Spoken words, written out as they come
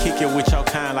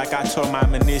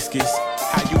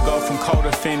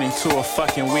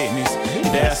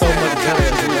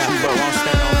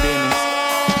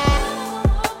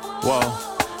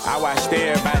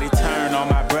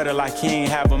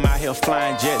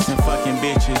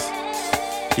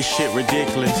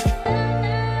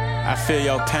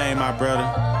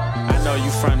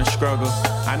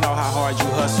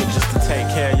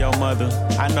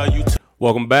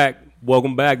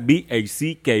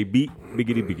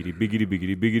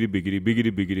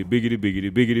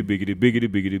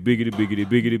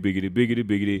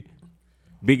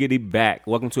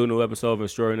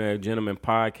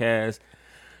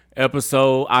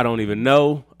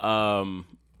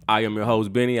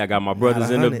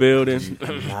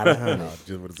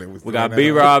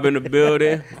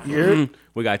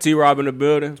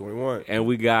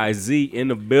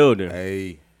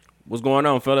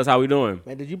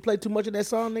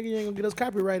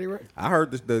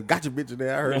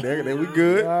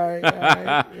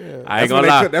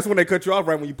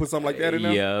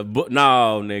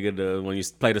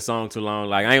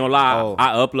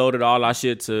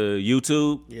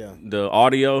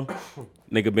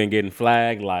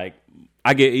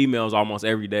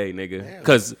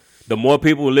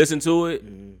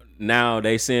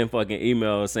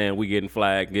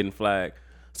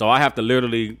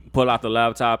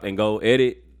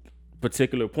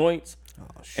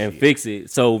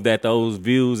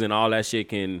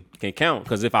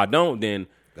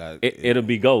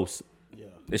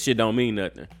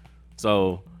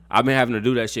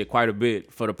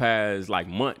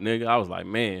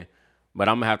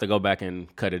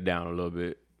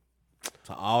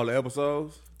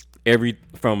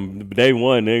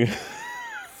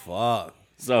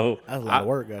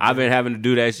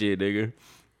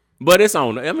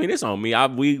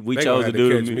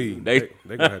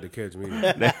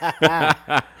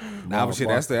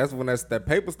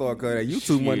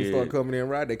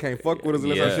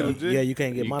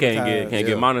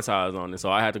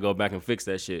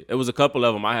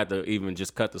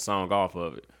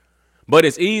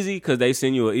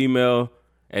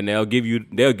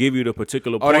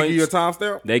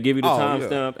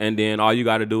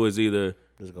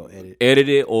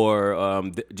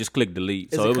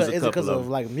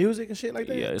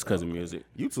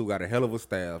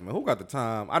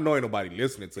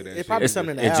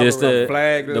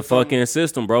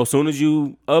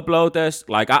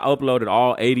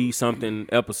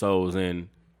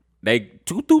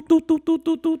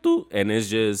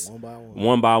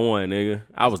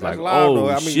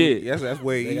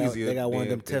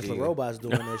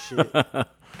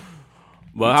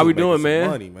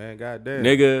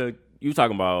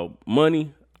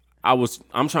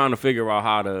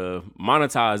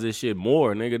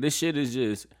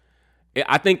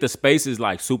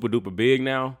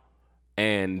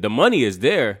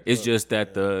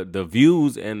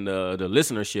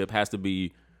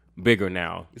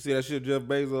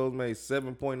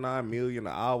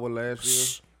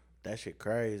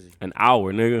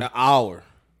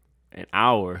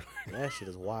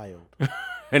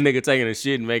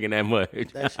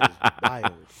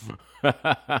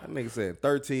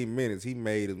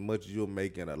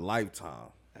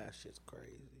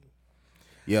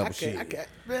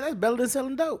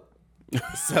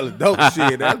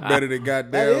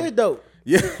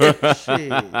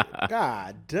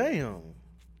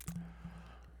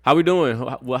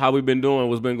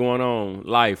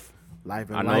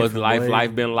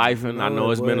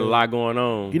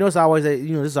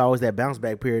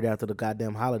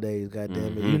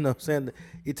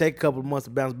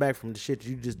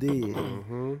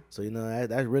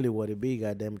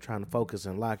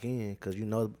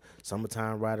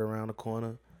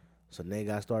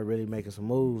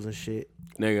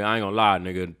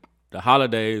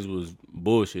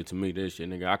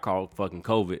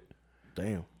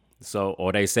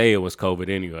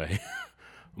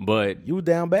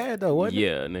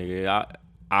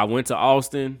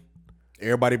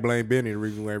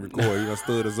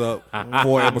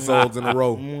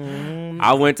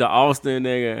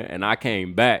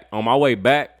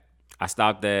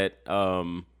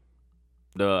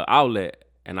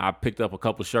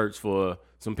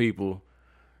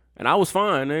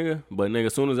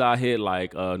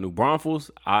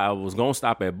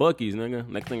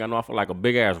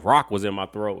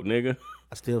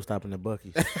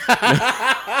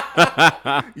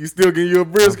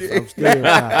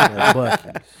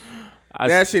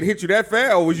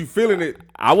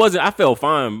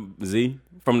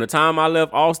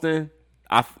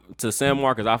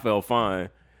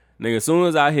Nigga, as soon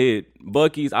as I hit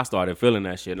Buc-ee's, I started feeling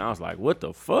that shit. And I was like, what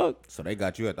the fuck? So they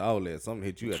got you at the outlet. Something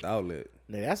hit you at the outlet.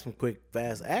 Nigga, that's some quick,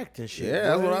 fast acting shit. Yeah,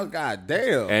 that's boy. what I was. God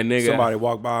damn. And nigga, Somebody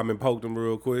walked by him and poked him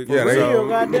real quick. Yeah, they- Real,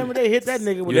 goddamn it, they hit that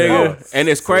nigga with the nigga, ball. and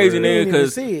it's crazy, You nigga, ain't even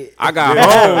because see it. I got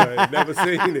home. Yeah, never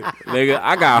seen it. Nigga,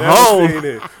 I got Never home. seen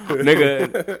it.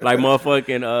 Nigga, like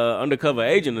motherfucking undercover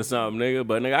agent or something, nigga.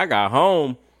 But nigga, I got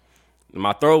home.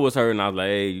 My throat was hurting. I was like,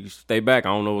 hey, you stay back. I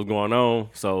don't know what's going on.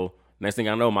 So next thing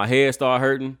I know, my head started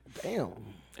hurting. Damn.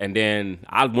 And then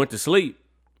I went to sleep.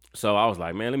 So I was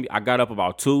like, man, I got up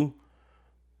about 2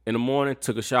 in the morning,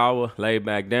 took a shower, laid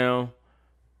back down,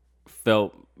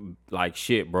 felt like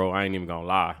shit, bro. I ain't even gonna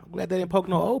lie. I'm glad they didn't poke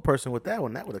no old person with that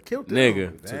one. That would have killed them.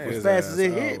 Nigga. As fast as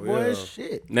it hit, boy,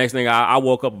 shit. Next thing I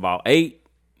woke up about 8.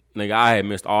 Nigga, I had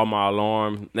missed all my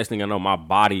alarms. Next thing I know, my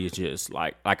body is just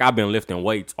like I've been lifting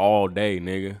weights all day,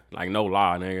 nigga. Like, no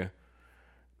lie, nigga.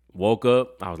 Woke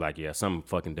up, I was like, yeah, something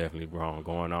fucking definitely wrong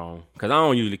going on. Because I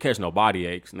don't usually catch no body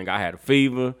aches. Nigga, I had a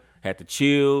fever, had the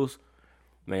chills.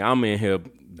 Nigga, I'm in here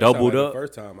doubled up. The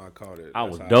first time I caught it, I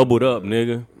was doubled up,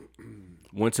 nigga.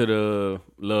 Went to the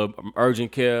little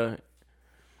urgent care.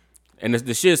 And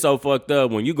the shit so fucked up.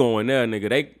 When you go in there,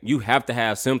 nigga, you have to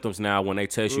have symptoms now when they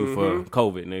test you for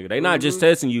COVID, nigga. They not just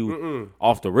testing you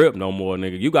off the rip no more,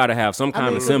 nigga. You got to have some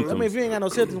kind of symptoms. I mean, if you ain't got no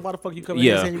symptoms, why the fuck you come in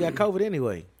Yeah. here saying you got COVID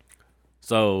anyway?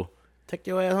 So Take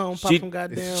your ass home, pop some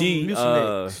goddamn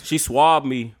Mucinex. she swabbed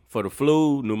me for the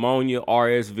flu, pneumonia,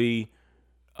 RSV.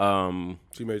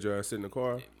 She made your ass sit in the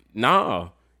car. Nah,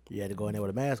 You had to go in there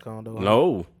with a mask on, though.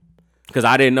 no, because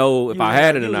I didn't know if I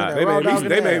had it or you was not. in They Raw made me. dog in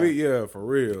They there. made me. Yeah, for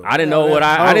real. I didn't know what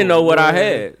I didn't know what I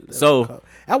had. So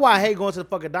That's why I hate going to the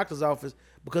fucking doctor's office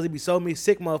because it be so many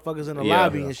sick motherfuckers in the Yeah.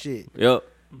 lobby and shit. yep.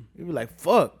 You be like,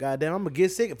 fuck, goddamn, I'm gonna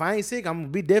get sick. If I ain't sick, I'm gonna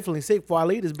be definitely sick before I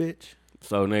leave this bitch.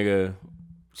 So nigga,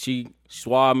 she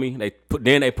swabbed me. They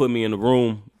put me in the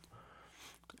room.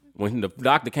 When the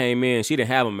doctor came in, she didn't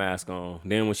have a mask on.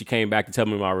 Then when she came back to tell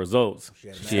me my results,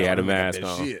 she had a mask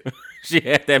on. She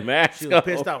had that mask She on. was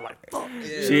pissed off, like, fuck.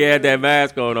 She had that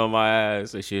mask on my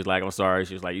ass. And she was like, I'm sorry.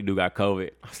 She was like, you do got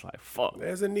COVID. I was like, fuck.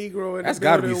 There's a Negro in That's the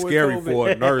got to be building with scary COVID. for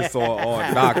a nurse or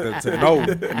a doctor to know.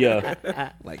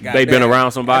 Yeah. Like, They been goddamn, around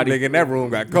that somebody. nigga in that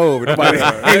room got COVID. Nobody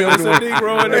There's a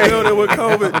Negro in the building with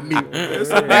COVID. There's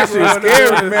a That shit Negro in the scary,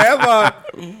 building. man. That's why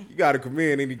you got to come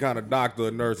in any kind of doctor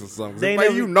or nurse or something. They If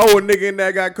never- you know a nigga in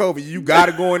there got COVID, you got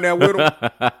to go in there with him.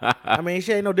 I mean,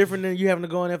 shit ain't no different than you having to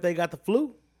go in if they got the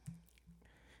flu.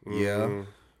 Yeah.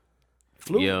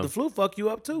 Yeah. The flu fuck you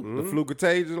up too. The flu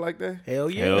contagious like that? Hell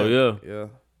yeah. Hell yeah. Yeah.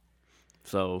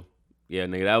 So, yeah,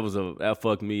 nigga, that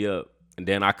fucked me up. And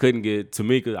then I couldn't get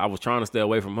Tamika. I was trying to stay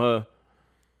away from her.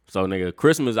 So, nigga,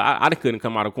 Christmas, I couldn't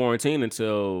come out of quarantine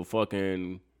until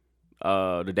fucking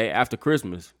the day after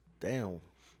Christmas. Damn.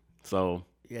 So,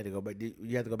 You had to go back.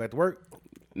 You had to go back to work.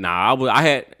 nah,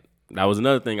 that was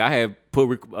another thing. I had put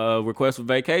request for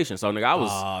vacation. So, nigga, I was.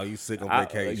 Oh, you sick on I-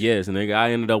 vacation. yes, nigga.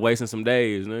 I ended up wasting some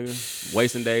days, nigga.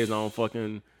 Wasting days on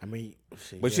fucking. I mean,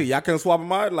 shit, But yeah. shit, y'all couldn't swap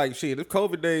them out? Like, shit, it's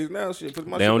COVID days now. Shit, put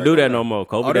my They shit don't back do on that there. no more.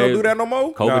 COVID Oh, they don't days. do that no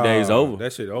more? COVID days over.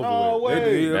 That shit over No with.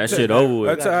 way. That shit over with.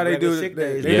 That's how they do Regular it. sick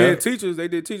They, days. they Yeah. did teachers. They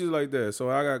did teachers like that. So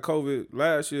I got COVID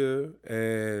last year,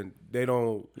 and they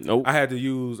don't. Nope. I had to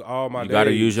use all my You days.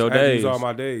 gotta use your I had to use days. all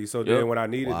my days. So Yep. then when I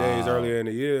needed days Wow. earlier in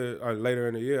the year, or later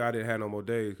in the year, I didn't have no more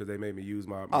days because they made me use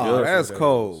my. Oh, my that's days.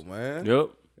 cold, man. Yep.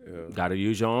 Gotta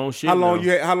use your own shit. How long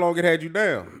now. how long it had you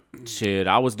down? Shit,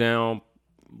 I was down.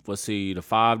 Let's see, the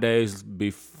 5 days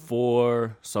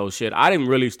before. So shit, I didn't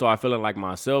really start feeling like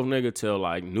myself, nigga, till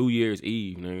like New Year's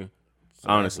Eve, nigga.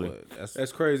 Honestly, What? That's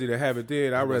That's crazy to have it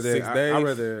then. I rather 6 I days?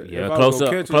 rather yeah, if I close was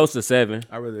gonna to catch it, close to 7.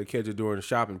 I rather catch it during the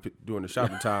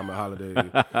shopping time of holidays.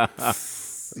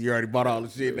 you already bought all the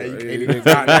shit. Now you can't They even.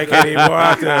 can't even go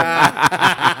out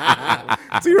there.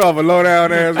 So you're off a low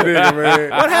down ass nigga, man.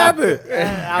 What happened?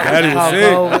 I was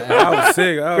sick. I was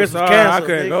sick. I was Christmas sorry. canceled, I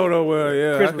couldn't nigga. go nowhere.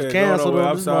 Yeah, Christmas I couldn't canceled go nowhere. on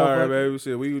I'm this sorry, motherfucker. baby.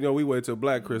 Shit, we wait till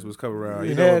Black Christmas come around. You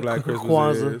You know what had Black Christmas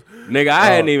Kwanzaa. is. Nigga, I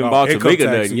hadn't even bought income Tamika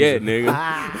tax nothing yet, season.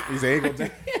 nigga. He said, ain't gonna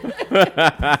take.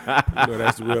 You know,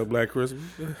 that's the real Black Christmas.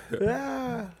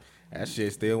 That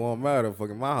shit still won't matter.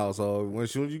 Fucking my household. When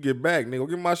soon as you get back, nigga, go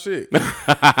get my shit.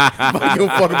 Fuck you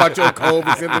fuck about your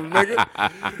COVID symptoms,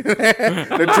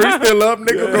 nigga. The tree still up,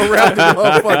 nigga. Go wrap the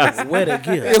motherfuckers. Where the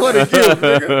Hey, gift? what a gift,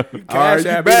 nigga. You All right, cash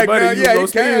you you back buddy, now. you Yeah, go you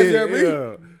steal cash at me.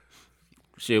 Yeah.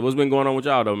 Shit, what's been going on with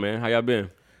y'all though, man? How y'all been?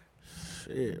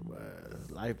 Shit, man.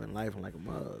 Life been life like a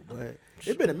mug. But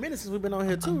it's been a minute since we've been on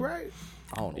here too, right?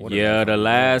 I don't know what Yeah, the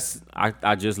last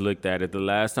I just looked at it. The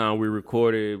last time we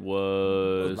recorded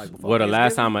was like before well, the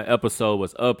last Thanksgiving? time an episode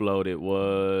was uploaded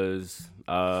was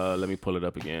Let me pull it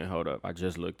up again. Hold up. I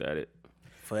just looked at it.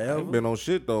 Forever. Ain't been on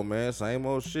shit though, man. Same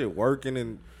old shit. Working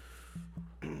and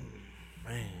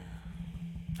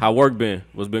How work been?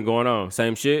 What's been going on?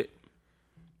 Same shit?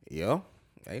 yeah,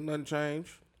 ain't nothing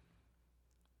changed.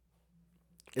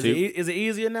 Is it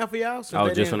easier now for y'all? I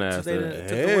was just gonna ask that.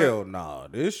 Hell nah,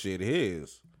 this shit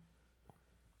his.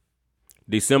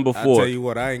 December I tell 4th. you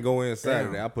what, I ain't go in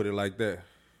Saturday. I put it like that.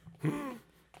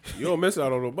 You don't miss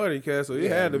out on no money, Cass. So it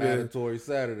had to be. mandatory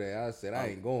Saturday. I said I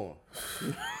ain't going.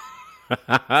 Straight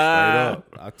up.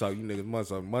 I talk you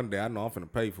niggas Monday. I know I'm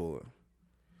finna pay for it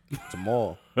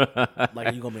tomorrow.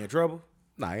 Like you gonna be in trouble?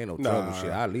 Nah, ain't no trouble shit.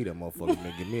 I leave that motherfucker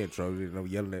nigga get me in trouble. They no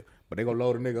yelling at, but they gonna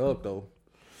load a nigga up though.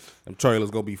 Them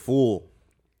trailers gonna be full.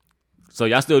 So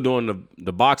y'all still doing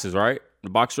the boxes, right? The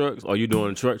box trucks? Or you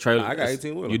doing trailer? I got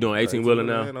 18 wheeler. You doing 18 wheeler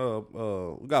now?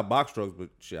 And, we got box trucks, but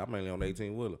shit, I'm mainly on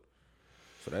 18 wheeler.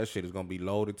 So that shit is gonna be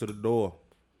loaded to the door.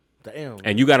 Damn.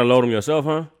 And you gotta load them yourself,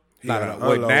 huh?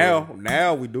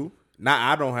 Now we do.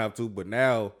 Now I don't have to, but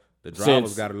now the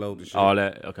drivers gotta load the shit. All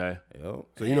that, okay. Yep.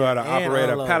 So you know how to operate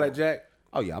a unload. pallet jack?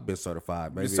 Oh yeah, I've been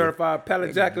certified, baby. You certified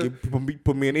pallet jacker?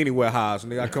 Put me in anywhere house,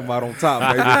 nigga. I come out on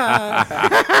top, baby.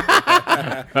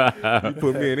 You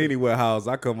put me in anywhere house,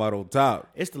 I come out on top.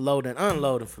 It's the loading and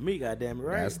unloading for me, goddamn it,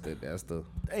 right? That's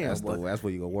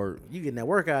where you gonna work. You getting that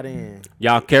workout in.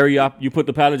 Y'all carry up, you put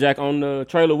the pallet jack on the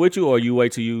trailer with you, or you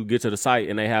wait till you get to the site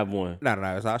and they have one?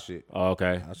 Nah, it's our shit. Oh,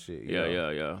 okay. Our shit.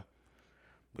 Yeah.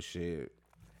 But shit,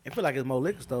 It feel like it's more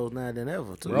liquor stores now than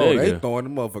ever, too. bro, they throwing the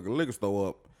motherfucking liquor store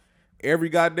up every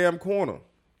goddamn corner.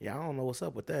 Yeah, I don't know what's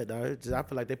up with that, dog. It's just, I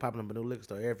feel like they popping up a new liquor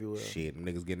store everywhere. Shit, them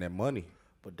niggas getting that money.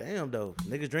 But damn, though,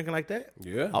 niggas drinking like that?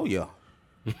 Yeah. Oh yeah.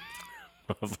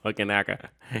 Fucking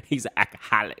he's an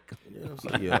alcoholic.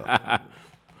 Yeah.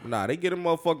 Nah, they get them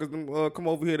motherfuckers come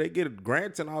over here. They get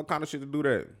grants and all kind of shit to do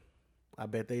that. I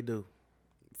bet they do.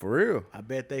 For real. I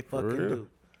bet they fucking real. do.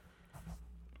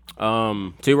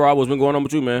 T-Rob, what's been going on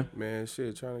with you, man? Man,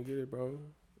 shit, trying to get it, bro.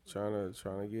 Trying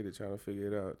to get it, trying to figure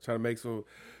it out. Trying to make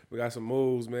we got some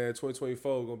moves, man.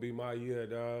 2024 gonna be my year,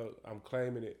 dog. I'm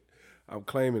claiming it.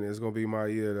 It's gonna be my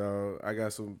year, dog. I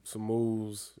got some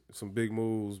moves, some big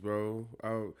moves, bro. I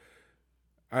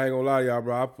ain't gonna lie to y'all,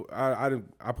 bro.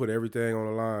 I put everything on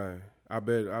the line. I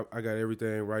bet I got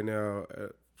everything right now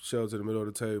shoved to the middle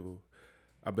of the table.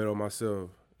 I bet on myself.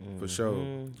 For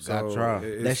sure. Gotta try.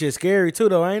 That shit's scary, too,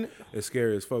 though, ain't it? It's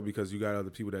scary as fuck because you got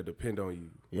other people that depend on you.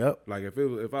 Yep. Like if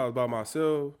I was by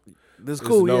myself, This it's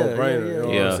cool, no yeah. brainer. You know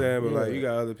what Yeah. I'm saying? But like Yeah. you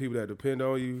got other people that depend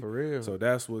on you. For real. So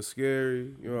that's what's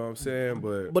scary. You know what I'm saying?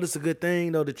 But it's a good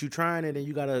thing, though, that you trying it and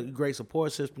you got a great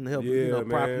support system to help Yeah,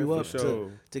 prop man, you for up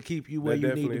sure. to keep you where That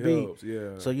you need to definitely be. helps,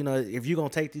 yeah. So, if you're going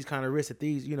to take these kind of risks at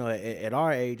these, at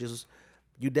our ages,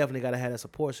 you definitely got to have that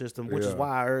support system, which is Yeah.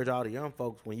 why I urge all the young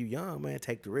folks, when you young, man,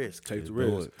 take the risk. Take the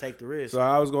risk. Take the risk. So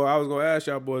I was gonna ask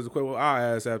y'all boys a question. Well,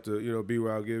 I'll ask after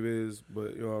B-Rob give his,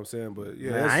 but you know what I'm saying. But yeah,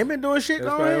 Man, I ain't been doing shit.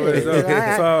 that's Go probably what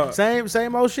ahead. it's up.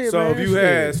 Same old shit, so man.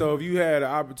 if you had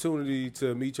an opportunity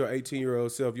to meet your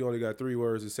 18-year-old self, you only got 3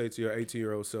 words to say to your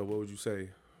 18-year-old self. What would you say?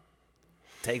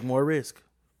 Take more risk.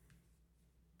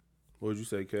 What would you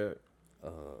say, Kat?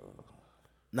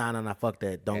 Nah, fuck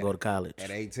that. Don't go to college. At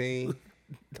 18.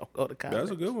 Don't go to college.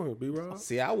 That's a good one, B-Rob.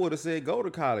 See, I would have said go to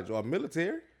college or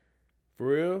military. For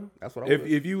real? That's what I would've.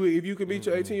 If you could meet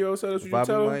your 18-year-old self, that's If what I you be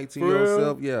tell my him? 18-year-old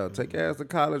self, yeah, take your ass to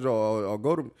college or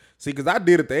go to. See, because I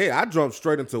did it there. I jumped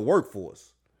straight into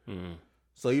workforce.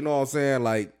 So you know what I'm saying?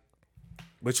 Like,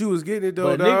 But you was getting it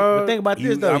though, But, dog. think about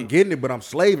this, though. I'm getting it, but I'm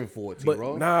slaving for it, But-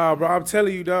 bro. Nah, bro, I'm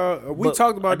telling you, dog. We But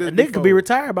talked about this. A nigga could be before.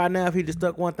 retired by now if he just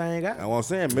stuck one thing out. That's what I'm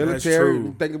saying. Military.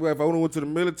 true. Think about if I went to the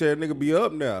military, nigga be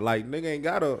up now. Like, nigga ain't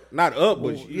gotta, not up,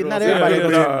 but you know not what I'm saying?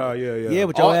 everybody Like, Yeah. Yeah,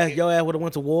 but your ass would have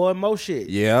went to war and most shit.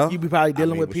 Yeah. You be probably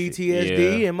dealing mean, with but shit.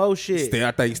 PTSD Yeah. and most shit. Still,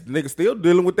 I think nigga still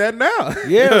dealing with that now.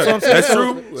 Yeah, that's what I'm saying. That's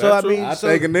So- true. So That's I mean, true. I so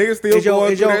think a nigga still is your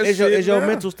going through that shit is your now.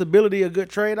 mental stability a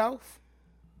good trade off?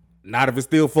 Not if it's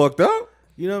still fucked up.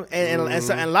 You know, and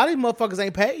a lot of these motherfuckers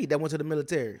ain't paid that went to the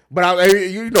military. But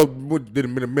you know what the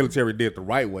military did the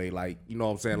right way. Like, you know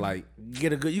what I'm saying? Like,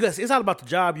 Get a good. It's all about the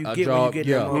job you A get when job, you get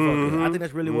yeah. that motherfucker. I think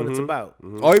that's really what it's about.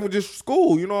 or even just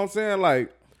school. You know what I'm saying?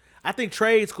 Like, I think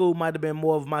trade school might have been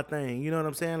more of my thing. You know what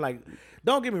I'm saying? Like,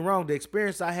 don't get me wrong, the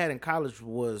experience I had in college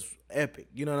was epic.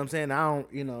 You know what I'm saying? I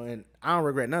don't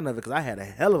regret none of it because I had a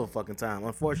hell of a fucking time.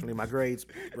 Unfortunately, my grades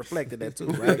reflected that too,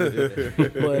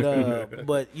 right?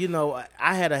 but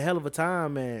I had a hell of a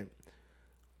time, man.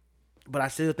 But I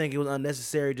still think it was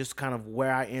unnecessary, just kind of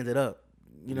where I ended up.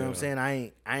 You know what I'm saying?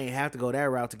 I ain't have to go that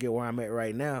route to get where I'm at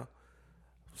right now.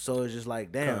 So it's just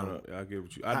like, damn. I get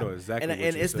what you. I know exactly. And what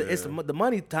it's you're the saying. the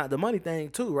money the money thing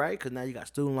too, right? Because now you got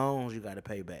student loans you got to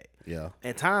pay back. Yeah.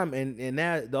 And time and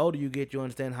now the older you get, you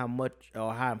understand how much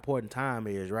or how important time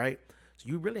is, right? So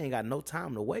you really ain't got no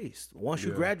time to waste. Once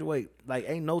you graduate, like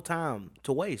ain't no time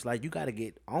to waste. Like you got to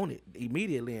get on it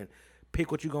immediately and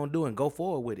pick what you're gonna do and go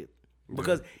forward with it.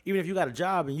 Because even if you got a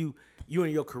job and you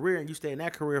in your career and you stay in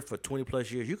that career for 20 plus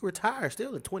years, you can retire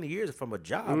still in 20 years from a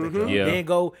job. And Yeah. then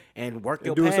go and work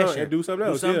your do passion. something- and do something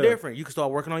else, yeah. different. You can start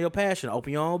working on your passion,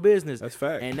 open your own business. That's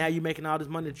fact. And now you're making all this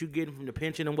money that you're getting from the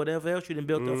pension and whatever else you done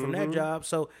built up from that job.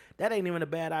 So that ain't even a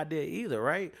bad idea either,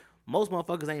 right? Most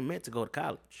motherfuckers ain't meant to go to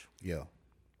college. Yeah.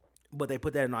 But they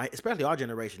put that in especially our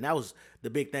generation. That was the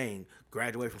big thing.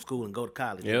 Graduate from school and go to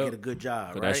college and Yep. get a good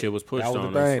job, right? That shit was pushed That was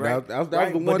on the us. thing. Right. That was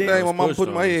Right. the But one then- thing my mom Pushed put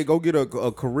in my on head. Go get a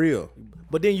career.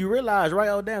 But then you realize, right?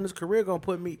 Oh, damn, this career gonna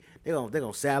put me. They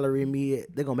gonna salary me.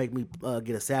 They gonna make me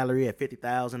get a salary at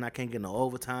 50,000. I can't get no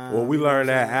overtime. Well, we You know what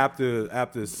learned I'm that saying?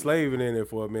 after slaving in it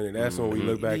for a minute. That's when we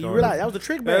look back You on realize it. that was a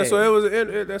trick Yeah, bag. so it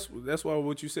was. That's why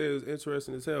what you said is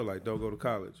interesting as hell. Like, don't go to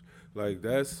college. Like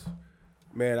that's,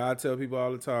 man. I tell people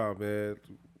all the time,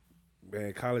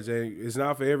 man, college it's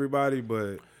not for everybody,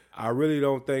 but I really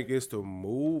don't think it's the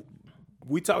move.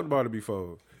 We talked about it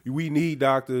before. We need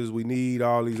doctors. We need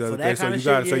all these other that things. So kinda you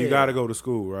got shit, yeah. got to go to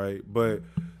school, right? But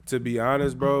to be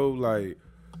honest, bro, like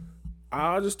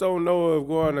I just don't know if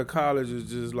going to college is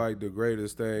just like the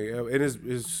greatest thing. And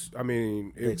it's I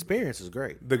mean, The experience is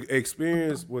great. the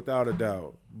experience without a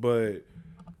doubt, but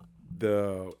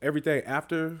the everything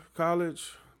after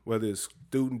college, whether it's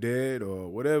student debt or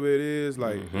whatever it is,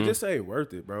 like it just ain't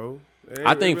worth it, bro.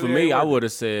 I think for me, I would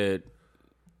have said,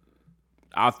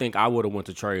 I think I would have went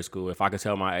to trade school. If I could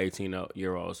tell my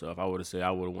 18-year-old self, I would have said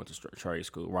I would have went to trade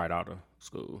school right out of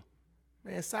school.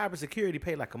 Man, cybersecurity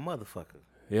pay like a motherfucker.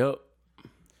 Yep.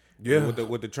 Yeah.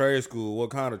 With the trade school, what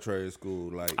kind of trade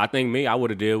school? Like, I think I would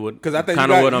have did what because I think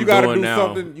kind of what I'm gotta doing do now.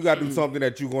 something. You got to do something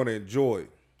that you're gonna enjoy.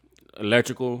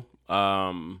 Electrical.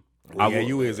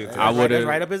 You is into I that. would That's have.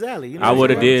 right up his alley. You know I what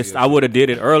would I'm have saying? did. I would have did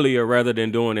it earlier rather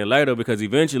than doing it later because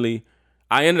eventually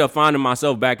I ended up finding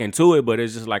myself back into it. But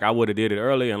it's just like I would have did it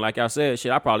earlier. And like I said,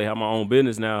 shit, I probably have my own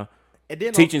business now, And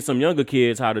then teaching some younger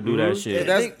kids how to do that shit.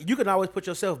 I think you can always put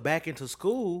yourself back into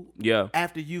school. Yeah.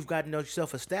 After you've gotten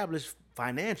yourself established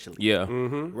financially. Yeah.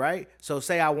 Right. So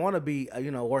say I want to be,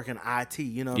 working IT.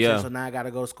 You know what I'm Yeah. saying? So now I got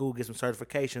to go to school, get some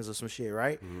certifications or some shit.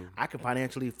 Right. I can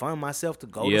financially fund myself to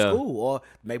go Yeah. to school, or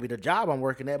maybe the job I'm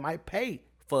working at might pay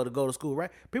for to go to school.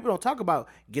 Right. People don't talk about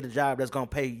get a job that's gonna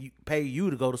pay you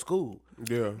to go to school.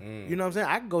 Yeah. You know what I'm saying?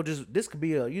 I can go this could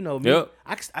be me. Yep.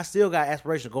 I still got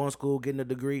aspirations of going to school, getting a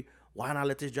degree. Why not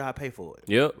let this job pay for it?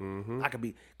 Yep. I could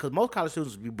be, because most college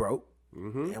students be broke,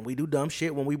 and we do dumb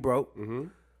shit when we broke.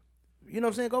 You know what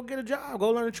I'm saying? Go get a job, go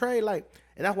learn a trade, and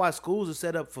that's why schools are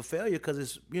set up for failure, because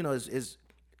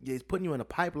it's putting you in a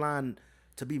pipeline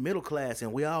to be middle class,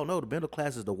 and we all know the middle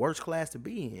class is the worst class to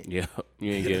be in. Yeah.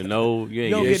 You ain't getting no. You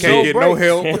ain't don't getting get Can't shit. get no breaks.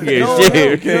 help. Can't Can't get No shit.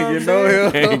 help, you know get what I'm no saying?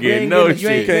 help. Can't You get ain't no getting- you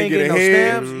ain't shit. Can't get getting no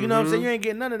ahead. stamps. You know what I'm saying? You ain't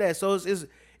getting none of that. So is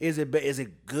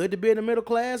it good to be in the middle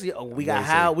class? Yeah, we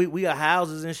got we got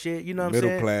houses and shit. You know what I'm Middle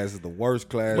saying? class is the worst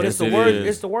class. But it's the Yes, it worst. is.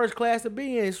 It's the worst class to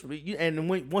be in. And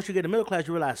once you get in the middle class,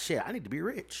 you realize, shit, I need to be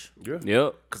rich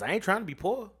Yep. because I ain't trying to be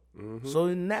poor. So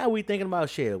now we thinking about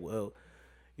shit,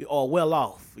 or well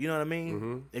off. You know what I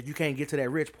mean? If you can't get to that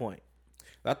rich point.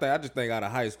 I just think out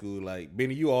of high school, like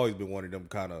Benny, you always been one of them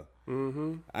kind of. I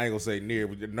ain't gonna say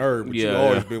nerd, but you Yeah,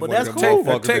 always yeah. been But one of that's them cool.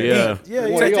 motherfuckers. Take that- Yeah. Yeah,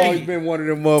 Boy, you always been one of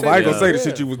them motherfuckers. I ain't gonna say the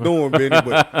shit you was doing, Benny, but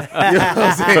you know what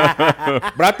I'm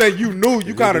saying. But I think you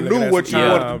kind of looking knew at what you some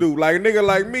wanted time. to do. Like a nigga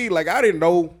like me, like I didn't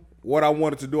know what I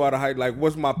wanted to do out of high. Like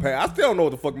what's my I still don't know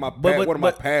what the fuck what am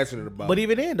I passionate about. But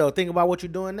even then, though, think about what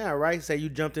you're doing now, right? Say you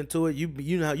jumped into it,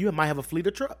 you might have a fleet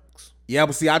of trucks. yeah,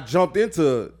 but see, I jumped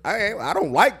into. I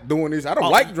don't like doing this. I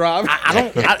don't like driving. I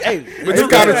don't. Hey, but you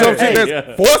kind of some shit that's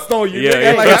Yeah. forced on you. Yeah, nigga.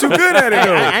 yeah. Like, But you good at it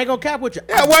though. I ain't gonna cap with you.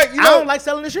 Yeah, what, you I know- don't like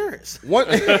selling insurance. What?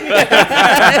 The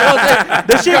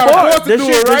shit gotta bored. force to do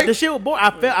it, right? The shit was bored.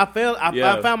 I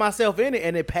Yeah. found myself in it,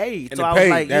 and it paid. And So it I was paid.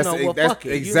 like, That's fuck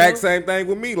it. exact same thing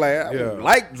with me. Like I Yeah.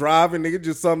 like driving, nigga,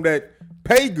 just something that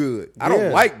pay good. I Yeah.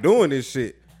 don't like doing this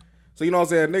shit. So you know what I'm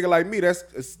saying, a nigga like me,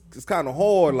 it's kind of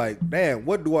hard. Like, damn,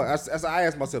 what do I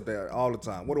ask myself that all the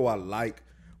time. What do I like?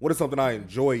 What is something I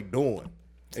enjoy doing?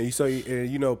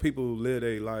 And people live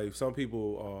their life. Some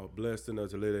people are blessed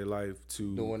enough to live their life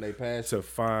to Doing their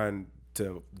passion.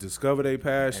 to discover their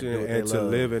passion And do what and they to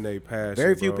love. live in their passion.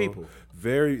 Very few bro. people.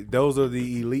 Those are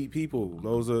the elite people.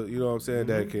 Those are, you know what I'm saying,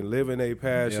 that can live in their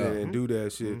passion Yeah. and do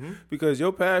that shit. Because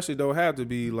your passion don't have to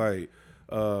be like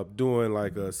doing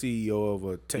like a CEO of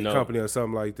a tech company or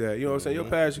something like that. You know what I'm saying? Your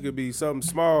passion could be something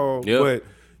small, but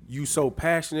you so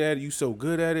passionate at it, you so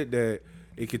good at it that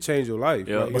it could change your life.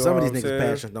 Yeah. Like, But some of these niggas'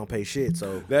 passions don't pay shit,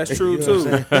 so that's true too.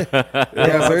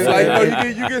 Yeah, so it's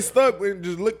like you get stuck and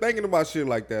just thinking about shit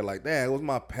like that. Like, damn, what's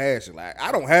my passion? Like,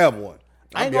 I don't have one.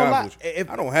 I ain't gonna lie.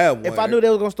 I don't have one. If I knew they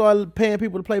was gonna start paying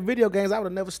people to play video games, I would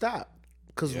have never stopped.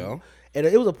 Cause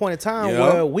it was a point in time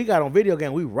where we got on video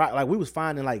game. We was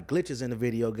finding like glitches in the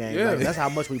video game. Yeah. Like, that's how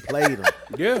much we played them.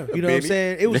 Yeah, you know what I'm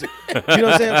saying? It was, you know what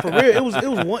I'm saying? For real,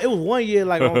 it was one year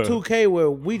like on 2K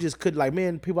where we just could like,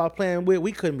 man, people I was playing with,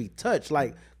 we couldn't be touched.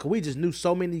 Like, cause we just knew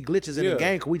so many glitches in the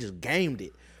game, cause we just gamed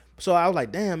it. So I was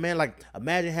like, damn, man, like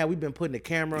imagine how we've been putting the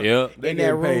camera in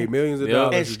that room, paid millions of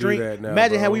dollars and to stream. do that now,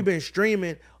 imagine bro. how we've been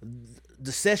streaming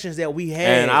the sessions that we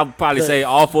had. And I'll probably say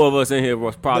all four of us in here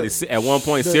was probably at one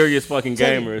point serious fucking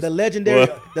gamers.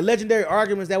 The legendary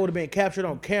arguments that would have been captured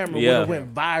on camera would have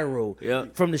went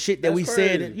viral from the shit that we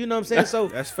said. And, you know what I'm saying? So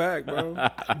that's fact, bro.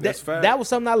 That's fact. That was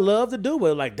something I love to do.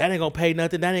 But like, that ain't gonna pay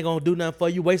nothing. That ain't gonna do nothing for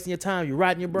you. Wasting your time. You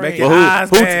rotting your brain.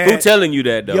 Who telling you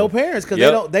that though? Your parents,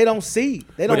 because they don't see.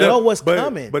 They don't know what's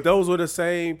coming. But those were the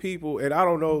same people, and I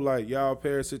don't know like y'all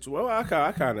parents situation. Well, I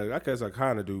guess I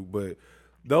kind of do, but.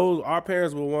 Our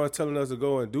parents were ones telling us to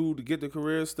go and to get the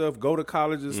career stuff, go to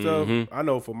college and stuff. I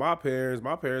know for my parents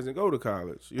didn't go to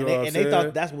college. You know what I'm saying? They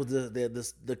thought that was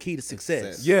the key to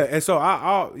success. Yeah, and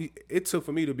so it took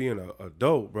for me to be an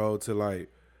adult, bro, to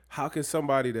like, how can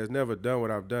somebody that's never done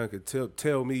what I've done could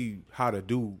tell me how to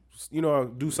do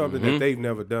something that they've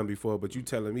never done before, but you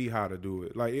telling me how to do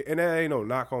it. Like, and that ain't no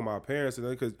knock on my parents,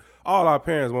 because all our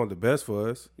parents want the best for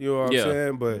us. You know what I'm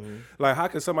saying? But like, how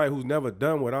can somebody who's never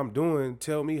done what I'm doing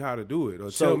tell me how to do it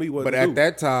or tell me what to do? But at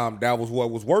that time, that was what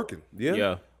was working.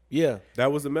 Yeah.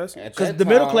 That was the message. Because the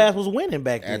middle class was winning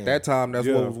back then. At that time, that's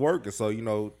what was working. So,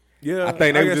 yeah, I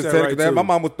think they were just telling that. My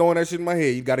mom was throwing that shit in my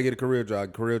head. You got to get a career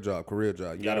job.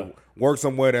 You got to work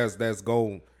somewhere that's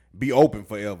going to be open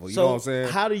forever. You know what I'm saying?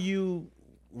 How do you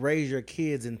raise your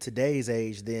kids in today's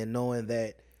age then, knowing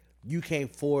that you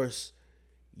can't force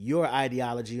your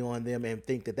ideology on them and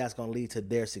think that that's going to lead to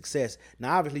their success?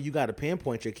 Now, obviously, you got to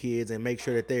pinpoint your kids and make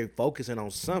sure that they're focusing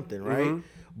on something, right?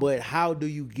 But how do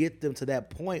you get them to that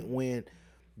point when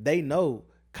they know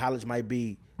college might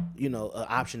be, an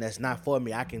option that's not for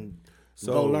me? I can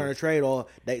go learn a trade, or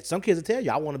some kids will tell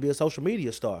you, I want to be a social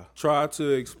media star. Try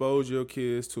to expose your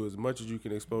kids to as much as you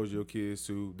can expose your kids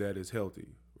to that is healthy,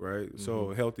 right? So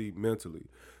healthy mentally.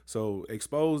 So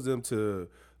expose them to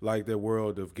like their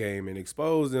world of gaming,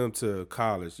 expose them to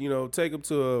college, take them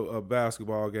to a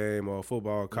basketball game or a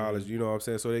football college, you know what I'm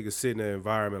saying? So they can sit in that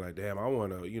environment like, damn, I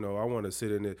want to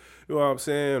sit in it, you know what I'm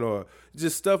saying? Or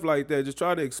just stuff like that. Just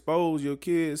try to expose your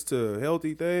kids to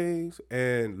healthy things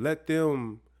and let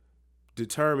them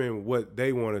determine what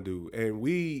they want to do. And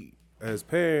we, as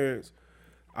parents,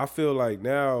 I feel like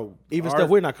now... Even stuff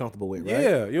we're not comfortable with, right?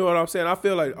 Yeah, you know what I'm saying? I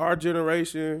feel like our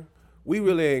generation... We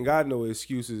really ain't got no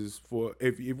excuses for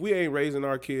if we ain't raising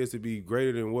our kids to be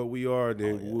greater than what we are,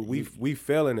 then we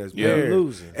failing as parents.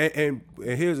 Losing. And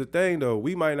here's the thing though,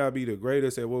 we might not be the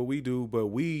greatest at what we do, but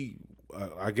we,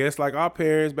 I guess like our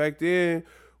parents back then,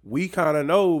 we kind of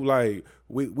know like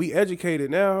we educated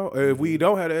now. If we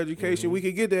don't have the education, we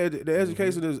can get the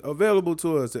education that's available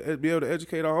to us to be able to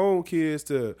educate our own kids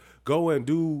to go and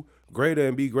do greater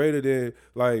and be greater than,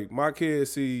 like, my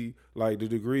kids see like the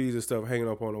degrees and stuff hanging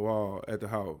up on the wall at the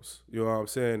house. You know what I'm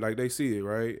saying? Like, they see it,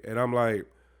 right? And I'm like,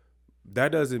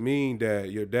 that doesn't mean that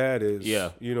your dad is,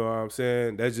 you know what I'm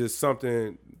saying? That's just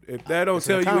something, if that don't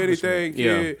tell you anything,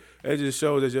 kid, it just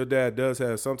shows that your dad does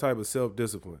have some type of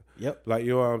self-discipline. Yep. Like,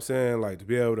 you know what I'm saying? Like, to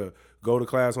be able to go to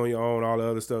class on your own, all the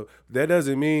other stuff. That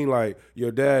doesn't mean, like,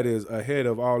 your dad is ahead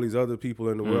of all these other people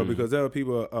in the world, because there are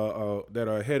people that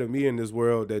are ahead of me in this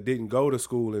world that didn't go to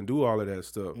school and do all of that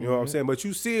stuff. You know what I'm saying? But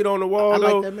you see it on the wall, I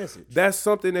like though. that message. That's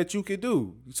something that you could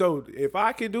do. So if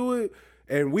I could do it,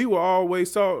 and we were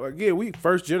always taught, again,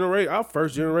 our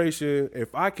first generation,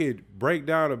 if I could break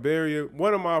down a barrier,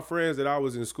 one of my friends that I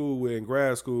was in school with, in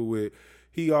grad school with,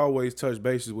 he always touched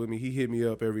bases with me. He hit me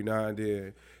up every now and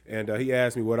then. And he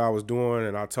asked me what I was doing,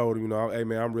 and I told him, hey,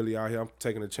 man, I'm really out here. I'm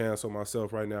taking a chance on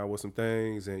myself right now with some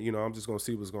things, and, I'm just going to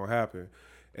see what's going to happen.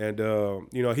 And,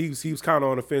 he was kind of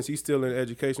on the fence. He's still in the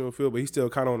educational field, but he's still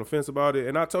kind of on the fence about it.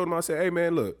 And I told him, I said, hey,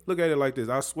 man, look at it like this.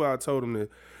 I swear I told him that.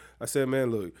 I said,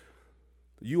 man, look,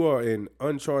 you are in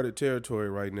uncharted territory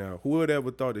right now. Who would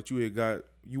ever thought that you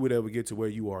would ever get to where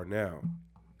you are now?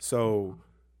 So,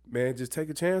 man, just take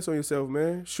a chance on yourself,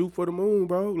 man. Shoot for the moon,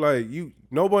 bro. Like, you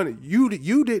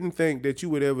didn't think that you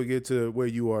would ever get to where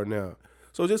you are now.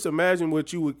 So just imagine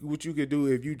what you could do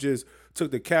if you just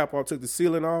took the cap off, took the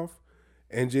ceiling off,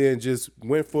 and then just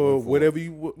went for whatever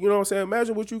you know what I'm saying?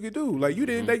 Imagine what you could do. Like, you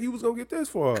didn't think you was going to get this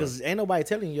far. Because ain't nobody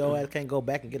telling you your ass can't go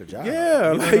back and get a job.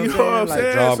 Yeah, you know what I'm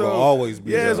saying? Job will always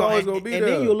be yeah, there. it's always going to be and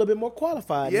there. then you're a little bit more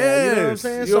qualified. Yes. Now, you know what I'm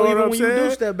saying? You know So what even I'm when you do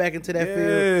saying? step back into that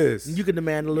Yes. field, you can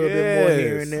demand a little bit more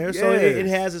here and there. So it Yes.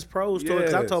 has its pros to it.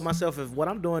 Because I Yes. told myself, if what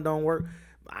I'm doing don't work,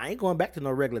 I ain't going back to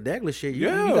no regular degular shit. You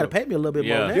Yeah. got to pay me a little bit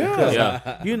more Yeah. than that. 'Cause,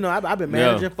 Yeah. you know, I've been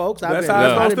managing folks. That's I've how it's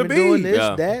been supposed to been be. doing this,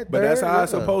 Yeah. that, But that's third, how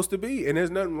it's yeah. supposed to be. And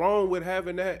there's nothing wrong with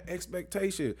having that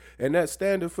expectation and that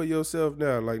standard for yourself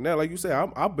now. Like you said,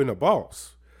 I've been a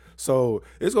boss. So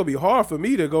it's going to be hard for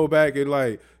me to go back and,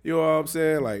 like, you know what I'm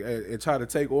saying? Like, and try to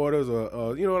take orders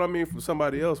or you know what I mean, from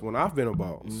somebody else when I've been a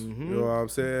boss. You know what I'm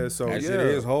saying? So, That yeah. shit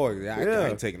is hard. I Yeah.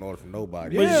 ain't taking orders from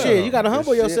nobody. But Yeah. shit, you got to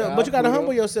humble shit yourself. I But you got to put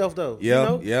humble up- yourself, though. Yeah, you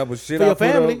know? yeah, but shit For I your put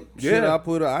family. up, shit Yeah. I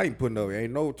put up, I ain't putting up.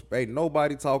 Ain't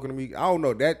nobody talking to me. I don't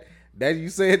know that you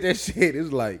said that shit.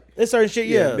 It's like, It's certain shit,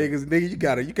 yeah.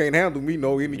 nigga, you can't handle me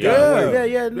any kind Yeah. of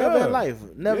way. Yeah, never Yeah. in life.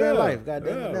 Never in Yeah. life.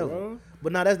 Goddamn it, Yeah, never. bro.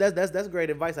 But no, that's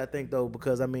great advice, I think, though,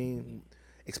 because I mean,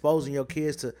 exposing your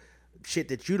kids to shit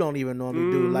that you don't even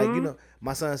normally do. Like, you know,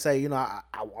 my son say, you know, I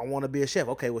want to be a chef.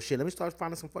 Okay, well, shit, let me start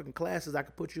finding some fucking classes I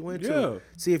can put you into. Yeah.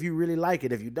 See if you really like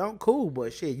it. If you don't, cool.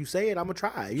 But shit, you say it, I'm gonna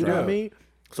try. You know what I mean?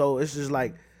 So it's just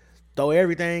like throw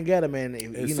everything at them and you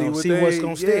know, see what's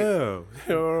gonna stick. Yeah.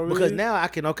 You know what I mean? Because now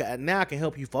I can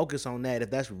help you focus on that if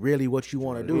that's really what you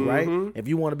want to do, right? If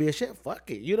you want to be a chef, fuck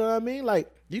it. You know what I mean?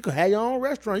 Like you can have your own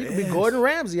restaurant. You can be Gordon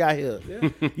Ramsay out here.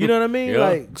 You know what I mean? Yeah.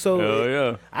 Like so.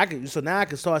 Hell yeah. So now I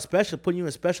can start putting you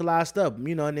in specialized stuff.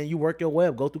 You know, and then you work your way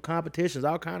up, go through competitions,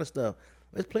 all kind of stuff.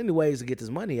 There's plenty of ways to get this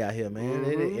money out here, man.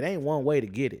 It ain't one way to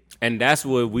get it, And that's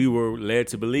what we were led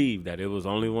to believe, that it was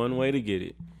only one way to get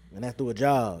it. and that's through a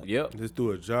job. Yep. Just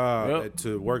do a job, Yep.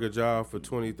 to work a job for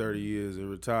 20, 30 years and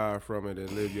retire from it and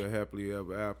live your happily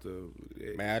ever after.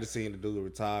 Man, I just seen the dude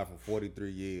retire from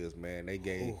 43 years, man. They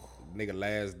gave nigga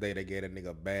last day they gave that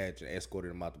nigga a badge and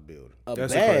escorted him out the building. A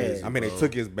That's badge. crazy. I mean, they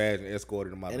took his badge and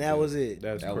escorted him out And the that building. was it.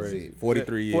 That's That was crazy. it.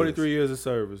 43 years. 43 years of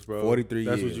service, bro. 43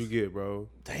 That's years. what you get, bro.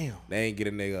 Damn. They ain't get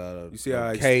a nigga You see a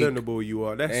how cake. expendable you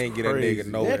are. That's They ain't get a crazy.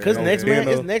 nigga no- Yeah, because no next man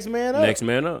dinner. is next man up. Next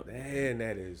man up. Man,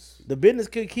 that is. The business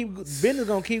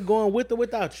gonna keep going with or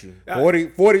without you.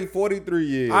 43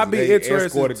 years. I'd be they interested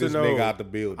escorted to this know. nigga out the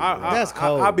building. bro. That's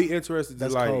cold. I'd be interested to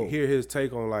That's like cold. hear his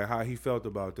take on like how he felt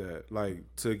about that. Like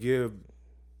to give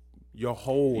your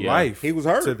whole Yeah. life. He was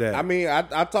hurt. to that. I mean,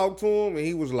 I talked to him and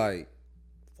he was like,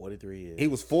 43 years. he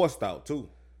was forced out too.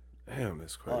 damn,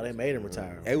 that's crazy. Oh, they made him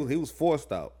retire. He was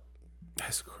forced out.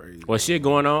 That's crazy. What shit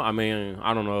going on? I mean,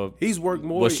 I don't know. He's worked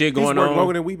more. What shit going he's worked on?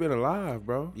 longer than we've been alive,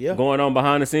 bro. Yeah. Going on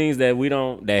behind the scenes that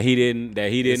he didn't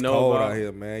It's know cold about. out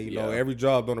here, man. You know, Yeah. every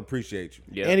job don't appreciate you.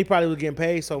 Yeah. And he probably was getting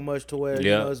paid so much to where you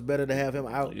Yeah. know it's better to have him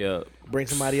out. Yeah. Bring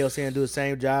somebody else in and do the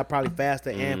same job, probably faster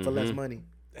and for Mm-hmm. less money.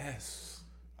 That's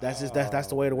That's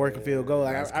the way the working field goes.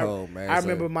 Like, That's cold, man. I So-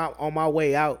 remember on my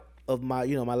way out of my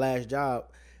my last job,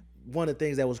 one of the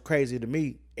things that was crazy to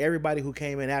me, everybody who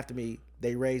came in after me,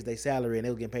 they raised their salary and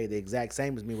they was getting paid the exact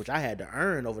same as me, which I had to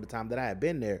earn over the time that I had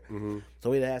been there.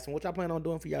 So we'd ask them, what y'all plan on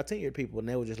doing for y'all tenured people? And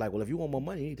they were just like, well, if you want more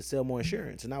money, you need to sell more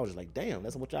insurance. And I was just like, damn,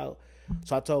 that's what y'all.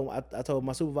 So I told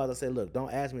my supervisor, I said, look,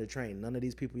 don't ask me to train none of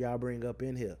these people y'all bring up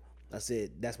in here. I said,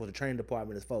 that's what the training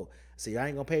department is for. I said, y'all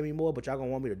ain't gonna pay me more, but y'all gonna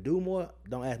want me to do more.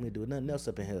 Don't ask me to do nothing else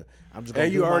up in here. I'm just gonna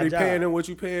and do you my already job. paying him what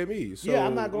you paying me. So, Yeah,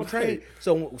 I'm not gonna train. hey,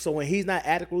 So when he's not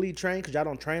adequately trained, because y'all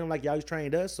don't train him like y'all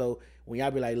trained us. So when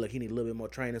y'all be like, look, he need a little bit more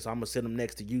training, so I'm gonna sit him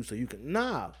next to you so you can.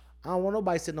 Nah, I don't want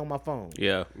nobody sitting on my phone.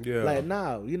 Yeah. Yeah. Like,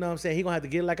 nah, you know what I'm saying? He gonna have to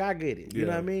get it like I get it. You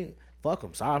know Yeah. what I mean? Fuck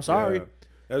him. I'm sorry. Yeah.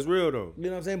 That's real though. You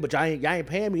know what I'm saying? But y'all ain't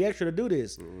paying me extra to do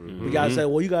this. But y'all say,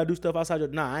 well, you gotta do stuff outside your.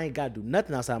 Nah, I ain't gotta do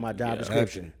nothing outside my job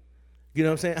description. You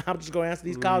know what I'm saying? I'm just gonna answer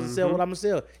these calls and sell what I'm gonna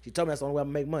sell. She told me that's the only way I'm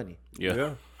gonna make money.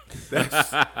 Yeah.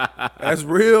 That's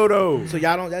real though. So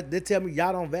y'all they tell me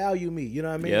y'all don't value me. You know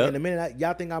what I mean? Yep. And the minute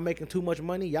y'all think I'm making too much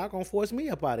money, y'all gonna force me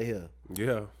up out of here.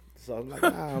 Yeah. So I'm like,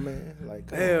 nah, man. Like,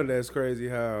 come on. Damn, that's crazy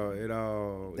how it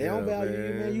all. They don't value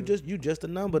you, man. You just a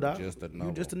number, dog. Just a You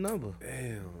number. just a number.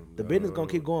 Damn. The business gonna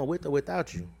keep going with or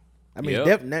without you. I mean, Yep.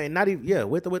 definitely not even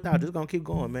with or without you. It's gonna keep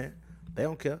going, man. They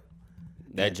don't care.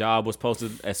 That job was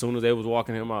posted as soon as they was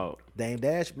walking him out. Dame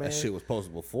Dash, man. That shit was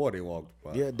posted before they walked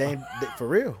by. Yeah, for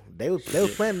real. They was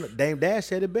playing. Dame Dash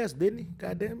said it best, didn't he?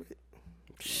 God damn it.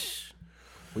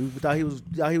 We thought he was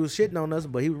shitting on us,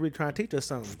 but he was really trying to teach us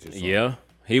something. Yeah.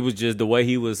 He was just the way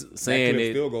he was That saying clip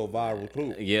it. still go viral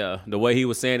too. Yeah, the way he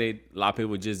was saying it, a lot of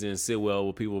people just didn't sit well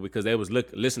with people because they was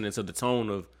listening to the tone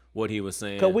of what he was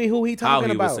saying. Cause who he how talking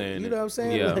he was about? saying You it. know what I'm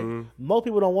saying? Yeah. Like, most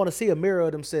people don't want to see a mirror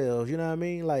of themselves. You know what I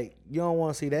mean? Like you don't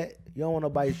want to see that. You don't want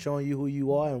nobody showing you who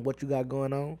you are and what you got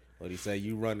going on. But he say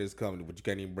you run this company, but you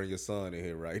can't even bring your son in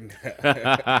here right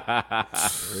now.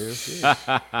 Real shit.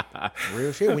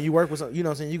 Real shit. When you work with some, you know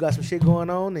what I'm saying, you got some shit going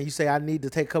on and you say I need to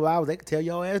take a couple hours, they can tell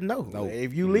your ass no.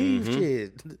 If you leave,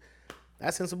 shit,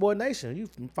 that's insubordination. You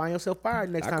find yourself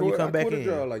fired next time you come back I quit in.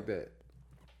 a job like that.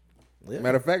 Yeah.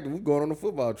 Matter of fact, we going on a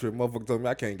football trip. Motherfucker told me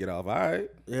I can't get off. All right.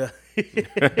 Yeah.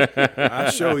 I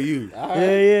show you.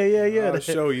 Yeah. I'll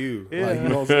show you. Like, you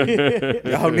know what I'm saying?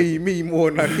 Y'all need me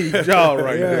more than I need y'all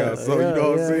right now. So you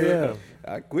know what I'm saying?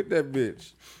 I quit that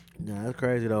bitch. Yeah, that's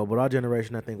crazy though. But our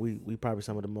generation, I think we probably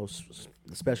some of the most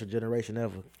special generation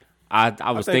ever.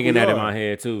 I was think thinking we that in are. my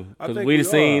head too, I because think we we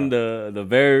seen are. the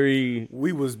very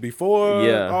We was before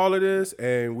Yeah. all of this,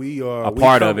 and we are A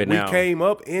part of it we now. came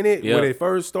up in it Yeah. when it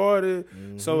first started.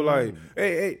 So like,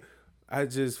 hey, I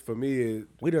just for me,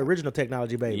 We the original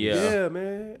technology baby. Yeah.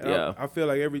 man. Yeah. I feel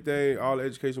like everything, all the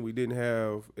education we didn't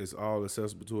have, is all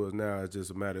accessible to us now. It's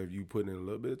just a matter of you putting in a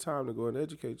little bit of time to go and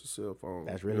educate yourself on.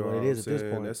 That's really you know what it is I'm at this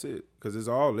saying? point. That's it, because it's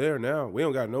all there now. We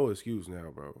don't got no excuse now,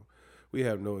 bro. We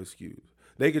have no excuse.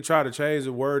 They could try to change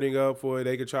the wording up for it.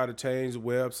 They could try to change the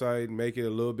website and make it a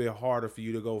little bit harder for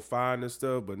you to go find this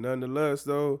stuff. But nonetheless,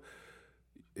 though,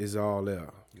 it's all there.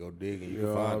 Go dig and you You know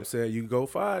can what find I'm it. saying? You can go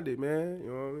find it, man.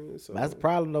 You know what I mean? So, That's the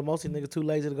problem though. Most of these niggas too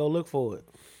lazy to go look for it.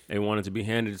 they wanted to be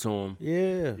handed to them.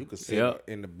 Yeah. You could sit Yep.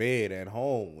 in the bed at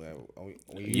home when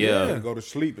you Yeah. go to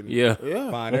sleep and Yeah.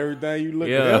 find everything you look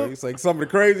Yeah. at. It's like some of the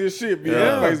craziest shit be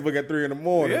Yeah. on Facebook at 3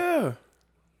 a.m. yeah.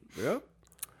 Yep.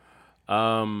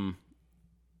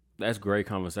 That's great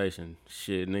conversation.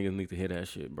 Shit, niggas need to hear that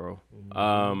shit, bro.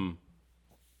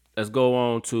 Let's go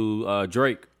on to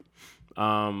Drake.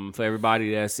 For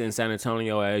everybody that's in San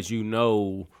Antonio, as you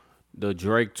know, the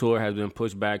Drake tour has been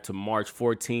pushed back to March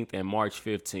 14th and March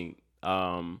 15th.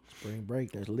 Spring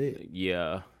break, that's lit.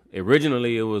 Yeah.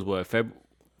 Originally, it was what,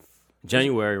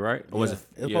 January, right? Or was it?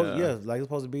 It's supposed, like it's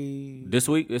supposed to be This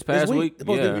week? This past week? It's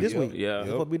supposed to be this Yeah. week. Yeah. It's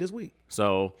supposed to be this week.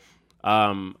 So,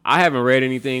 I haven't read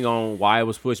anything on why it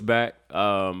was pushed back.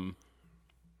 What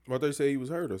they say he was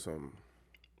hurt or something.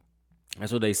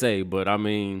 That's what they say, but I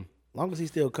mean, Long as he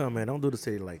still coming, don't do the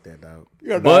city like that, dog.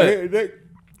 But-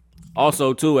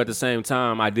 also too at the same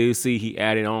time, I did see he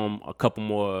added on a couple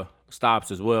more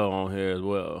stops as well on here as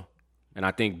well, and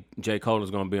I think J. Cole is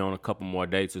gonna be on a couple more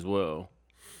dates as well.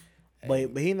 But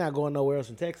he not going nowhere else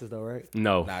in Texas though, right?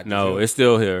 No, Not no, just- it's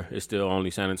still here. It's still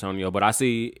only San Antonio. But I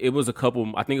see it was a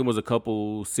couple. I think it was a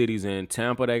couple cities in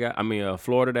Tampa that got.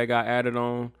 Florida that got added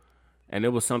on, and it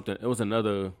was something. It was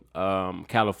another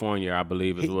California, I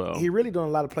believe, as well. He really doing a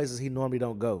lot of places he normally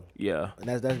don't go, Yeah, and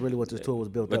that's really what this tour was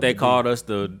built but up. they to called us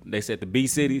They said the B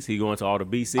cities. He going to all the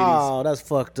B be. cities. Oh, that's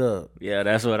fucked up. Yeah,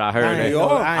 that's what I heard. I ain't We know-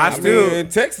 are. I I ain't- in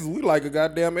Texas, we like a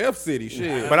goddamn F city.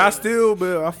 Shit. But I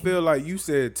feel like you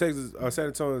said Texas, San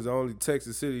Antonio is the only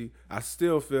Texas city. I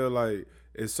still feel like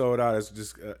it's sold out. It's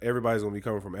just everybody's gonna be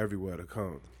coming from everywhere to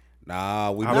come. Nah,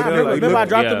 we I look feel at like- Remember I look-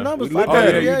 dropped yeah. them numbers. We looked like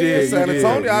at that. it. you did. San You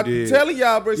Antonio. did. I'm You did. telling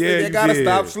y'all, bro, Yeah, they you gotta did.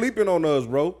 stop sleeping on us,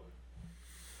 bro.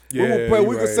 Yeah, we will play. you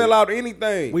We can right. sell out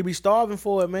anything. We be starving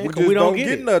for it, man. We 'cause just we don't don't get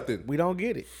get it. nothing. We don't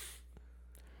get it.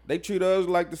 They treat us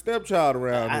like the stepchild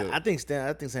around here. I think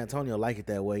San Antonio like it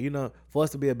that way. You know, for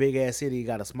us to be a big ass city, you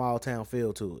got a small town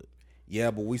feel to it. Yeah,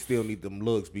 but we still need them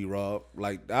looks, B-Rob.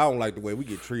 Like, I don't like the way we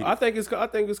get treated. I think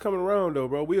it's coming around though,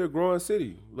 bro. We a growing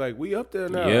city. Like we up there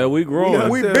now. Yeah, we growing. up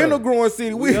We've there. been a growing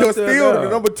city. We up are there still now. the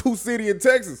number 2 city in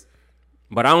Texas.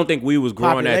 But I don't think we was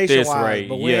growing at this Population-wise, rate.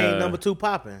 but we yeah. ain't number 2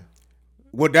 popping.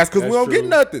 Well, that's because we That's don't get true.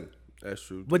 nothing. That's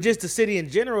true. But just the city in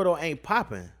general though ain't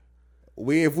popping.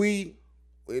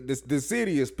 The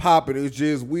city is popping. It's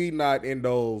just we not in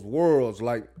those worlds.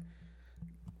 Like,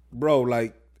 bro,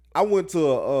 like I went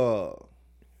to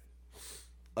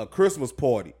a Christmas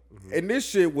party, and this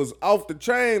shit was off the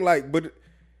chain. Like, but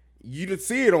you didn't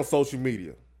see it on social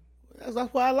media. That's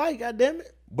what I like. God damn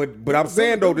it. But I'm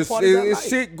saying though, this parties I is like.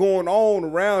 shit going on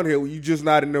around here. You just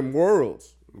not in them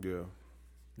worlds. Yeah.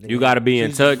 You got to be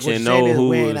in touch What and you saying know is who.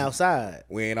 we ain't outside.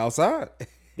 We ain't outside.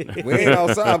 We ain't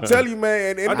outside. I'm telling you,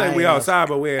 man. And I think we outside,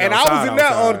 but we ain't and outside. I was in there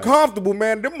outside. uncomfortable,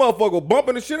 man. Them motherfucker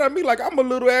bumping the shit at me like I'm a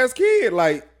little ass kid.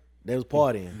 Like They was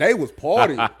partying. they was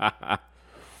partying.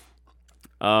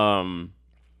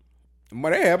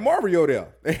 But they had Mario there.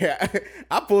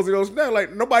 I posted on Snap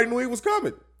like nobody knew he was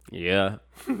coming. Yeah.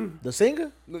 The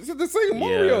singer The singer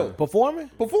Mario performing?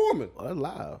 performing. Oh, that's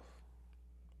live.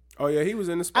 Oh yeah, he was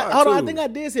in the spot Hold too. on, I think I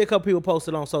did see a couple people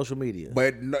posted on social media.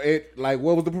 But no, it like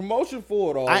what was the promotion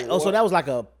for though? So that was like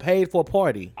a paid for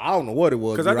party. I don't know what it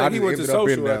was. Because I think he went to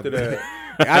social after that.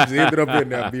 I just ended up in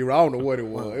that B. I don't know what it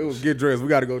was. It was get dressed. We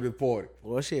got to go to this party.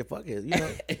 Well, shit, fuck it, you know.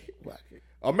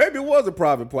 Or maybe it was a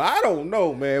private party. I don't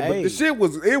know, man. But Hey. the shit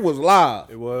was live.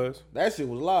 It was. That shit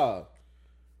was live.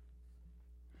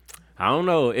 I don't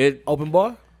know. Open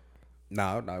bar.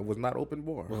 No, it was not open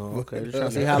bar. Oh, okay, just trying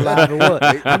to see how live it was.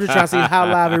 I'm just trying to see how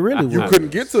live it really was. You couldn't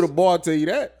get to the bar, I'll tell you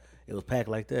that. It was packed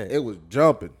like that. It was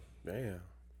jumping. Damn.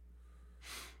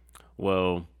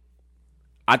 Well,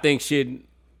 I think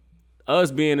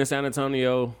us being in San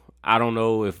Antonio, I don't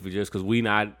know if just because we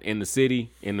not in the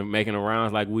city and making the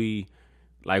rounds like we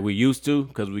used to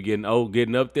because we getting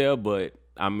up there. But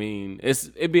I mean,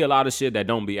 it'd be a lot of shit that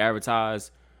don't be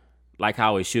advertised like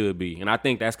how it should be, and I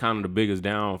think that's kind of the biggest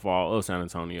downfall of San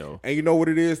Antonio. And you know what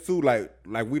it is too? Like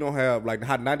we don't have like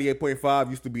how 98.5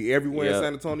 used to be everywhere in Yep.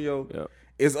 San Antonio. Yep.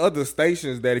 It's other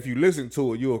stations that if you listen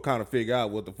to it, you'll kind of figure out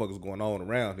what the fuck is going on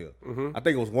around here. I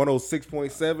think it was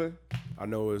 106.7. I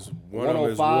know it's one of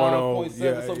them is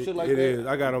 105.7, some shit like it that. is.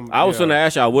 I got them. I was gonna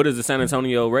ask y'all, what is the San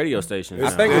Antonio radio station? I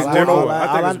think it's All I-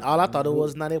 different. I I thought it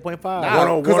was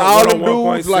 98.5. Because all them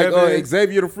dudes 101.7. like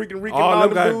Xavier the freaking Rican, All all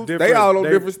them got them dudes, different. they all on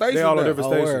different stations. They all on now. different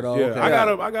Oh, stations. word. Oh, Yeah, okay.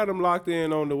 I got them locked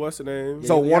in on the what's the name?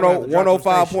 So Yeah, y'all got to drop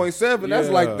them 105.7, that's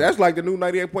Yeah. like the new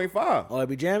 98.5. Oh, it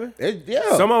be jamming?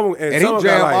 Yeah. Some of them and, And some he of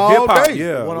them got jam like all hip hop. day.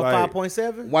 Yeah,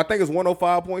 105.7? Well, I think it's I'm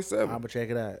 105.7. going to check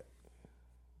it out.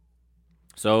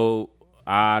 So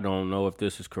I don't know if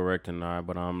this is correct or not,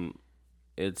 but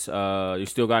it's you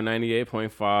still got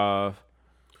 98.5.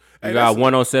 You Hey, got that's-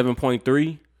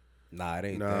 107.3, Nah, it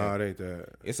ain't Nah, that. it ain't that.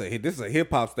 This is a hip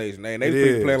hop station, and they It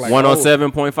been is. playing like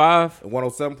 107.5.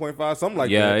 107.5, something like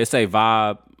Yeah, that. it say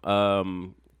Vibe,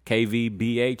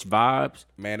 KVBH Vibes.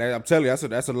 Man, I'm telling you,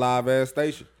 that's a live ass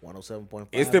station. 107.5.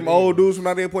 It's them old dudes from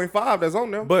 98.5 that's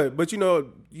on there. But you know,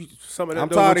 some of that. I'm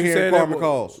though, tired what of you hearing said, Carmen that-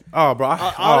 calls. Oh, bro.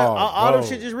 All them bro.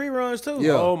 shit just reruns, too.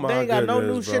 Yeah. Oh, my They ain't got no new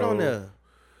goodness, shit on bro. there.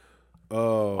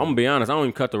 I'm gonna be honest, I don't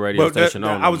even cut the radio But that, station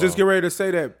on. I was no just more. getting ready to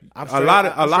say that I'm a straight- lot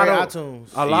of I'm straight iTunes.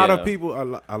 a lot Yeah. of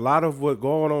people, a lot of what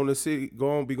going on in the city,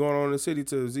 going on in the city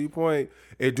to Z Point,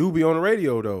 it do be on the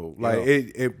radio though.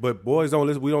 Like but boys don't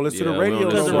listen. We don't listen to Yeah, the we radio don't no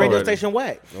Because the more. radio more. station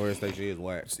whack. North Station is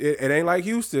whack. It ain't like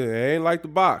Houston. It ain't like the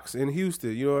box in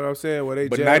Houston. You know what I'm saying? Where they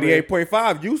But jamming.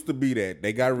 98.5 used to be that.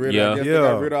 They got rid Yeah. of. I guess they Yeah.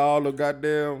 got rid of all the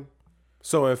goddamn.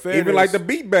 So in fairness, Even like the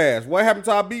beat bash. What happened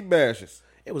to our beat bashes?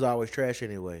 It was always trash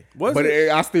anyway. was But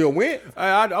it? I still went.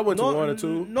 I went to one or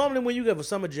two. Normally, when you give a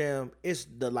summer jam, it's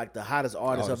the hottest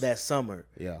artist of that summer.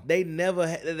 Yeah. They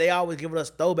they always give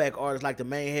us throwback artists like the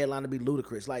main headline to be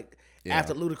Ludacris. Like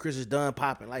after Ludacris is done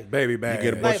popping, like Baby You bag.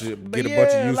 get a bunch Like, of but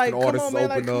Houston like, come artists on, man,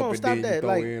 open like, come up on, and stop then you that. throw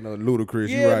Like, in a Ludacris.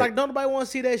 yeah, You right. like don't nobody want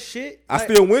to see that shit. I Like,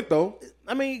 still went though.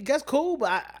 I mean, that's cool,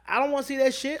 but I don't want to see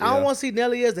that shit. I Yeah. don't want to see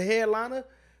Nelly as the headliner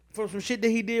from some shit that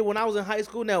he did when I was in high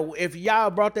school. Now, if y'all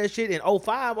brought that shit in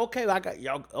 05, okay, I got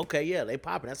y'all. Okay, yeah, they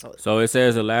popping. That's all. So it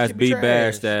says the last Should be beat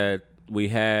bash trash. that we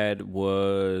had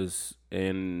was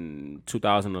in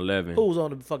 2011. Who was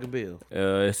on the fucking bill?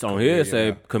 It's on here. It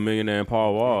say Chameleon and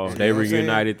Paul Wall. They know what I'm saying?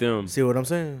 reunited them. See what I'm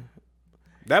saying?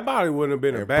 That probably wouldn't have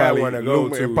been a And bad one to go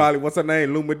Luma, to. and probably what's her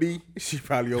name? Luma D. She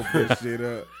probably opened that shit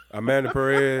up. Amanda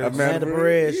Perez. Amanda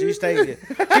Perez, she stayed.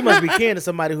 She must be kin to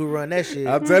somebody who run that shit.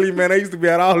 I'm telling you, man, I used to be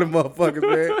at all them motherfuckers,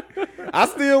 man. I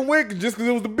still went just because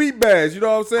it was the beat bash. You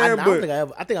know what I'm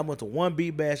saying? I think I went to one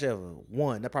beat bash ever.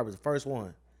 One. That probably was the first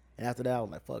one. And after that, I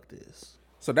was like, fuck this.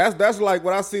 So that's like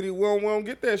what I see. We don't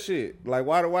get that shit. Like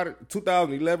why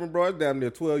 2011, bro? It's damn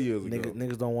near 12 years ago.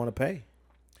 Niggas don't want to pay.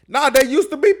 Nah, they used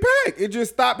to be packed. It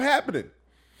just stopped happening.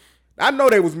 I know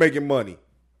they was making money.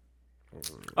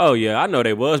 Oh yeah, I know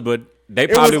they was, but they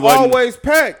It probably was wasn't. always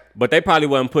packed. But they probably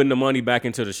wasn't putting the money back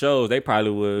into the shows. They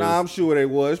probably was. Nah, I'm sure they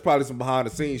was. There's probably some behind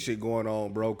the scenes shit going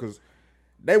on, bro. Because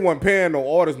they wasn't paying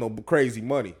no artists no crazy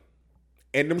money.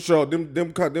 And them show them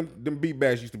beat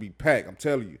bash used to be packed. I'm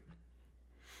telling you,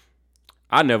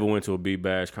 I never went to a Beat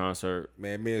Bash concert.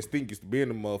 man. Me and Stink used to be in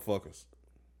them motherfuckers.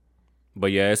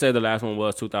 But yeah, it said the last one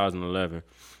was 2011.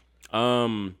 That's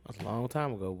a long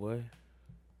time ago, boy.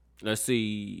 Let's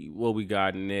see what we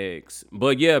got next.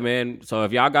 But yeah, man. So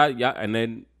if y'all got and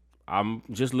then I'm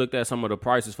just looked at some of the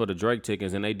prices for the Drake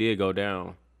tickets, and they did go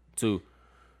down too.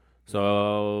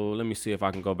 So let me see if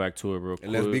I can go back to it real quick.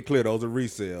 And let's be clear, those are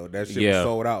resale. That shit Yeah. was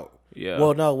sold out. Yeah.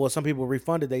 Well, some people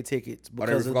refunded their tickets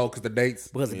because Because the dates.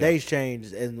 the dates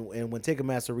changed, and when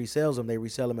Ticketmaster resells them, they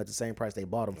resell them at the same price they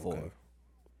bought them for.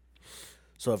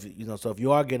 So if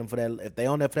you are getting for that, if they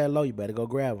on there for that low, you better go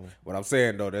grab them. What I'm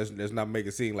saying though, let's not make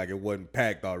it seem like it wasn't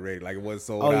packed already, like it wasn't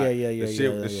sold Oh, out. yeah.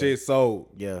 The shit sold.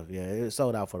 Yeah, it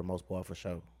sold out for the most part for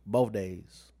sure. Both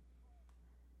days.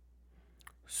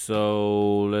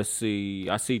 So let's see.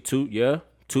 I see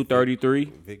 233,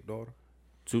 Vic daughter.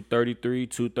 233,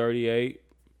 238.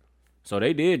 So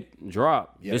they did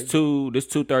drop. Yeah, This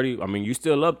 230. I mean, you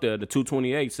still up there, the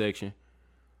 228 section.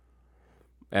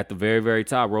 At the very, very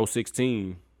top, row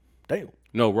 16. Damn.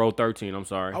 No, row 13. I'm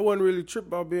sorry. I wasn't really tripped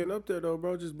about being up there though,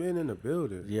 bro. Just being in the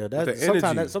building. Yeah, With that's the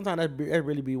energy. sometimes that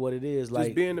really be what it is.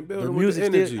 Like be in the building the with the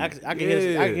music energy. I can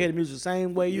hear the music the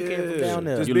same way you can from down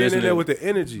there. Just You being listen in there to- with the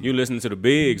energy. You listen to the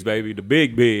bigs, baby, the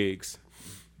big bigs.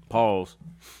 Pause.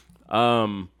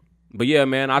 But yeah,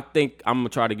 man, I think I'm gonna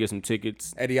try to get some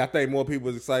tickets. Eddie, I think more people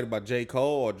was excited about J.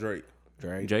 Cole or Drake.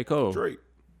 J. Cole. Drake.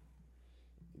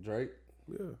 Drake.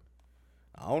 Yeah.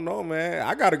 I don't know, man.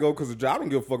 I gotta go because of I don't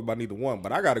give a fuck about neither one,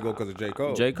 but I gotta go because of J.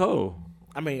 Cole. J. Cole.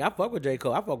 I mean, I fuck with J.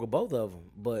 Cole. I fuck with both of them,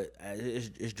 but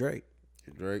it's Drake.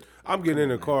 Drake. I'm getting in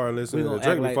the car and listening We to gonna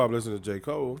Drake act before like- I'm listening to J.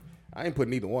 Cole. I ain't putting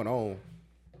neither one on.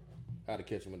 I had to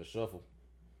catch him in the shuffle.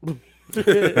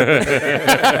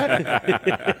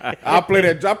 I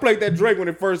played that Drake when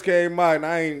it first came out, and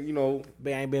I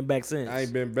ain't been back since.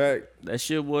 ain't been back. That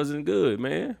shit wasn't good,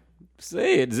 man.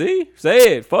 Say it, Z.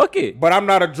 Say it. Fuck it. But I'm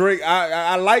not a Drake.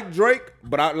 I like Drake,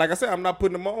 but like I said, I'm not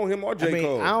putting him on him or J. I mean,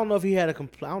 Cole. I don't know if he had I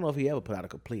don't know if he ever put out a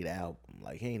complete album.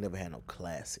 Like he ain't never had no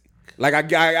classic. Like I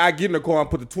get in the car and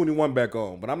put the 21 back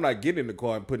on, but I'm not getting in the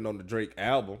car and putting on the Drake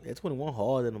album. Yeah, 21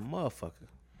 hard than a motherfucker.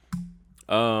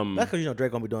 Um, That's because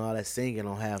Drake gonna be doing all that singing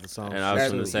on half the songs. and I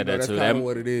was gonna say that that's too. kinda That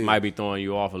what it is. might be throwing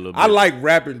you off a little bit. I like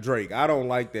rapping Drake. I don't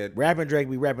like that. Rapping Drake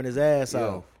be rapping his ass Yeah.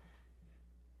 off.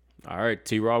 All right,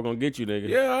 T-Raw gonna get you, nigga.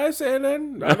 Yeah, I ain't saying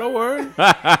nothing. No, don't worry.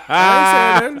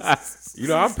 I ain't saying nothing. You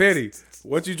know, I'm petty.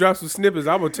 Once you drop some snippets,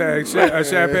 I'm gonna tag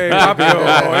Champagne Poppy on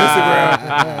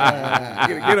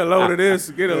Instagram. Get a load of this.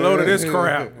 Get a load of this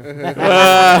crap.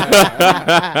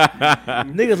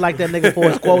 Niggas like that nigga for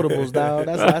his quotables, dog.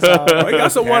 That's all. He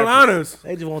got some one-liners.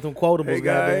 They just want them quotables, He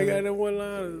goddamn. got them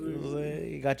one-liners. You know what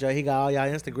I'm saying? He got all y'all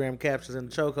Instagram captions in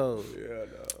the chokehold.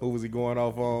 Who was he going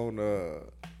off on?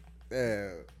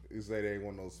 He say they ain't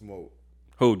want no smoke.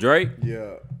 Who, Drake?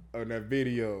 Yeah, on that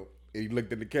video, he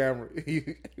looked in the camera.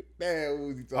 Damn, who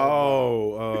was he talking about?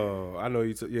 Oh, I know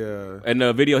you. Yeah. And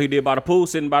the video he did by the pool,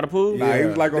 sitting by the pool? Nah, he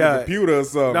was like on Yeah. the computer or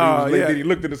something. Nah, Then yeah. he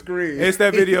looked at the screen. It's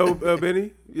that video,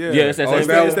 Benny. Yeah, Yeah, it's that same it's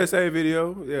video. that same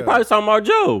video. Yeah. Probably talking about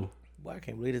Joe. Boy, I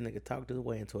can't believe this nigga talked his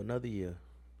way into another year.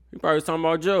 He probably was talking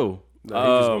about Joe. No,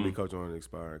 he's just gonna be coaching on an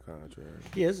expired contract.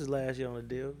 Yeah, this is last year on the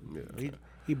deal. Yeah.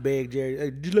 He begged Jerry, hey,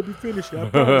 just let me finish it. I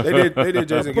promise. They did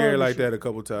Jason Gary promise like you. that a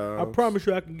couple times. I promise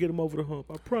you I can get him over the hump.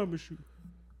 I promise you.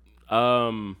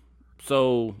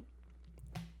 So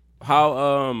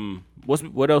how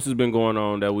what else has been going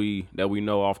on that we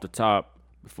know off the top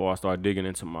before I start digging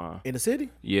into my In the city?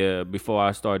 before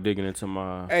I start digging into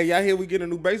my Hey, y'all hear we get a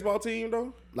new baseball team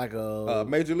though? Like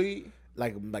Major League.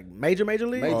 like major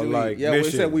league? Major Or League. like Yeah, well, they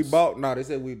said we missions. bought. No, they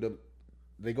said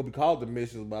they gonna be called the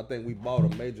Missions, but I think we bought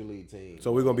a Major League team.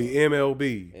 So we're gonna be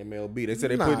MLB. MLB. They said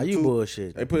they Nah, put you two.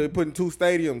 bullshit. They putting two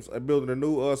stadiums. They building a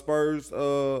new Spurs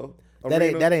arena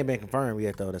That ain't been confirmed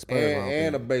yet though. That's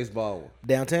and a baseball one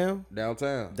downtown.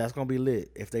 downtown. That's gonna be lit.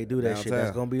 If they do that shit, that's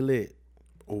Downtown. gonna be lit.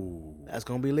 Ooh, That's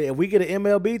gonna be lit. If we get an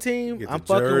MLB team, get I'm the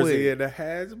fucking jersey with it. and the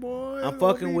hats, boy. I'm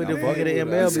fucking with it. If we get an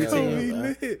That's MLB gonna be team,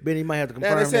 lit. Benny might have to Now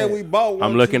confirm they said that. we bought one.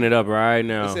 I'm looking it up right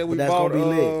now. They said we But that's bought. gonna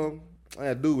be lit.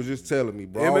 That dude was just telling me,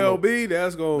 bro. I don't know- MLB.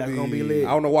 That's gonna be lit. I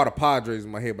don't know why the Padres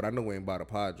in my head, but I know we ain't about the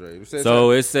Padres. It says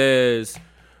So it says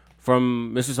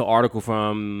this is an article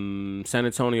from San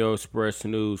Antonio Express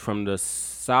News from the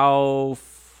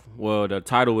South. Well, the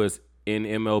title is in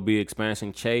MLB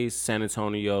expansion chase. San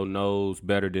Antonio knows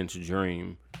better than to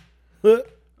dream.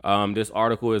 This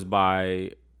article is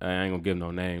by I ain't gonna give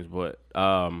no names, but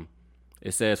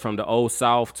it says from the Old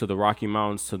South to the Rocky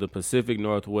Mountains to the Pacific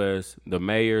Northwest, the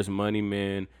mayors, money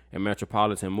men, and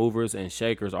metropolitan movers and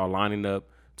shakers are lining up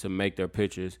to make their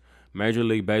pitches. Major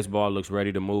League Baseball looks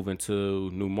ready to move into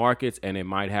new markets, and it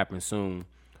might happen soon.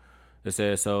 It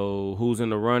says, so who's in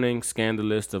the running? Scan the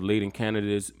list of leading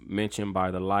candidates mentioned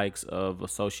by the likes of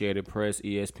Associated Press,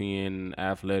 ESPN,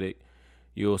 Athletic.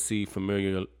 You'll see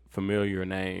familiar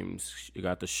names. You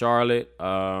got the Charlotte,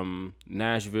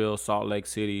 Nashville, Salt Lake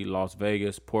City, Las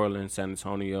Vegas, Portland, San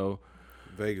Antonio.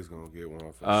 Vegas gonna get one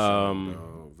for sure.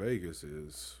 dog. Vegas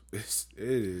is it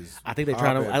is. I think they're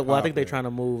trying to. I think they're poppin'. trying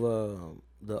to move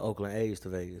the Oakland A's to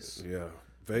Vegas. Yeah,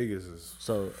 Vegas is.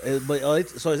 So,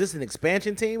 so is this an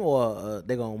expansion team or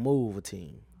they gonna move a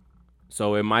team?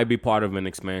 So it might be part of an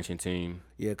expansion team.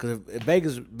 Yeah, because if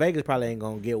Vegas probably ain't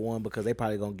gonna get one because they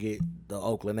probably gonna get the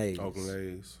Oakland A's.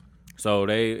 So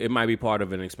it might be part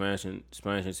of an expansion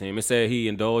team. It said he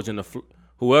indulged in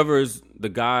whoever's the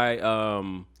guy.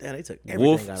 Damn, they took everything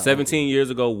Wolf, out of 17 years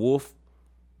ago. Wolf.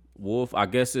 I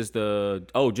guess it's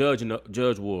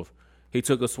Judge Wolf. He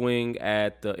took a swing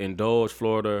at the indulged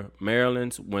Florida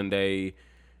Marlins when they.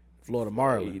 Florida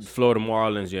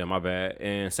Marlins, yeah, my bad.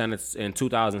 In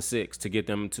 2006 to get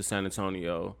them to San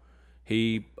Antonio.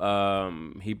 He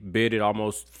bid it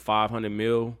almost $500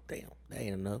 million. Damn, that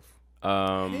ain't enough.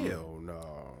 Hell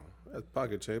no. That's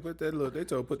pocket change. Put that little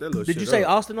Did shit you say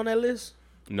up. Austin on that list?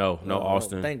 No,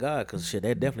 Austin. Thank God, because shit,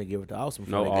 they definitely give it to Austin.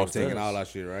 No, Austin. Taking all that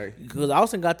shit, right? Because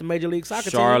Austin got the Major League Soccer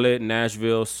team. Charlotte,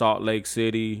 Nashville, Salt Lake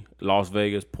City, Las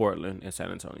Vegas, Portland, and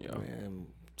San Antonio. Man,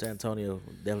 San Antonio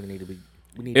definitely need to be.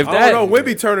 If I don't know.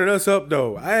 Wemby turning us up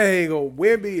though. I ain't gonna.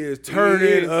 Wemby is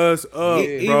turning us up, bro.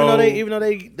 Even though they Even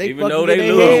fucking though get they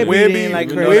their lose. head beat in like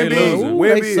crazy.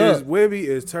 Wemby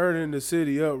is turning the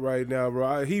city up right now,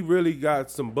 bro. He really got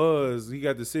some buzz. He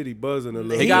got the city buzzing a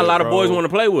little. He got a lot of boys want to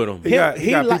play with him. He got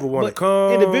people want to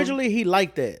come. Individually, he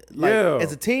like that. Like, Yeah.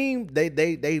 As a team,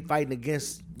 they fighting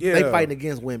against. Yeah. They fighting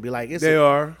against Wemby. Like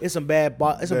It's some bad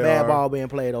ball. It's some They bad are. ball being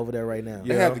played over there right now.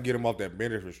 They have to get him off that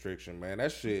minutes restriction, man.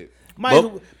 That shit. Might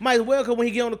as well, because when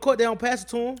he get on the court, they don't pass it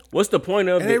to him. What's the point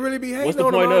of And it? they really be hating What's the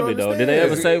on him, point I of don't it though? Did they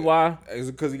understand. ever say why? Is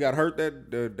it because he got hurt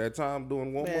that time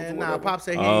doing warm-ups? Man, or nah, whatever? Pop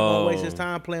said he ain't gonna waste his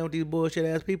time playing with these bullshit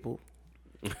ass people.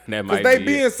 That Because might they be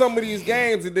be it. in some of these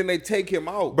games and then they take him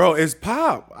out. Bro, it's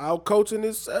Pop out coaching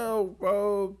himself,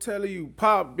 bro. I'm telling you,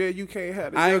 Pop, man, you can't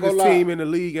have the I ain't youngest gonna lie. team in the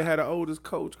league and have the oldest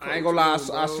coach. I ain't gonna lie,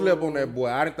 coaching I them, slept bro. on that boy.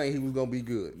 I didn't think he was gonna be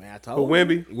good. Man, I But told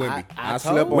Wemby, Wemby. I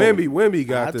slept on Wemby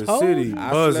got I the told city you.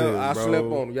 buzzing, I bro. slept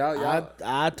on him. Y'all.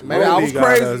 I told Maybe I Wemby was got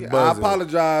crazy. us I buzzing.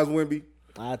 apologize, Wemby.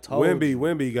 I told you.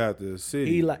 Wemby got the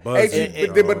city He like- buzzing.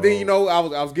 But then you know, I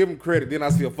was giving credit. Then I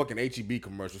see a fucking HEB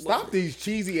commercial. Stop these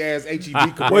cheesy ass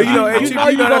HEB commercials. Well, you know, You HEB, know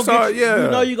you that's gonna all, get yeah.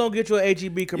 you know you gonna get your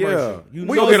HEB commercial. You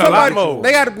We know gonna get a lot somebody, more.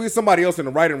 They got to be somebody else in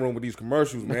the writing room with these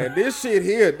commercials, man. This shit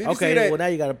here. Did you see Okay, that? well now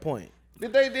you got a point.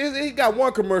 He got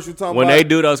one commercial talking When about they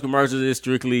do those commercials, it's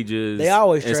strictly just They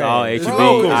always it's trash. all It's HB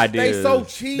Bro, ideas. They so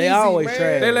cheesy. They always man.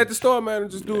 trash. They let the store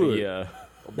managers do it. Yeah.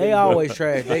 They always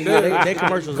trash. They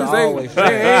commercials are They always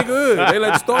trash. ain't good. They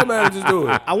let the store managers do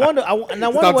it. I wonder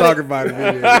Stop what talking about it.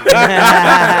 Man. he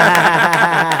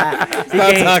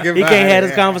can't, talking he about can't have it.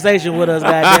 this conversation with us,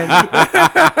 goddamn.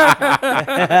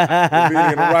 Be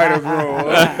in the writer's room.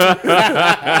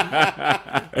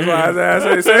 That's why I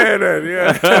say saying that.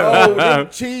 Yeah, Oh, them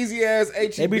cheesy ass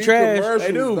HEB They be trash. commercials,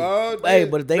 They do. dog. Hey,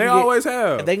 but if they they can get, always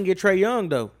have. if they can get Trey Young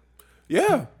though,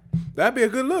 Yeah. That'd be a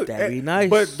good look. That'd be And- nice.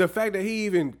 But the fact that he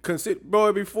even considered,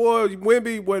 bro, before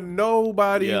Wemby, when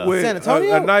nobody Yeah. with San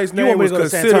Antonio? a nice You name want me was to go to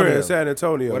San considering Antonio? San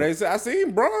Antonio. Well, they say I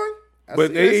seen Braun.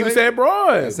 But they even said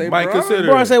Braun say might Braun. consider.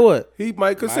 Braun say what? He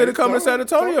might consider Might coming to San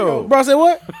Antonio. Bro, say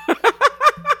what?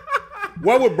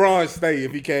 Where would Braun stay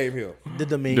if he came here? The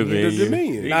Dominion. Dominion. The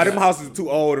Dominion. Nah, them houses too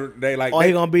old. They like. Or he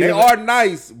they gonna be they in- are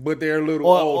nice, but they're a little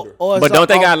older. But don't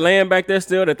they got land back there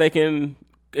still that they can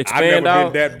I've expand never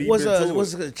out? been that deep What's into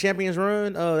what's it. the Champions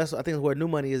Run? That's I think it's where New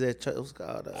Money is at. What's it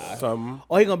called? Something.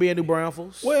 Oh, he gonna be in New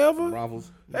Braunfels. Wherever. Rivals.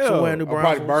 Somewhere in New Or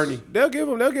probably Braunfels. Bernie. They'll give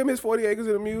him his 40 acres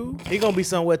in a mule. He gonna be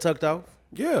somewhere tucked off.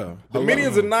 Yeah. The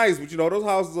Minions are nice, but you know those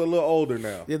houses are a little older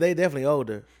now. Yeah, they definitely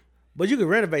older. But you can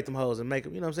renovate them hoes and make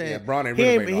them. You know what I'm saying? Yeah, Braun ain't he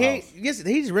renovating no house. Yes,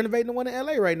 he's renovating the one in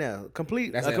L.A. right now.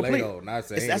 Complete. That's LA complete. though. Not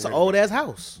saying That's an renovating. old ass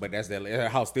house. But that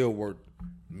house still worth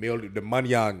million. The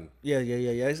money on Yeah.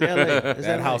 It's L.A. It's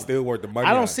that LA. house still worth the money.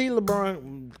 I don't on. see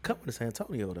LeBron coming to San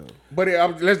Antonio though. But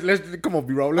let's come on,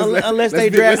 B-Roll. Unless they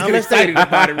draft- let's get excited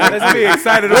about it. Let's be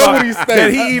excited Where about would he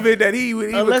stay? that he would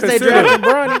even Unless they consider. draft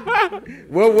Bronny.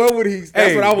 Where would he? That's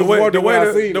Hey, what I was wondering when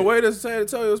I seen the it. way the San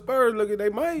Antonio Spurs looking, they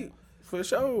might for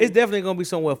sure. It's definitely gonna be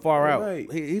somewhere far out. Right.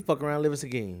 He fuck around living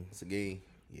again. It's a game.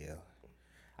 Yeah,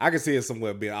 I can see it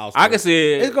somewhere being out. I can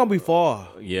see It's it. gonna be far.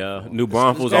 Yeah, New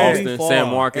Braunfels, gonna be Austin, far. San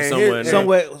Marcos, And somewhere. in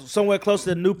here- there. Somewhere close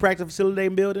to the new practice facility they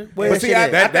building. Where But that see, shit I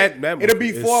at? think it'll be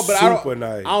is far, but I super don't.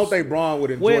 nice. I don't think Braun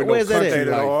would enjoy Where's no that at? country State of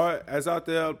the life. art. That's out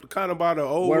there, kind of by the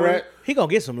old. Where one. at? He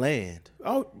gonna get some land.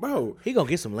 Oh, bro, He gonna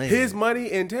get some land. his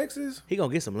money in Texas. He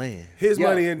gonna get some land. His Yeah,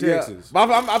 money in yeah. Texas.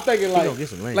 But I'm thinking gonna like, get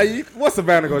some land. what's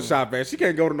Savannah gonna shop at? She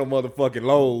can't go to no motherfucking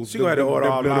Lowe's. She gonna have to order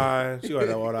Them- offline. She gonna have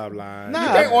to order offline. Nah. You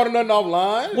can't order nothing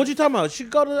offline. What you talking about? She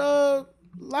go to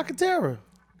La Cantera.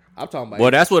 I'm talking about.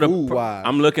 Well, that's what school-wise.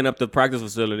 I'm looking up the practice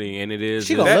facility, and it is.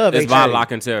 She gonna love It's by HEB.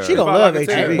 Lock and Terror. She gonna love Hey,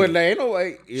 HEB. But there ain't no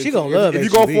way. She gonna love if you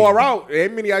go HEB. far out, there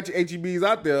ain't many HEBs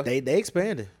out there. They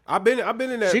expanded. I've been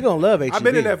in that. She gonna love HEB. I've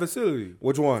been in that facility.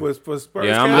 Which one? For Spurs.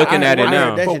 Yeah, I'm camp. looking at it I heard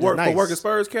now. that For shit work, is nice. for work at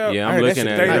Spurs camp. Yeah, I I'm heard that looking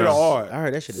shit at They it. did now. hard. I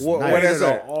heard that shit is What- nice. what They is did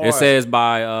that? hard. It says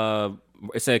by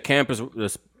it said campus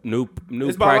new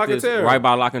It's by Lock and practice Terror. right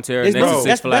by Lock and Terror It's next to bro,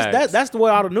 Six Flags. that's the way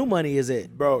all the new money is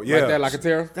at. Bro, yeah. Right there, like a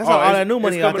terror. That's all it's- that new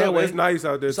money it's out coming that up. way. It's nice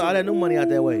out there. That's all too. that new money out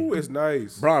that way. Ooh, it's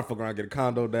nice. Brian fucking around get a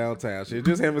condo downtown. Shit,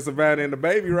 just him and Savannah and the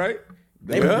baby, right?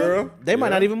 They, Baby Yeah. girl. they might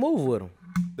not even move with them.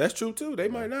 That's true too. They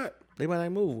might not. They might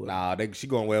not move with them. Nah, she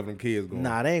going wherever them kids going.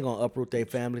 Nah, they ain't gonna uproot their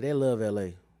family. They love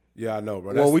LA. Yeah, I know,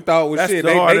 bro. Well, we thought was that's shit. the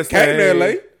They hardest came to thing.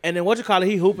 LA. And then what you call it?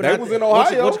 He hooping. They out was there. in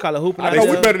Ohio. What you call it? Hooping I out know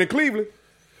we there. better than Cleveland.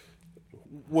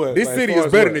 What? This Like, city as far is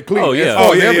as better what? than Cleveland. Oh, yeah. As far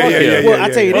Oh, as yeah, that yeah, fucking- yeah, yeah. Well, I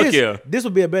tell you Fuck this. yeah. This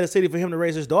would be a better city for him to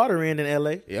raise his daughter in than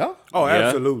LA. Yeah. Oh, Yeah,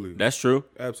 absolutely. That's true.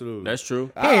 Absolutely. That's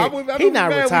true. He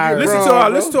not retired. Listen Bro, to our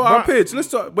bro. listen to our pitch.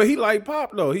 Listen to, but he like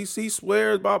Pop though. He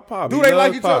swears about Pop. Do He they loves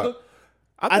like each Pop. other?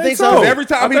 I think think so. so. 'Cause every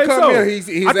time I he think come so. here, his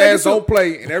I think ass so. don't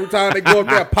play, and every time they go up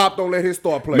there, Pop don't let his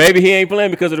star play. Maybe he ain't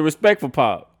playing because of the respect for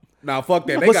Pop. Nah, fuck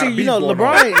that. They But got see, a you beef know, going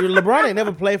LeBron ain't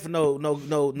never played for no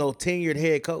tenured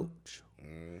head coach.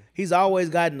 He's always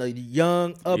gotten a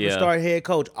young up and Yeah. start head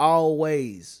coach,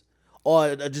 always,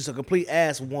 or just a complete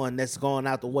ass one that's gone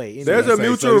out the way. Anyway. There's a Say-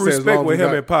 mutual so he says respect long with as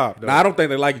him you and Pop. Though. Nah, I don't think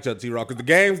they like each other, T-Rock, because the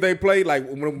games they play, like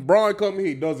when Braun come here,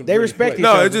 he doesn't. They really respect play. each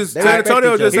No, other. it's just They San respect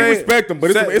Antonio each just other. He saying. respect him,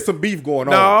 but Say- it's some beef going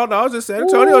on. No, it's just San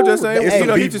Antonio just saying. Hey, You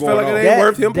know, he beef just going felt like on. it ain't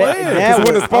worth him That- playing. that- Because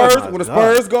when the Spurs, Oh my when the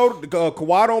God. Spurs go,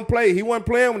 Kawhi don't play. He wasn't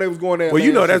playing when they was going there. Well,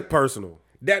 you know man, that's shit. personal.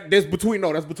 That's between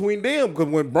them. Because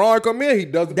when Braun come in, he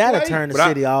doesn't That'll play. turn the But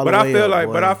city all the but I way feel up, like,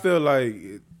 boy. but I feel like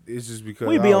it's just because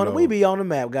we I be don't on know. the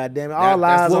map, goddamn it. That- All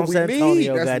that's eyes what on we San need.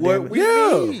 Antonio, That's goddamn what it. we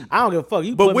need. I don't give a fuck.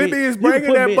 You But put me- Whitney is you can bringing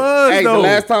put that me- buzz Hey, though. the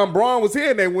last time Braun was here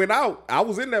and they went out, I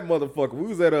was in that motherfucker. We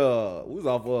was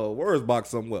off Wurzbach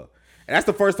somewhere. And that's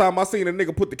the first time I seen a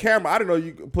nigga put the camera. I didn't know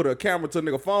you could put a camera to a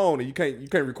nigga phone and you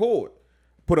can't record.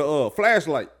 Put a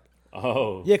flashlight.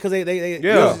 Oh. Yeah, because they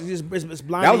Yeah. it's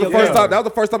blind. That was the your first camera. time. That was the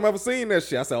first time I ever seen that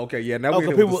shit. I said, okay, yeah, now Oh, we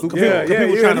cause hit people, with the cause super. people, Yeah, cause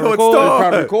people yeah, trying you to know record. it's They trying to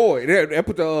Start. record. They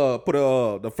put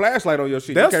the flashlight on your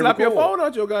shit. They'll You can't slap your record. phone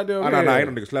out your goddamn Oh, head. no,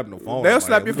 ain't no nigga slapping no phone. They'll man.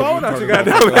 slap your We gonna phone out turn your it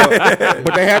goddamn off. head.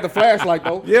 But they had the flashlight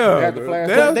though. Yeah. They had the flashlight.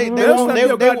 They'll- They they'll want slap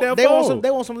your goddamn phone.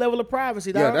 they want some level of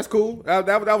privacy, dog. Yeah, that's cool.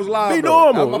 That was live. Be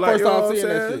though. normal, That was my like, first you know time what I'm seeing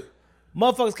that saying? shit.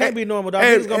 Motherfuckers can't be normal, dog.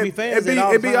 And- Niggas gonna be and- fans and all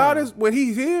be, the and be time. honest, when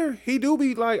he's here, he do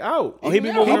be like out. Oh, he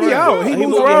be moving He around. be out. He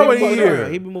moves yeah, around when be he moving here.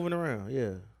 around. He be moving around, yeah.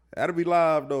 That'll be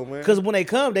live though, man. Because when they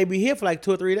come, they be here for like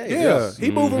 2 or 3 days. Yeah, he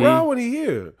move around when he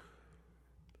here.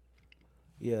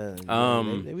 Yeah.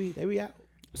 They be out.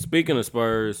 Speaking of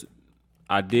Spurs,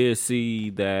 I did see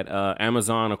that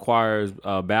Amazon acquires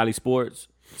Bally Sports,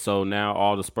 so now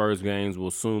all the Spurs games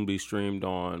will soon be streamed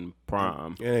on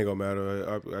Prime. It ain't gonna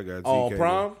matter. I got On ZK.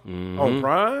 Prime? On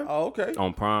Prime? Oh, okay.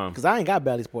 On Prime, Because I ain't got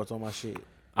Bally Sports on my shit.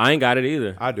 I ain't got it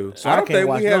either. I do. So I I don't can't think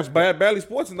watch we no have sport. Bally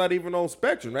Sports is not even on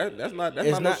Spectrum. That's not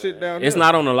no not- shit down It's there.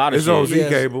 not on a lot of It's on shit. Z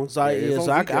cable. So, I, Yeah, it's yeah, on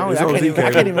so I, Z I, cable. It's I on can't Z even, I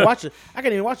cable. can't even watch it. I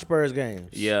can't even watch Spurs games.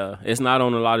 Yeah, it's not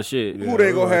on a lot of shit. Who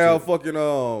they gonna watch have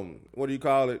fucking what do you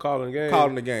call it? Calling the game.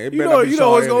 Calling the game. It You better know- not be you know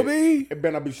Sean who it's gonna Elliott. be? It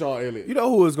better not be Sean Elliott. You know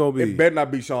who it's gonna be. It better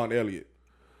not be Sean Elliott.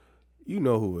 You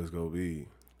know who it's gonna be.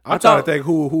 I I'm trying to thought- think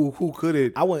who could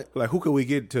it? I went- like who could we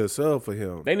get to sub for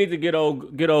him? They need to get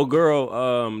old girl.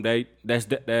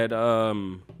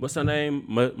 What's her name?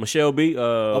 Michelle B.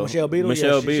 Michelle Beadle?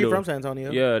 Michelle Yeah, she Beadle. from San Antonio.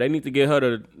 Yeah, they need to get her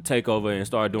to take over and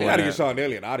start They doing gotta that. get Sean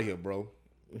Elliott out of here, bro.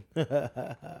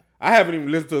 I haven't even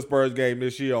listened to a Spurs game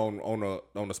this year on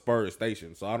the Spurs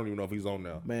station, so I don't even know if he's on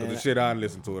there. Man. Because the shit I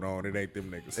listen to it on, it ain't them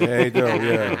niggas. Hey, Joe,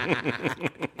 yeah.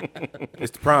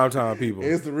 It's the primetime people.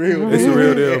 It's the real. It's the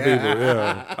real deal people.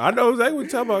 Yeah, I know exactly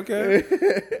what you're talking about, Ken.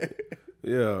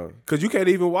 Yeah, because you can't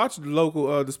even watch the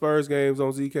local the Spurs games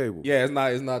on Z cable. Yeah, it's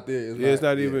not there. It's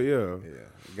not even. Yeah. Yeah,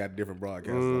 you got different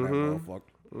broadcasts on that motherfucker.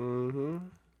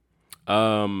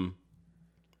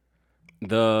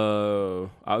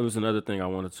 Was another thing I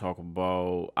wanted to talk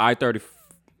about. I-30.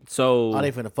 So Oh,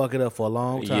 they finna fuck it up for a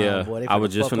long time, yeah, boy. They I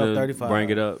was finna just fuck up finna 35. bring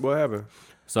it up. What happened?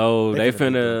 So they do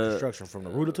finna construction from the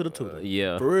rooter to the tutor.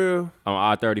 yeah For real? on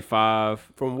I-35.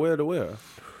 From where to where?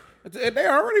 They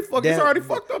already fucked. It's Damn- already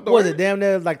fucked up though. Was it damn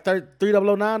near like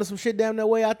 3009 or some shit damn near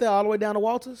way out there, all the way down to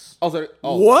Walters?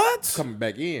 What? Coming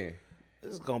back in.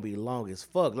 This is gonna be long as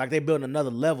fuck. Like they building another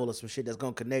level of some shit that's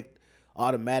gonna connect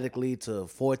automatically to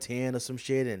 410 or some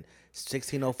shit and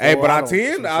 1604. Hey, but I our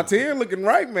don't- 10 looking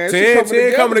right, man. 10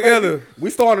 Shit coming together. baby. We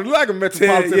started to look like a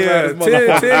metropolitan. 10 coming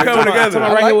together. Talking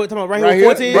about right here with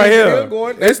 14. Right here. Still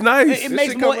going. It's nice. It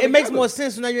makes shit more. coming It makes together. more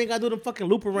sense. So now you ain't gotta do them fucking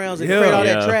loop arounds and Yeah. create all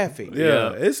Yeah. that traffic.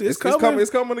 Yeah, it's It's coming. It's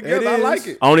coming together. It I is. like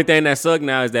it. Only thing that suck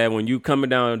now is that when you coming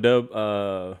down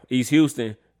East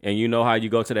Houston and you know how you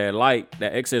go to that light,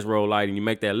 that excess road light, and you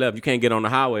make that left, you can't get on the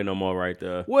highway no more right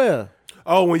there. Well,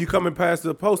 Oh, when you coming past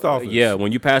the post office. Yeah,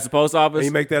 when you pass the post office, And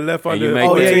you make that left And under. you make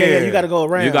oh that- yeah. You gotta go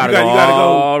around. you gotta You go gotta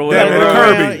all the way down there to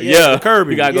around. Kirby. Yeah,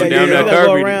 Kirby. You gotta go Yeah, down you there gotta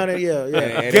go Kirby. around it. Yeah. And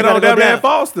Get that- on go down there down. at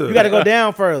Foster. You gotta go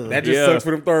down further. That just Yeah. sucks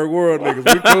for them third world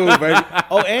niggas. We cool, baby.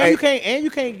 Oh, and you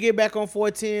can't get back on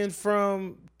 410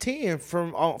 from 10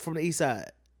 from the east side.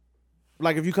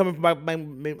 Like if you coming by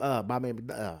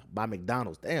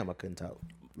McDonald's. Damn, I couldn't talk.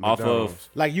 Off of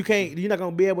Like you're not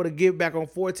gonna be able to get back on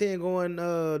 410 going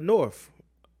north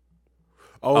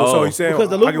Oh, so you saying because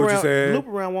the I loop get what you're around saying. loop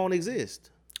around won't exist.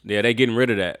 yeah, they getting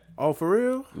rid of that. Oh, for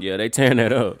real? Yeah, they tearing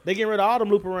that up. They getting rid of all them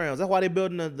loop arounds. That's why they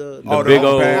building the The Oh, big the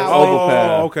old overpass. overpass.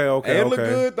 Oh, okay. It look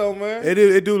good though, man.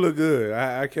 It do look good.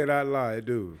 I cannot lie, it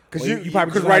do. Cause Well, you probably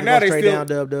because just right gonna now go they straight still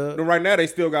down Dub. right now they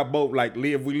still got both. Like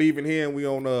if we leaving here and we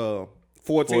on 410,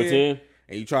 410.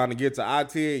 and you trying to get to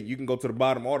I-10, you can go to the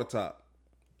bottom or the top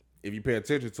if you pay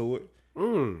attention to it.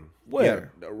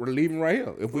 Where? Yeah, we're leaving right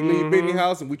here. If we leave Benny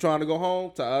House and we trying to go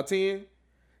home to I-10,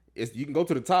 you can go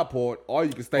to the top part or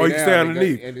you can stay. Or you down can stay and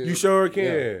underneath. and You sure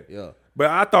can. Yeah. But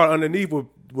I thought underneath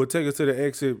would take us to the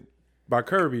exit by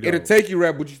Kirby, though. It'll take you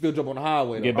right, but you still jump on the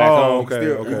highway. Though. Get back Oh, on. okay, Still,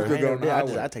 you okay. can still get on the I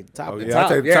highway. take the top. Oh, of yeah, I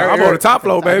take the Yeah, top. I'm yeah. on the top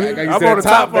floor, baby. I got you I'm said on the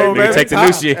top, top floor, baby. baby. Take the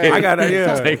new shit. I got it.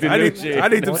 Yeah, Take the I new need. shit. I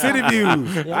need them city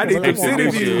views. I need them Take city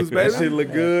the views, shit. baby. That shit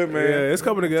look good, man. Yeah, it's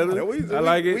coming together. I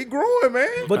like We it. growing, man.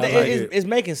 But I like it. it's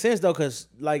making sense though, cause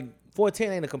like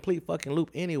 410 ain't a complete fucking loop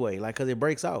anyway, like cause it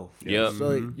breaks off. Yep.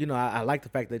 So you know, I like the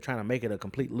fact they're trying to make it a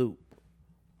complete loop,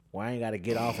 where I ain't got to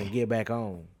get off and get back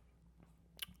on.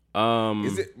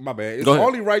 Is it my bad? It's Go ahead.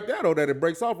 only right there though that it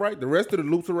breaks off, right? The rest of the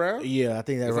loops around. Yeah, I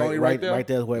think that's It's right, only right, right there? right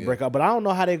there is where it break off. But I don't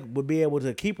know how they would be able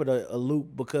to keep it a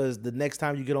loop because the next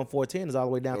time you get on 410 is all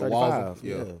the way down The walls 35. are-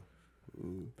 yeah.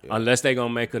 Unless they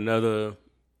gonna make another.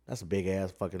 That's a big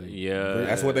ass fucking. Yeah.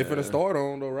 That's what they finna start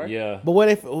on though, right? Yeah. But where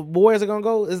is it gonna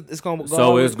go? It's gonna go. So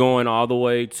all it's the- going all the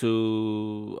way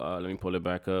to. Let me pull it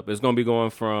back up. It's gonna be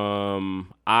going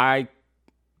from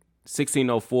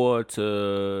I-1604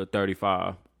 to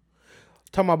 35.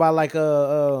 talking about like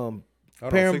Hold on,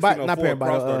 Parent Bite, not 1604 Parent Bite.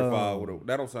 across 35.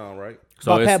 That don't sound right.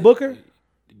 So About it's- Pat Booker.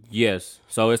 Yes.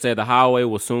 So it said the highway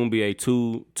will soon be a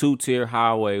two-tier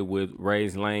highway with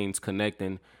raised lanes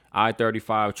connecting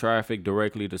I-35 traffic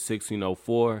directly to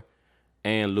 1604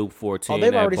 and Loop 14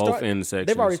 at both intersections.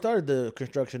 They've already started the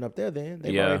construction up there. Then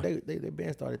they've Yeah. already, they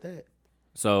been started that.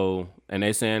 So, and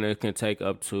they saying it can take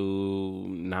up to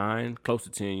 9, close to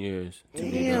 10 years.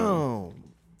 Damn.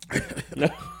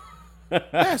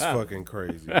 That's fucking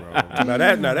crazy, bro. Now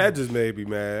that just made me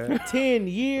mad. 10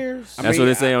 years. That's what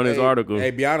they say on this article.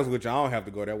 Hey, be honest with you, I don't have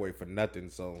to go that way for nothing.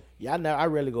 So Yeah, I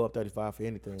rarely go up 35 for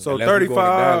anything. So Unless we going to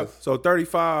 35. Dallas. So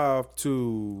 35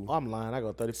 to. I'm lying. I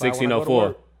go 35.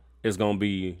 1604 is gonna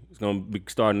be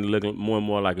starting to look more and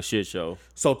more like a shit show.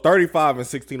 35 and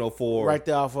 1604. Right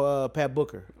there off Pat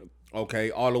Booker.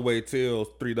 Okay, all the way till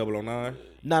 3009.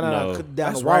 No. No. Down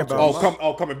That's the right, Walter.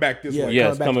 bro. Coming back this Yeah, way.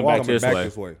 Yes, coming coming back back to this Coming back way.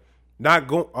 this way. Not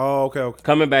going. Oh, okay.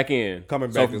 Coming back in.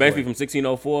 Coming So back this basically way. from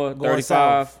 1604, Going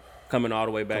 35, south. coming all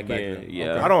the way back in. back in.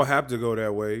 Yeah. I don't have to go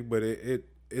that way, but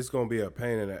it's gonna be a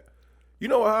pain in that. You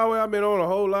know what highway I've been on a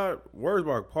whole lot?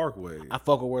 Wordsburg Parkway. I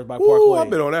fuck with Words by Ooh, Parkway. I've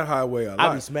been on that highway a lot.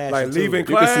 I be smashing like too. leaving You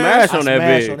can class. smash I on that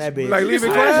smash bitch. on that bitch. Like leaving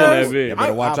Smash on class. that bitch. You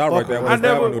better watch I out fuck right there. with West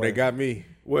Wordsburg. Avenue, they got me.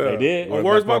 Well, They did? on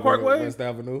Wordsburg Parkway. West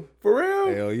Avenue. For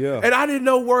real? Hell yeah. And I didn't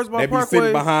know Wordsburg They be Parkway.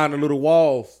 sitting behind the little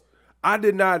walls. I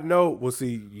did not know. Well,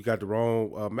 see, you got the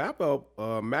wrong map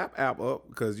app up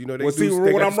because you know they Well, see, do.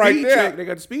 They when got I'm the right speed there, check. They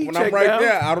got the speed when check I'm right now.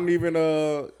 there, I don't even.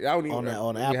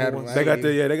 On the Apple one. They got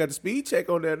the speed check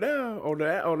on there now on the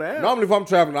app. Normally, if I'm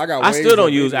traveling, I got. I Waze still don't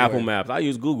up use anyway. Apple Maps. I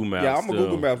use Google Maps. Yeah, I'm a still.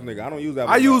 Google Maps nigga. I don't use Apple.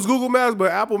 I Maps. use Google Maps,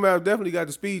 but Apple Maps definitely got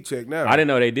the speed check now. I didn't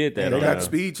know they did that. They on got the there.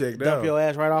 speed check Dump now. your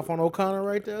ass right off on O'Connor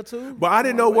right there too. But I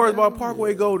didn't know Wordsburg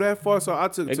Parkway go that far, so I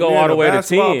took They to go me all and the way to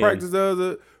basketball 10. practice the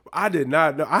other. I did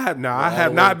not know. I have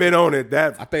not been on it.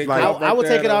 That I think like, Right I would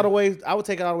there, take it all though. the way. I would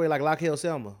take it all the way like Lock Hill,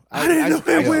 Selma. I didn't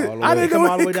know it went. all the I way. didn't Come know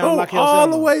all the way it down go Lock Hill all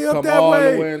Selma. the way up Come that all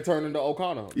way. the way and turn into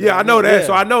O'Connor. Yeah, I know that. Yeah.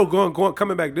 So I know going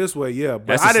coming back this way. Yeah, but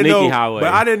That's I a didn't sneaky know. highway.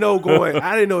 But I didn't know going.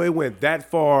 I didn't know it went that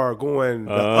far going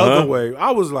the other way.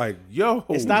 I was like, yo,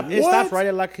 It stops right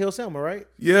at Lock Hill, Selma, right?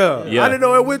 Yeah. Yeah. I didn't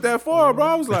know it went that far, bro.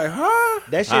 I was like, huh?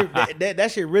 That shit,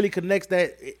 that shit really connects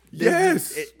that.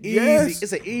 Yes, easy. yes.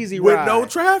 It's an easy With ride. no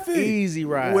traffic. Easy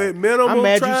ride. With minimal I'm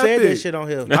mad you said traffic. that shit on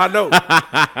here. I know.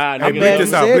 I'm Bleep mad you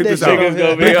this out. said Bleep that this shit out. on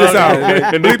here. Bleep this out.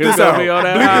 Bleep Niggas this gonna out. be on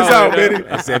that Bleep this out, highway. Benny.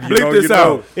 I said, if you Bleep know, this you know.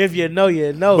 out. If you know,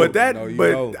 you know. But that, No, you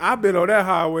but know. I've been on that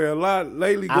highway a lot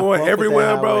lately, I going fuck with everywhere,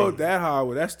 that bro. highway. That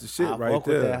highway, that's the shit I right fuck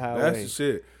with there. that highway. That's the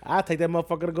shit. I'll take that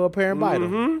motherfucker to go up here and bite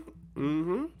him.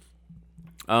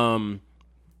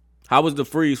 How was the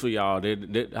freeze for y'all?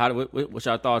 What's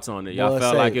y'all thoughts on it? Y'all Boy,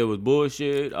 felt say- like it was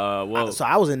bullshit? Well, So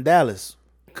I was in Dallas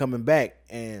coming back,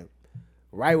 and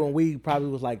right when we probably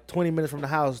was like 20 minutes from the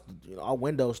house, our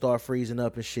windows started freezing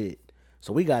up and shit.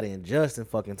 So we got in just in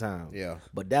fucking time. Yeah.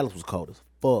 But Dallas was cold as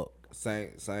fuck.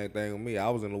 Same thing with me. I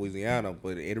was in Louisiana,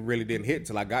 but it really didn't hit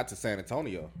till I got to San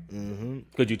Antonio.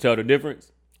 could you tell the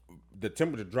difference? The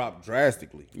temperature dropped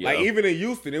drastically. Yeah. Like even in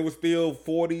Houston, it was still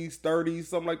 40s, 30s,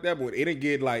 something like that. But it didn't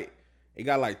get like it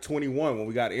got like 21 when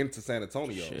we got into San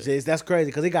Antonio. That's crazy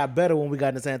because it got better when we got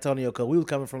into San Antonio because we was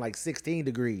coming from like 16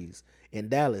 degrees in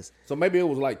Dallas, So maybe it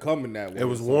was like coming that way. It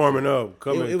was warming up,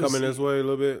 coming It was- coming this way a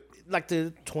little bit. like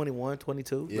to 21,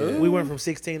 22. Yeah. We went from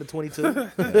 16 to 22. Yeah.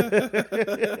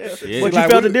 But you Like,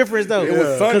 felt we- the difference though, it was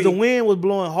because sunny. the wind was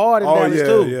blowing hard in Oh, Dallas yeah,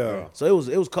 too. yeah. So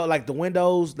it was cold. Like the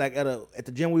windows, like at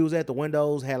the gym we was at, the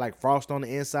windows had like frost on the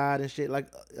inside and shit. Like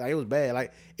it was bad.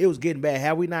 Like it was getting bad.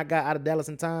 Had we not got out of Dallas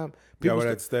in time, Yeah, people with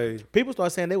that stage. people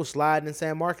started saying they was sliding in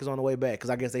San Marcos on the way back because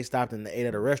I guess they stopped and ate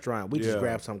at a restaurant. We just Yeah.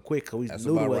 grabbed something quick because we That's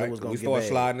knew the about weather right. was going We to get started bad.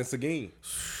 sliding in Seguin.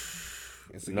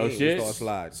 In Seguin, No we shit. started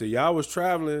sliding. So y'all was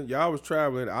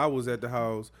traveling. I was at the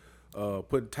house,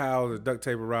 putting towels and duct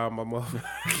tape around my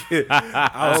motherfucking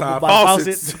outside By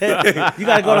faucets. faucets. You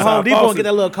got to go to Home Outside Depot and faucet. get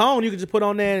that little cone you can just put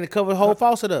on there and cover the whole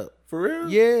faucet up. For real?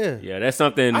 Yeah. Yeah, that's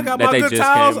something I got that my they good just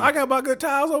towels. came. I got my good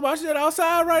towels on my shit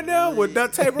outside right now with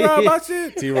duct tape around my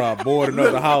shit. T-Rob boarding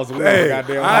up the house. And we Hey,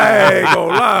 goddamn I ain't gonna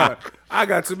lie. I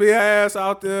got to be her ass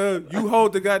out there. You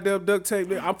hold the goddamn duct tape.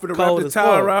 Nigga. I'm finna wrap Cold the as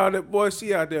towel fuck. around it. Boy,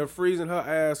 she out there freezing her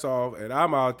ass off, and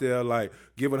I'm out there like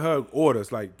giving her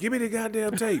orders. Like, give me the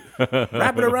goddamn tape.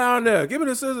 Wrap it around there. Give me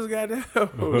the scissors, goddamn.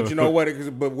 But you know what?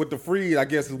 But with the freeze, I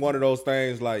guess it's one of those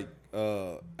things like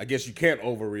I guess you can't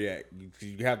overreact.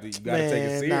 You gotta take it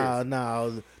Man, serious.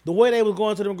 no. The way they was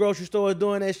going to them grocery stores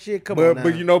doing that shit, come on But now.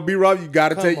 but you know, B-Rob, you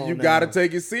gotta Come take on you now. gotta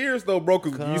take it serious though, bro.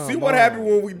 Cause you see Come what on. happened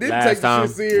when we didn't Last take the time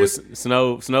shit serious. was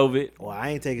Snowvid. Well, I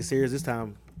ain't taking it serious this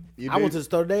time. You I went did? to the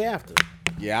store the day after.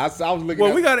 Yeah, I was looking. Well,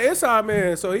 at, we got an inside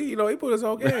man, so he put his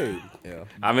own game. yeah.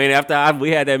 I mean, after we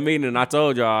had that meeting, and I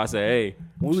told y'all, I said, "Hey,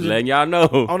 was just in- letting y'all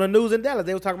know." On the news in Dallas,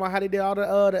 they was talking about how they did all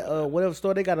the whatever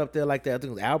store they got up there like that. I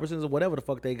think it was Albertsons or whatever the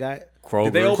fuck they got.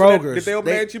 Did they Kroger. open Kroger's. Did they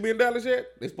open They- that HEB in Dallas yet?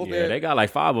 They supposed Yeah, to. they got like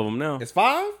 5 of them now. It's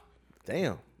 5.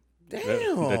 Damn. The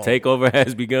takeover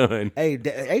has begun. Hey,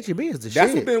 HEB is the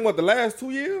That's shit. within the last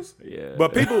 2 years. Yeah,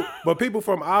 But people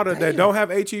from out of that don't have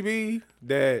HEB,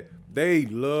 that they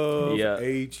love Yeah.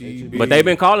 HEB. but they've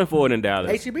been calling for it in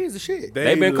Dallas. HEB is the shit.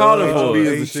 They've been calling for it.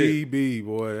 HEB is the shit. HEB,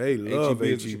 boy. They love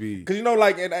HEB. Because you know,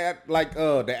 like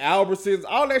the Albertsons,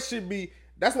 all that shit be.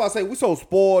 That's why I say we so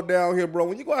spoiled down here, bro.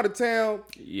 When you go out of town,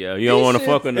 Yeah, you don't This want to shit-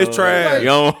 fuck with It's trash. You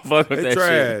don't want to fuck with It's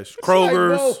that trash. shit.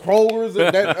 Kroger's. Kroger's,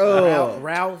 and that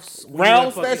Ralph's.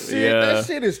 Ralph's, that shit, Yeah. that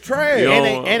shit is trash. Yo.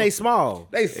 And they small.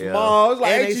 They small. It's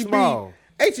like And they HEB. small.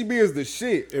 HEB is the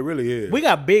shit. It really is. We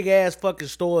got big ass fucking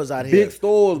stores out here. Big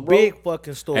stores, bro. Big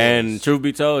fucking stores. And truth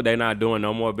be told, they not doing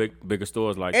no more bigger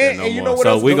stores like And- that no and you more. know what So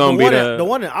else? we The gonna be the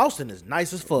one in Austin is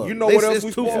nice as fuck. You know They what else says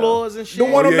we 2 spoiled? floors and shit. The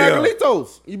one on yeah.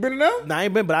 Nagalitos. You been in there? Nah, I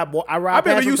ain't been, but I ride I remember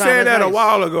past you sometime, saying that's that a nice.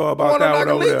 while ago The about one that on one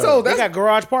over there. Nagalitos. They got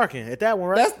garage parking at that one,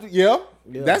 right?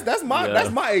 That's That's my Yeah.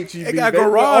 that's my HEB. They got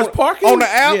garage parking? on the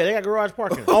app. yeah, they got garage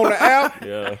parking. On the app,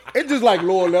 Yeah. it's just like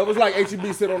lower level. It's like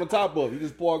HEB sit on the top of it. You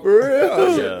just park.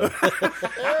 Yeah.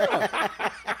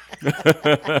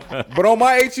 But on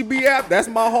my HEB app, that's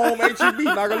my home HEB,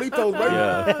 Nagalitos, baby.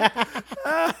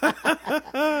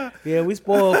 Yeah. Yeah, we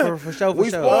spoiled for sure. We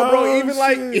sure. spoiled, bro. Oh,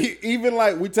 Even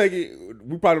like we take it.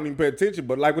 We probably don't even pay attention,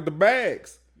 but like with the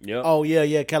bags, Yep. Oh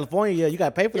yeah, California. Yeah, you gotta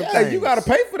pay for the yeah, you gotta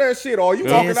pay for that shit, or you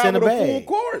walking out send with a a full bag.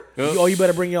 court. Or you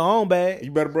better bring your own bag.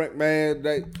 You better bring, man.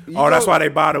 That's why they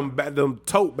buy them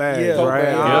tote bags, Yeah. Tote right?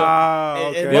 bags, yeah. Ah,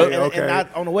 And- okay, and okay.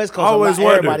 not on the West Coast. I always not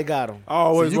wondered. everybody got them. I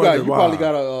always you wondered you why. probably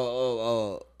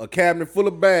got a cabinet full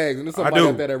of bags, and there's somebody do.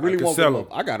 out there that I really can wants sell them.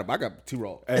 them. I got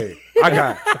T-Raw. Hey, I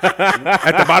got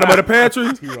at the bottom of the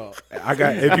pantry. T-Raw. I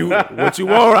got what you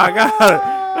want.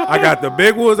 I got the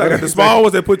big ones. I got the small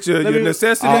ones that put your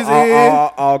necessities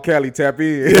in. All Cali tap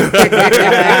in.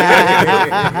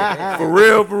 For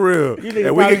real.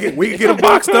 And we can get them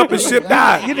boxed up and shipped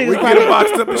out. We can get them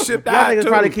boxed up and shipped Y'all out niggas too.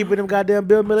 probably keeping them goddamn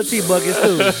Bill Miller tea buckets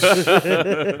too.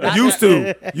 Used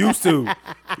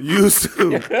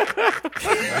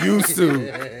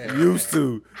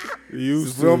to.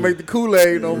 We don't make the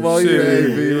Kool-Aid no more. Shit. Hey.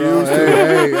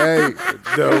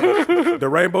 The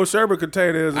rainbow sherbet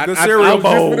container is a good I cereal was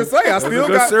bowl. just gonna say, I It's a still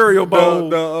good got cereal bowl.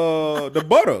 the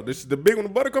butter. The big one, the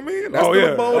butter come in. That's Oh still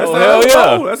yeah, a bowl. that's, hell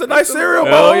yeah. that's a nice cereal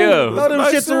Hell bowl. yeah. That's Throw a them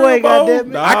nice shits cereal away, bowl.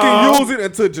 goddamn it. I can use it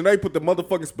until Janae put the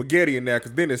motherfucking spaghetti in there,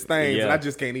 because then it stains and Yeah. I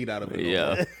just can't eat out of it. no more.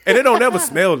 Yeah. And it don't ever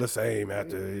smell the same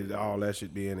after all that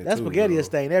shit be in it. That too, spaghetti bro. will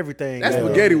stain everything. That bro.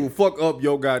 spaghetti will fuck up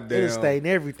your goddamn. It'll stain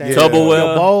everything. Yeah. Tupperware.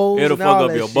 Your bowls It'll and all fuck up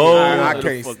that your shit. bowls. I It'll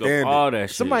can't fuck up stand all that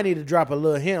shit. Somebody need to drop a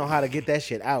little hint on how to get that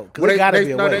shit out. Cause Well, it gotta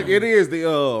be a way. it is the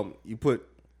you put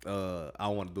I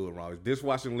don't want to do it wrong. It's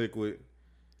dishwashing liquid,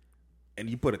 and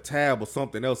you put a tab or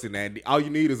something else in there. And all you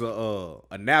need is a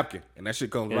napkin, and that shit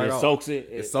comes And right it off. soaks it.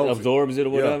 It soaks it. absorbs it or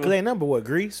Yeah. whatever. Cause they number what,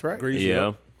 grease, right? Grease,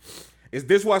 Yeah. It's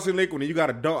dishwashing liquid, and you got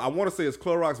to dump. I want to say it's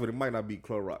Clorox, but it might not be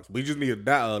Clorox. But you just need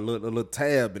a little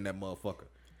tab in that motherfucker,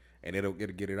 and it'll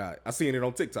get it out. I seen it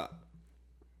on TikTok.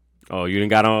 Oh, you didn't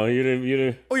got on. You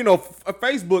didn't. Oh, you know,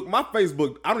 Facebook. My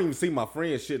Facebook, I don't even see my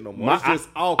friends shit no more. It's just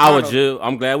all. I was kinda- just.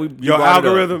 I'm glad we. Your brought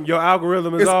it up. Your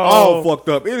algorithm is It's all fucked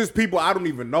up. It is people I don't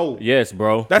even know. Yes,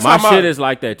 bro. That's my how shit is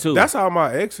like that too. That's how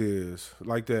my ex is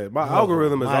like that. My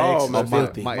algorithm is My all ex is messed up.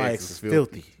 filthy. my My ex ex is is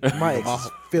filthy. My ex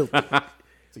is filthy.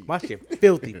 My shit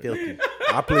filthy.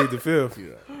 I plead the fifth.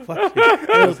 Fuck shit,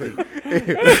 filthy.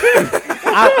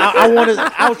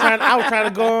 I was trying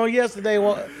to go on yesterday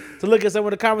to look at some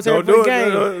of the commentary Don't for do the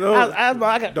it. game. No.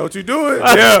 I got, Don't you do it?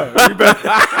 Yeah. You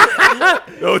better.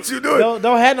 Don't you do it?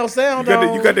 don't have no sound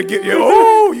on. You got to get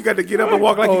you got to get up and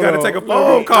walk like you got to take a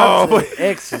phone call.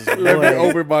 Exes, Let me boy.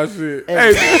 open my shit.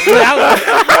 Hey,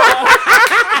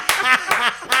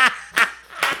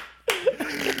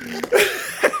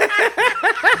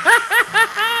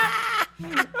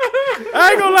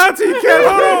 I ain't gonna lie to you, Cat.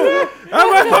 Hold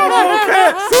on,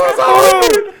 Cat.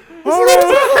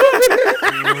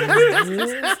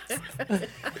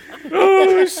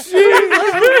 oh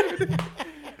shit.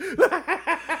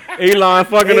 Elon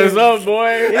fucking us up, boy.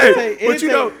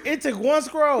 It took one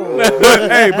scroll.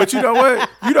 But you know what?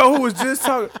 You know who was just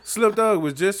talking? Slim Thug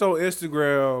was just on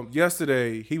Instagram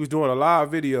yesterday. He was doing a live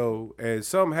video, and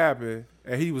something happened,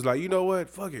 and he was like, "You know what?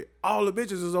 Fuck it. All the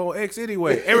bitches is on X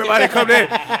anyway. Everybody come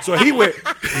there." So he went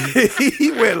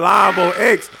live on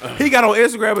X. He got on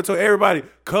Instagram and told everybody,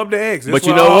 "Come to X." But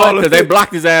you know what? Because they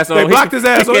blocked his ass on. They blocked his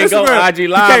ass on he can't Instagram. Go IG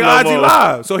live. He can't no IG more.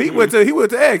 live. So he went to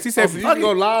X. He said, So you "Fuck can it."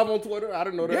 go live on Twitter? I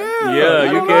didn't know that.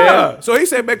 Yeah, you can. Yeah. So he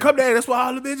said, "Man, come there. That's where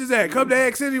all the bitches at. Come to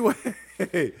X anyway."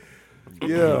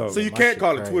 Yeah. So you can't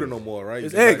call it Twitter no more, right?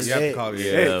 It's You have X. to call it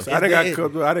Yeah. X. I didn't got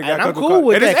And I'm cool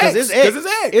with that because it's X. It's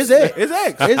X. It's X. It's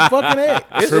X. It's fucking X.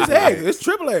 It's X. It's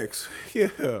triple X. Yeah.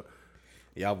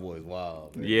 Y'all boys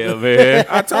wild. Man. Yeah, man.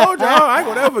 I told y'all I ain't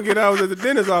gonna never forget. I was at the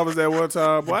dentist's office at one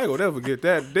time. Boy, I ain't gonna never forget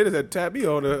that. Dentist had tapped me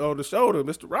on the shoulder,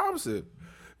 Mr. Robinson.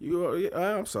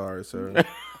 I'm sorry, sir.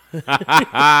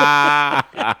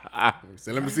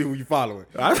 So let me see who you following.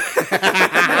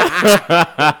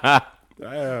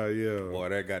 Yeah. Boy,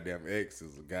 that goddamn X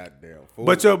is a goddamn fool.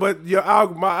 But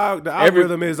the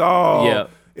algorithm is all. Yeah.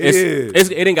 It is.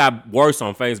 It didn't got worse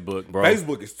on Facebook, bro.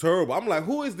 Facebook is terrible. I'm like,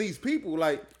 who is these people?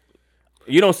 Like,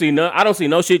 You don't see no. I don't see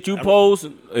no shit you post.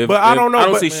 But I don't know. I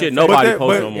don't but- see shit nobody but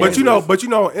posts no more. But you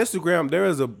know, on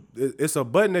Instagram it's a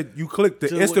button that you click the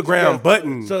Instagram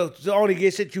button. So to only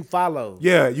get shit you follow.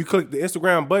 Yeah, you click the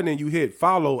Instagram button and you hit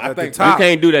follow at the think- top. you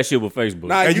can't do that shit with Facebook.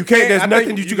 Nah, and you you can't. can't. There's I nothing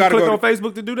think that you you can gotta click go on to-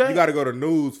 Facebook to do that. you got to go to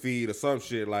news feed or some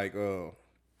shit. Like,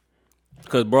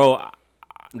 Cause bro,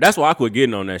 that's why I quit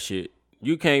getting on that shit.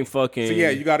 You can't fucking. so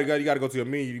yeah, you got to go to your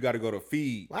menu. You got to go to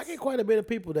feed. I get quite a bit of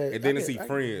people that. And then I to see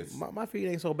friends. My feed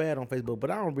ain't so bad on Facebook,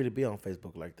 but I don't really be on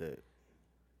Facebook like that.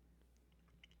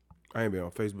 I ain't been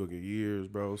on Facebook in years,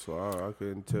 bro. So I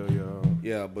couldn't tell y'all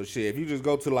Yeah, but shit, if you just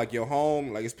go to like your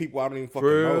home, like it's people I don't even fucking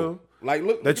For real? know. Like,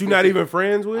 look that you're not even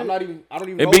friends with. I'm not even. I don't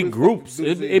even. It know be this groups.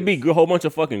 fucking dude It be is. a whole bunch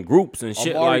of fucking groups and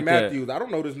shit Amari like Matthews. I don't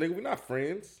know this nigga. We're not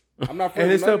friends. I'm not friends.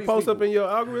 and it with none still of these posts up people. in your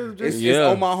algorithm. It's, Just Yeah.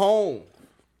 it's on my home.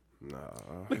 Nah.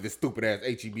 Look at this stupid ass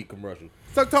HEB commercial.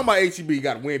 So talking about HEB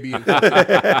got Wimby.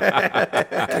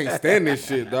 I can't stand this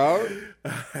shit, dog.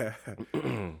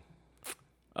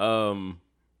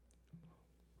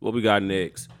 that. What we got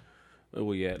next? Where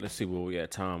we at? Let's see where we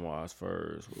at time wise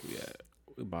first. Where we at?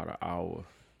 We about an hour.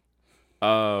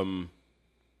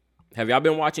 Have y'all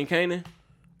been watching Kanan?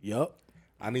 Yup.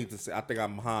 I need to say. I think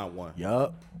I'm behind one.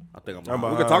 Yup. I think I'm behind.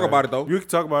 We can talk about it though. You can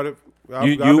talk about it.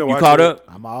 You caught up?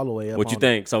 I'm all the way up. What you on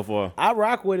think so far? I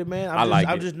rock with it, man.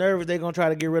 I'm just nervous they're gonna try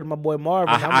to get rid of my boy Marvin.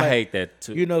 I hate that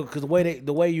too. You know, because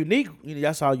the way Unique,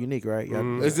 y'all saw Unique, right?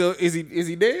 Y'all- Is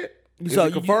he dead? Is saw-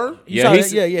 he confirmed? You Yeah, saw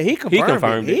he's- that? Yeah, he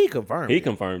confirmed it. He confirmed He it.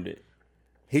 confirmed it.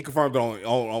 He confirmed it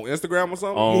on Instagram or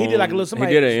something. Yeah, he did like a little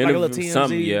somebody. He did an like a little interview, TMZ.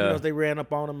 something, You yeah. know, they ran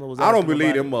up on him. And was I don't asking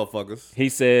believe about them motherfuckers. He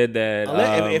said that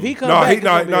it. If he comes No, back, he it's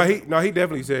gonna be he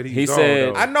definitely said he's He gone,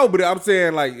 said- though. I know, but I'm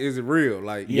saying like, is it real?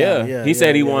 Like, yeah, he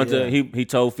said he wanted yeah. to. He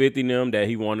told 50 them that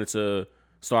he wanted to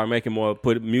start making more,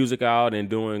 put music out and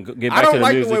get I back to don't the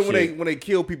like the music way shit. when they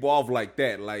kill people off like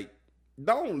that. Like,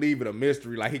 don't leave it a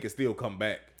mystery. Like he can still come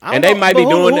back. I And don't they know, might but be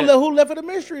doing that. Who left for the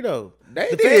mystery though?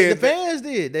 They the did. the fans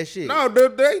did that shit. No,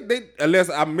 they unless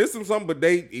I missed him something, but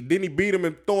didn't he beat him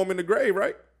and throw him in the grave,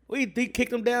 right? He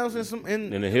kicked him down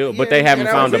in In the hill, but they haven't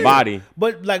that found was the it. body.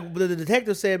 But like the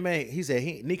detective said, man, he said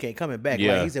Nick ain't coming back.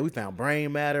 Yeah. Like, he said we found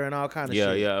brain matter and all kind of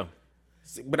Yeah, shit. yeah.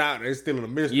 But it's still in a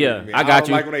mystery. Yeah, to me. I got don't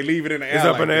you. like when they leave it in the air. It's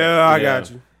up like in the that. air. I Yeah.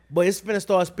 got you. But it's finna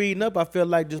start speeding up. I feel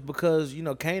like just because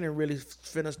Kanan really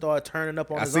finna start turning up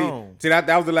on I his see. own. See that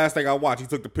was the last thing I watched. He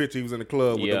took the picture. He was in the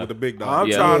club with, Yeah. with the big dog. I'm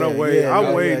Yeah. trying to wait.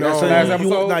 I'm waiting That's on. the last you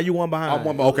episode? nah, you one behind. I'm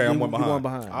one- okay, I'm one You behind. one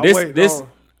behind. I'm This- waiting this- on-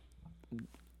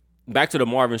 Back to the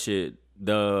Marvin shit.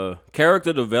 The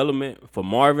character development for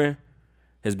Marvin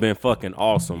has been fucking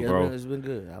awesome, Yeah, bro. it's been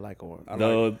good. I like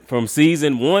him. From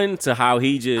season 1 to how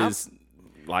he just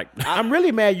like I'm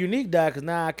really mad Unique died because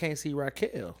now I can't see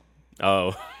Raquel.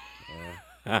 oh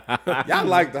Y'all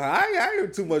like the. I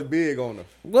ain't too much big on her.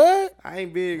 What? I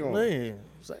ain't big on her. Man,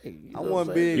 say, you know I what wasn't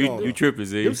I'm saying? big on you her. tripping,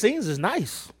 Z. Them scenes is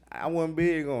nice. I wasn't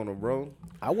big on her, bro.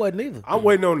 I wasn't either. I'm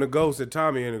waiting on the Ghost and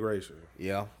Tommy integration.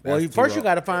 Yeah. Well, that's first too you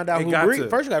got to find out It who got Breeze. to.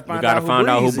 First you got to We find gotta out find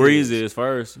out who Breeze is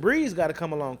first. Breeze got to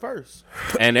come along first.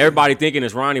 And everybody thinking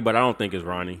it's Ronnie, but I don't think it's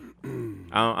Ronnie.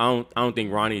 I don't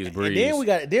think Ronnie is Breeze. And then we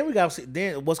got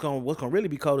then what's gonna really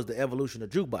be cold is the evolution of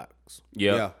Jukebox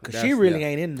yeah. because she really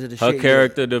ain't into the Her shit. yet.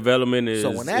 character development is,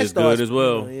 So when that is starts, good as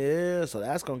well. Yeah, so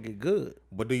that's gonna get good.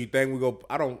 But do you think we go?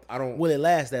 I don't. Will it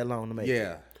last that long to make?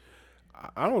 Yeah.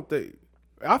 I don't think.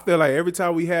 I feel like every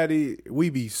time we had it,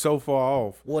 we be so far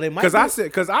off. Well, they might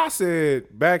because I said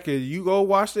back in you go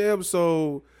watch the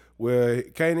episode where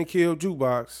Kanan killed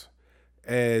Jukebox,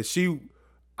 and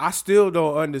I still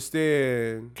don't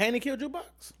understand. Kanan kill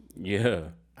Jukebox? Yeah.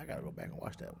 I gotta go back and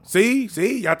watch that one. See,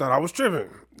 y'all thought I was tripping.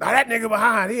 Now that nigga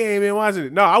behind, he ain't been watching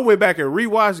it. No, I went back and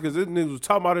rewatched it because this nigga was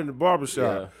talking about it in the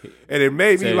barbershop, and it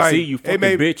made me Said, like, see, you fucking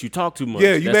bitch, you talk too much.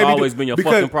 yeah, you That's made me always been your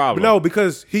fucking problem. No,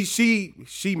 because she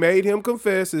made him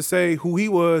confess and say who he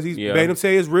was. He Yeah. made him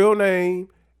say his real name,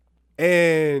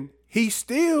 and he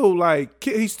still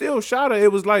shot her.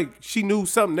 It was like she knew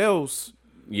something else.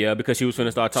 Yeah, because she was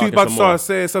finna start She talking was about to some start more.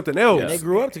 saying something else. They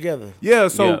grew up together. Yeah,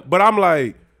 so Yeah. but I'm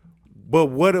like, but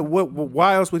what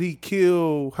why else would he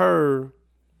kill her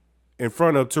in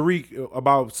front of Tariq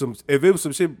about some if it was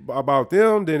some shit about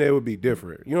them, then it would be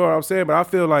different. You know what I'm saying? But I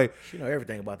feel like She know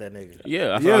everything about that nigga. Yeah,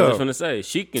 that's what I was Yeah. just finna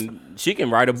say. She can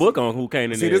write a book on who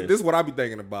Kanan See, is. this is what I be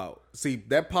thinking about. See,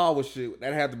 that power shit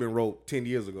that had to been wrote 10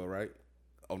 years ago, right?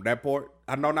 On that part,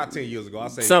 I know not 10 years ago. I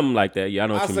say Something like that. Yeah, I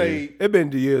know I what you mean. say it been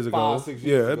years ago. 5-6 years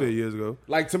Yeah, it ago. been years ago.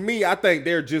 like to me, I think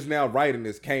they're just now writing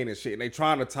this Kanan shit and they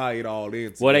trying to tie it all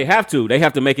in. Well, they have to. They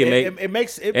have to make it make. It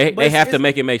makes it. They, but they it's- have to it's-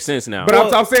 make it make sense now.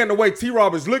 But I'm saying the way T.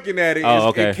 Rob is looking at it, Oh,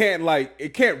 okay.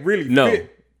 it can't really No.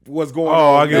 fit what's going Oh,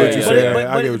 on. I get what Yeah. you're But saying. it, I get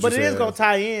but, what but you're it is saying. gonna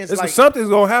tie in. It's It's like something's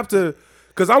gonna have to,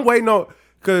 because I'm waiting on,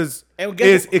 because And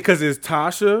guess it's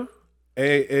Tasha,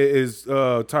 is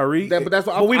Tariq. But that's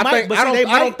what But we I might- think. but I see, don't. they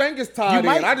I don't might- think it's tied in.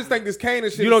 might- I just think this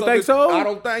Kanan shit. You don't is think something- so? I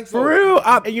don't think so. For real?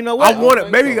 And you know what? I want it. I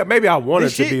don't think Maybe I want it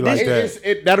This to shit- be like this-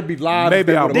 that. That'll be live.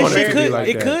 Maybe I this want it shit to be could like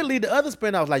it that. could lead to other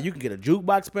spinoffs. Like you can get a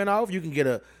Jukebox spinoff. You can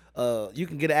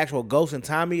get an actual Ghost and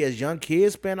Tommy as young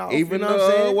kids spinoff. Even you know what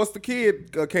I'm saying? what's the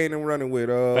kid Kanan running with?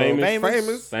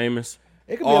 Famous.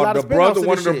 It could be a lot The of spinoffs brother, to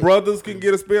one this of the shit. brothers can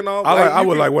get a spinoff. I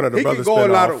would like one of the brothers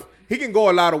spinoff. He can go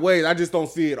a lot of ways. I just don't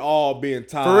see it all being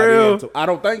tied For real? into. I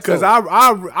don't think so.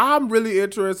 Because I'm really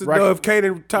interested to know if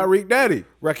Kanan Tariq daddy.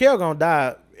 Raquel gonna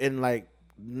die in like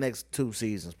next 2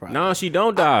 seasons, probably. No, she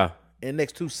don't die. In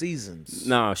next 2 seasons.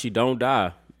 No, she don't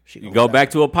die. She You gonna go die.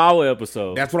 back to a Power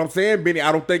episode. That's what I'm saying, Benny.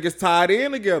 I don't think it's tied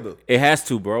in together. It has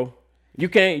to, bro. You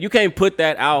can't put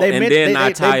that out They and mentioned- then they- not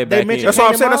they- tie they- it they back in. mentioned That's what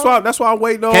I'm Kanan saying. mom? That's why I'm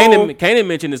waiting on. Kanan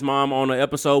mentioned his mom on an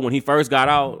episode when he first got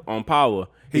out on Power.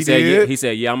 He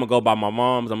said, yeah, I'm gonna go by my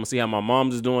mom's. I'm gonna see how my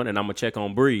mom's is doing, and I'm gonna check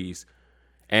on Breeze.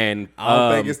 And I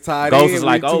don't think it's tied Ghost in. is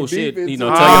like, We too oh shit, deep you know,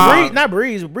 into tell your it. mom. Not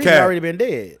Breeze. Breeze Cat. already been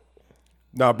dead.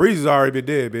 Nah, Breeze has already been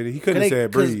dead, man. He couldn't have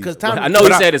said Breeze. Because I know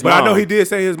he said his mom. But I know he did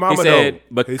say his mama, He said, though.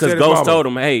 but He because said his Ghost mama. told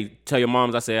him, hey, tell your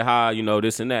moms I said hi, you know,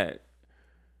 this and that.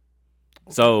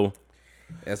 So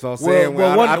That's what I'm saying.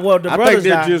 Well, I the think brothers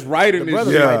they're died. just writing The this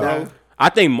brothers shit, died.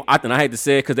 bro. I hate to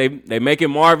say it because they making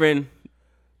Marvin,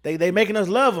 They making us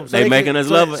love him. So they making us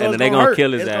love him, so and it's they gonna hurt.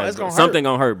 kill his It's ass. gonna Something hurt.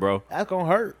 gonna hurt, bro. That's gonna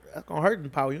hurt. That's gonna hurt in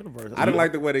Power Universe. I didn't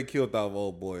like the way they killed off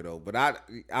old boy though, but I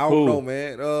don't Who? know,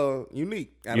 man.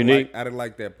 Unique. I didn't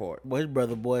like that part. Well, his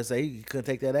brother boy say he couldn't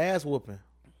take that ass whooping.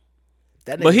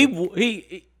 That nigga, But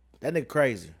he that nigga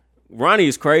crazy Ronnie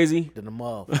is crazy. than the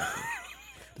mother.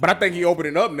 But I think he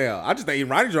opening up now. I just think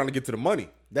Ronnie's trying to get to the money.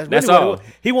 That's That's really what all. it was.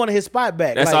 He wanted his spot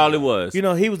back. That's all it was. You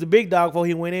know, he was the big dog before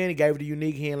he went in. He gave it to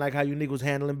Unique. He didn't like how Unique was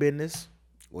handling business.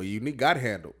 Well, Unique got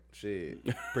handled. Shit,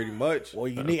 pretty much. Or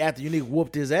Unique after Unique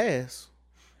whooped his ass.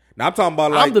 Now I'm talking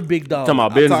about like I'm the big dog. Talking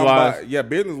about I'm business talking wise. about- yeah,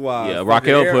 business wise. Yeah,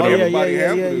 Raquel put him- Everybody Yeah,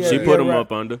 handled yeah, it. She yeah. put him right.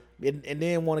 up under. And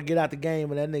then want to get out the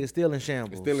game, and that nigga still in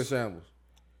shambles. Still in shambles.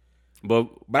 But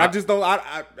But I just don't.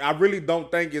 I really don't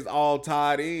think it's all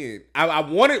tied in.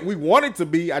 We want it to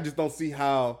be. I just don't see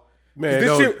how. Man,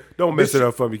 This don't mess this it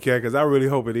up for me, Cat, because I really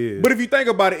hope it is. But if you think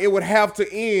about it, it would have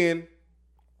to end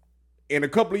in a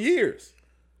couple of years.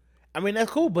 I mean,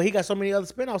 that's cool, but he got so many other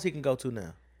spinoffs he can go to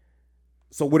now.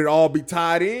 So would it all be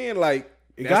tied in? Like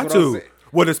it that's got what I'm to. saying.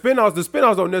 Well, the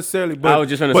spinoffs don't necessarily. But I was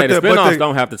just gonna say the spinoffs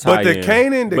don't have to tie But the in.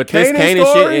 Kanan, But this Kanan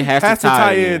story shit, it has to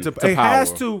tie in into. to It has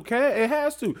Power. to. It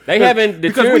has to. they haven't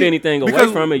deterred anything away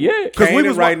because- from it yet. Because we Kanan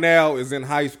was right now is in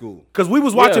high school. Because we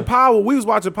was watching Yeah. Power. We was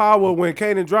watching Power when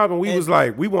Kanan dropped, and we was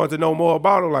like, we wanted to know more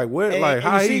about him. Like, what? Like,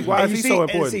 how he? Why is he so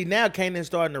important? And see, now Kanan's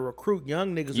starting to recruit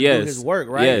young niggas to do Yes. his work,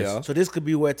 right? Yes. So this could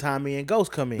be where Tommy and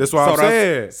Ghost come in. That's what I'm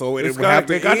saying. So it It's would have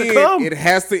they to got end. to come. It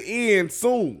has to end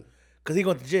soon. Because he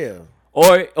going to jail.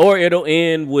 Or it'll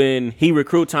end when he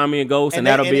recruit Tommy and Ghost, and And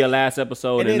then- that'll and be then- a last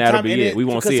episode, then and that'll Tommy- be and it. then- We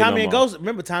won't because see it Tommy no and more. Ghost,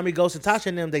 remember Tommy, Ghost, and Tasha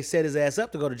and them, they set his ass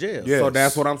up to go to jail. Yeah. So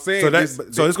that's what I'm saying. So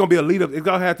so it's gonna be a lead up. It's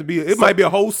gonna have to be. It might be a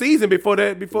whole season before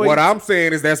that. What I'm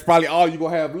saying is that's probably all you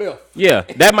gonna have left. Yeah,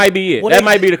 that might be it. Well, that they-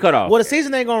 might be the cutoff. Well, the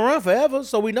season ain't going to run forever,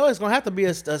 so we know it's going to have to be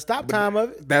a stop time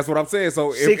of it. That's what I'm saying.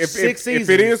 So Six if it seasons.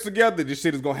 is together, this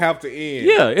shit is gonna have to end.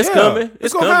 yeah, it's Yeah. coming.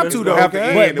 It's gonna have to, coming. though. Have to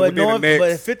okay? end. But within the next-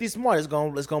 but if 50 smart, it's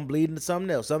gonna bleed into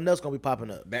something else. Something else going to be popping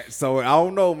up. So I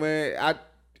don't know, man.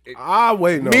 I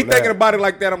wait. Me thinking about it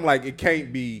like that, I'm like, it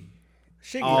can't be.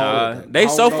 Shit, They I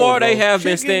so don't far know, they bro. have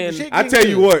been Shit get- staying. shit I tell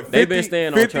you what, They've been staying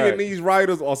on 50 track. of these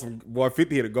writers are some boy.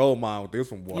 50 hit a gold mine with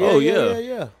this one, boy. Oh, yeah.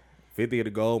 yeah. 50 hit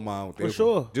a gold mine with this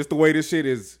sure. one. Just the way this shit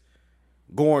is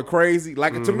going crazy.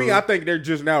 Like to me, I think they're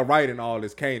just now writing all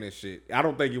this Kanan shit. I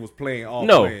don't think it was playing all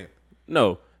planned.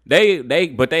 No.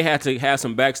 But they had to have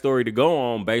some backstory to go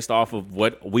on based off of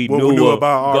what we What knew, we knew of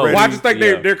about Ghost. already. Well, I just think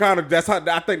Yeah. they're kind of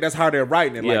I think that's how they're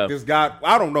writing it. Like Yeah. this guy,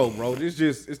 I don't know, bro.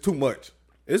 It's too much.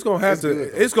 It's gonna have It's to.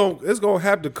 good, It's gonna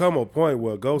have to come a point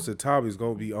where Ghost and Tommy's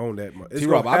gonna be on that. It's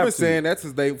T-Rob, gonna I've have been to. saying that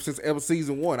since ever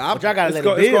season 1. But y'all got to It's let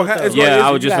go- it it's build. gonna ha- though. it's Yeah, gonna-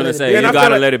 I was just gotta gonna let it say build. you And I gotta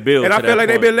feel like- let it build. And I to feel that like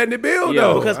they've point. been letting it build Yeah.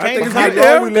 though. Because I think Kanan- it's How getting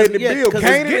long there. we letting it Yeah, build? because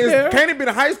Kanan it's getting there. Kanan been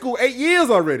in high school 8 years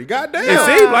already. Goddamn. It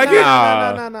seems like it. No.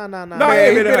 Nah, Man, ain't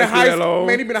he been been in in high school that school. long.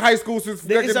 Man, he been in high school since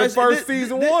the first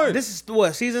season 1. This is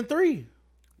what, season 3?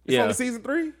 It's Yeah. only season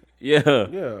 3. Yeah.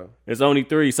 Yeah. It's only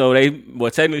 3. So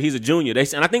technically he's a junior.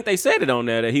 And I think they said it on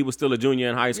there that he was still a junior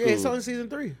in high school. Yeah, it's only season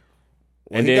 3.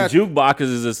 And he then got- Jukebox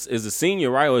is a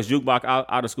senior, right? Or is Jukebox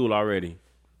out of school already?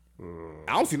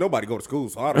 I don't see nobody go to school,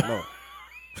 so I don't know.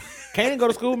 Kanan go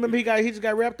to school. Remember, he just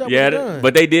got wrapped up. Yeah, with the gun.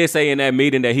 but they did say in that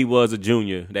meeting that he was a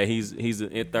junior, that he's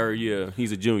in third year.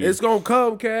 He's a junior. It's gonna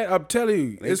come, Cat. I'm telling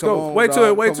you. They It's come gonna on, wait till dog.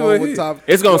 it. Wait Come till on it with hit. top-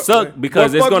 It's gonna What- suck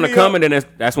because what it's fucked gonna me come up- and then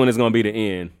that's when it's gonna be the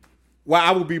end. Well,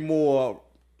 I would be more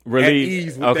Relieved.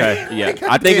 ease with Okay, that. yeah.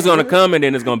 I think it's gonna come and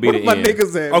then it's gonna be What the my end.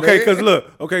 niggas at? Okay,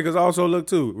 man? because also look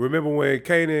too. Remember when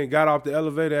Kanan got off the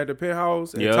elevator at the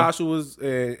penthouse and Yeah. Tasha was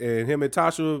and him and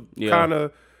Tasha Yeah. kind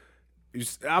of.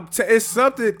 It's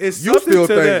something. It's You something still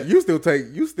to think that. You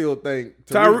still think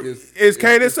Tyreek is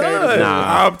Kanan's son.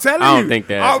 Nah, I'm telling you. I don't think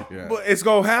that. But it's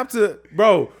gonna have to,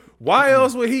 bro. Why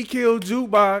else would he kill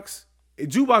Jukebox?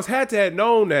 Jukebox had to have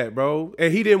known that, bro,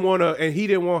 and he didn't want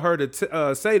her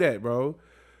to say that, bro.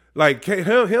 Like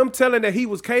him telling that he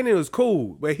was Kanan was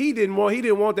cool, but he didn't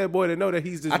want that boy to know that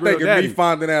he's this I real think if daddy. me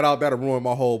finding that out, that'll ruin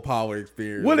my whole Power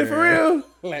experience. Would it for man.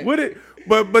 real? Would it?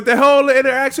 But the whole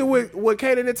interaction with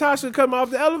Kanan and Tasha coming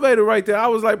off the elevator right there, I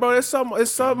was like, bro, it's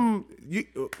something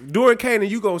during Kanan,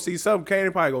 you gonna see something.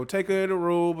 Kanan probably gonna take her in the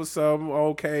room or something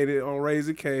on Kanan, on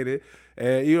Raising Kanan,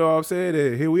 and you know what I'm saying.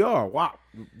 And here we are. Wow.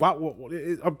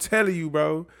 I'm telling you,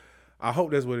 bro. I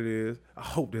hope that's what it is. I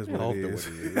hope that's what it is.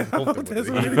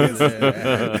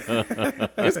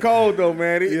 It's cold though,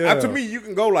 man. Yeah. To me, you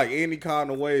can go like any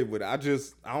kind of way, but I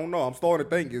don't know. I'm starting to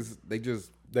think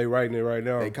They writing it right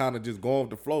now. they kind of just going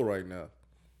with the flow right now.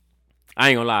 I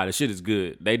ain't gonna lie, the shit is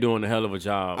good. They doing a hell of a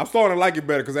job. I'm starting to like it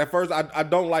better because at first I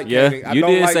don't like Yeah, Kanan. I you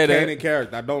don't did like say that. Kanan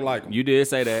character. I don't like him. You did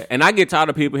say that, and I get tired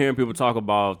of hearing people talk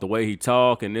about the way he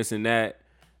talk and this and that.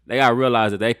 They gotta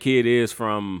realize that kid is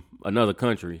from another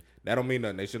country. That don't mean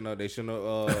nothing. They shouldn't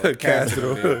Cast cast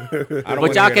him. I don't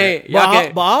But y'all can't.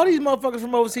 But all these motherfuckers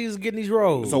from overseas is getting these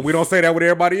roles. So we don't say that with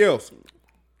everybody else.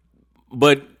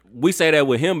 But we say that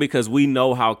with him because we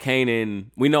know how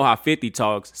 50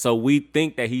 talks, so we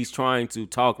think that he's trying to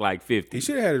talk like 50. He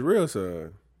should have had his real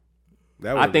son.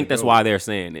 I think that's why they're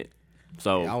saying it.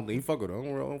 So I don't think he fuck with him.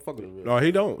 I don't fuck with him. No,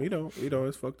 he don't.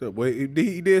 It's fucked up. But he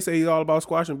did say he's all about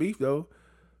squashing beef though.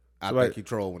 I think he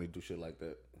troll when he do shit like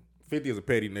that. 50 is a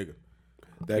petty nigga.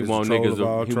 That he is want the troll niggas. of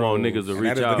all He want niggas to trolls.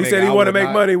 reach that is out. the He nigga said he I want to would make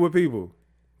not- money with people.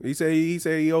 He said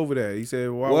he over that. He said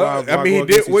why? Well, why I mean, go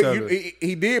against each other?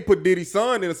 he did put Diddy's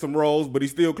son in some roles, but he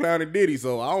still clowning Diddy,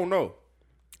 so I don't know.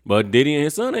 But Diddy and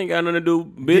his son ain't got nothing to do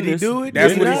business. do it?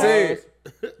 That's what he Business-wise.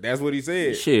 said. That's what he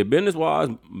said. Shit, business wise,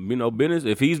 business.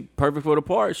 If he's perfect for the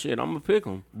part, shit, I'm gonna pick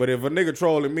him. But if a nigga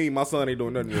trolling me, my son ain't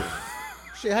doing nothing with it.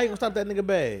 Shit, how you gonna stop that nigga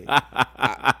bag?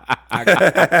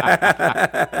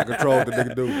 I control what the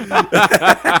nigga do.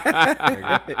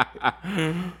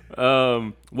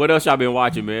 What else y'all been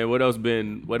watching, man? What other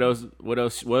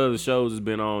shows has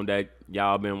been on that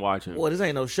y'all been watching? Well, this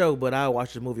ain't no show, but I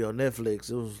watched this movie on Netflix.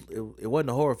 It wasn't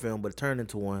a horror film, but it turned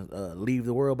into one. Leave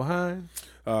the World Behind.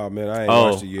 Oh man, I ain't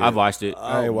watched it yet. I've watched it.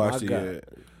 I ain't Oh, watched my it God. yet.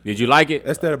 Did you like it?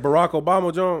 That's that Barack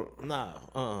Obama joint.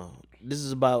 Nah, This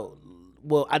is about.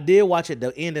 Well, I did watch it.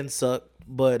 The ending sucked,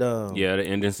 but Yeah, the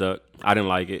ending sucked. I didn't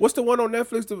like it. What's the one on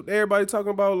Netflix that everybody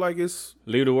talking about? Like it's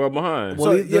Leave the World Behind.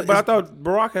 Well, but I thought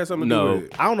Barack had something to No. do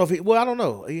with it. I don't know if he. Well, I don't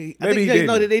know. I Maybe think he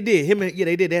no, didn't. they did.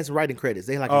 They did. They had some writing credits.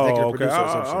 They like executive Oh, okay. producer or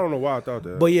some I shit. don't know why I thought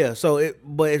that. But yeah,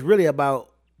 but it's really about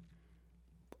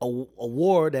a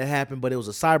war that happened, but it was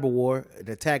a cyber war. It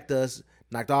attacked us,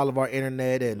 knocked all of our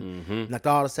internet, and knocked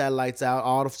all the satellites out,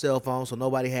 all the cell phones, so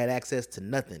nobody had access to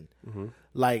nothing.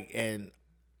 Like, and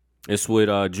It's with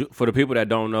for the people that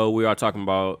don't know, we are talking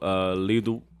about Leave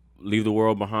the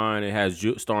World Behind. It has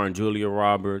starring Julia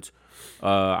Roberts.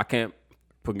 I can't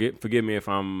forgive me if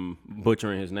I'm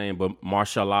butchering his name, but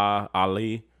Mahershala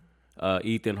Ali,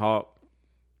 Ethan Hawke.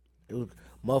 it was,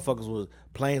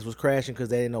 planes was crashing because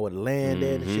they didn't know where to land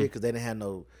at and shit because they didn't have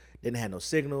no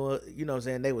signal. You know what I'm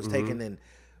saying? They was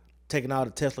taking all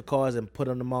the Tesla cars and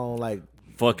putting them on like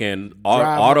Fucking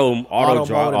drive- auto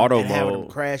and having them mode.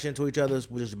 crash into each other.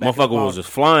 Just backing up Motherfucker all- was just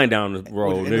flying down the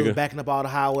road, and it was nigga. backing up all the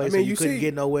highways, I mean, so you you couldn't see-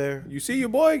 get nowhere. You see your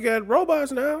boy got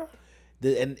robots now.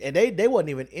 And they wasn't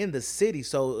even in the city,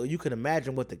 so you can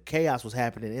imagine what the chaos was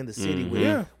happening in the city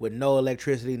with no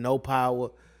electricity, no power.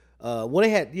 They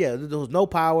had there was no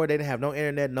power. They didn't have no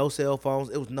internet, no cell phones.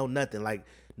 It was no nothing, like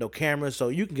no cameras, so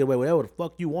you can get away with whatever the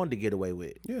fuck you wanted to get away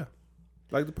with. Yeah,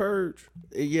 like the Purge.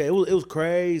 Yeah, it was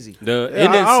crazy. The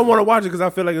Yeah, I don't want to watch it because I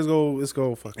feel like it's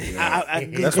go fucking.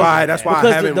 That's why I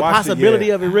because haven't the watched possibility it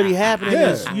yet. of it really happening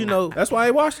Yeah. is, That's why I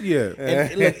ain't watched it yet.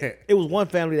 and look, it was one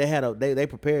family that had they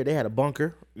prepared. They had a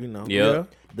bunker, Yep. Yeah.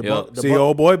 The Yep. bun- the See, bun-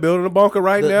 old boy building a bunker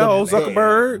right now. Old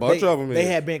Zuckerberg. Bunch of 'em They is.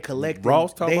 had been collecting.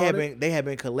 Ross talking about They had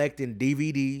been collecting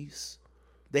DVDs.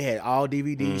 They had all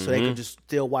DVDs, so they could just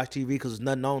still watch TV because there's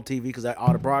nothing on TV because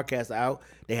all the broadcasts are out.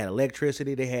 They had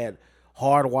electricity. They had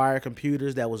hardwired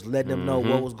computers that was letting them know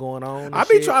what was going on. and I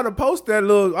be shit. trying to post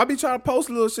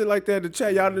little shit like that in the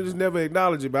chat. Y'all just never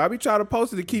acknowledge it, but I be trying to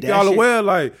post it to keep That y'all shit- aware.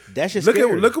 Like, that shit's look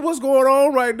scary. at what's going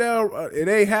on right now. It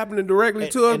ain't happening directly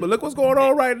to us, and- but look what's going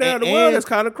on right now in the world. It's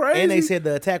kind of crazy. And they said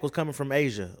the attack was coming from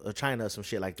Asia or China or some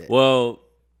shit like that. Well,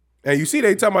 and you see,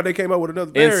 they talking about they came up with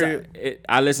another variant.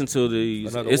 I listened to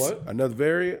these. Another it's- what? Another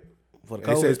variant. For the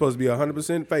They say COVID, it's supposed to be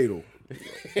 100% fatal.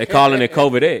 They're calling it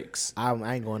COVID X. I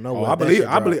ain't going Oh, nowhere. I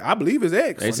believe it's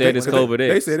X. They said it's COVID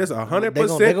They X. said it's 100%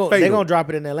 They're fatal. gonna drop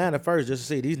it in Atlanta first just to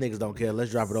see these niggas don't care.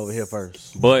 Let's drop it over here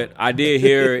first. But I did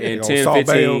hear in gonna 10, Salt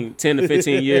 15, 10 to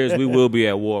 15 years, we will be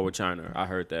at war with China. I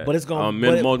heard that. But it's gonna.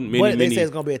 but They say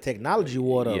it's gonna be a technology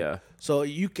war though. Yeah. So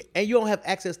you don't have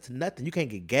access to nothing. You can't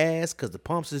get gas because the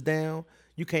pumps is down.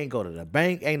 You can't go to the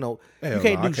bank. Ain't no. Hell you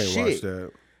can't no, do I can't shit. watch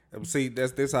that. See,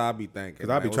 that's how I be thinking. 'Cause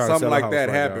I be man. trying to When something sell a like that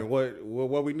house right happen.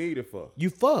 What we need it for? You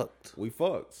fucked. We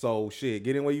fucked. So shit,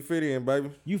 get in where you fit in, baby.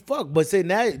 You fucked. But see,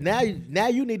 now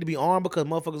you need to be armed because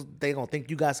motherfuckers, they gonna think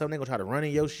you got something. They gonna try to run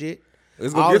in your shit.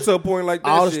 It's gonna get to a point like that.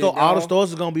 All shit, the dawg.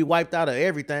 stores are gonna be wiped out of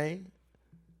everything.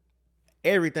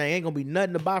 Everything ain't gonna be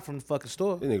nothing to buy from the fucking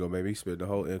store. This nigga made me spend the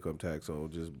whole income tax on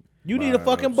just. You need a buying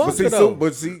fucking up bunker shit. though.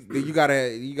 But see, you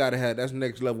gotta have that's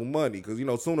next level money because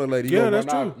sooner or later you Yeah, gonna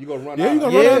that's run true. out. You gonna run Yeah, out. you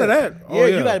gonna run out of that. Yeah, Oh,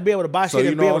 you gotta be able to buy So shit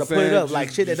you and be know able what to I'm put it saying? up like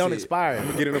shit that don't expire.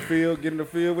 Get in the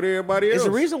field with everybody else. It's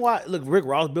the reason why. Look, Rick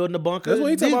Ross building a bunker. That's what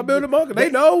he talking about building a bunker. They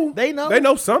know. They know. They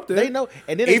know something. They know.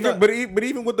 And then they Even start- but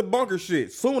even with the bunker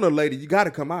shit, sooner or later you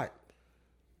gotta come out.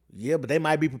 yeah, but they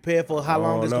might be prepared for how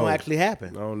long don't it's know. gonna actually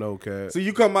happen. I don't know, cat. So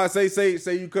you come out, say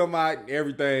you come out, and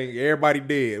everybody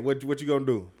dead. What you gonna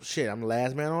do? Shit, I'm the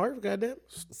last man on earth. Goddamn.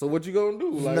 So what you gonna do?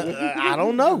 Like, I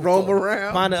don't know. Roam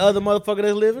around. Find the other motherfucker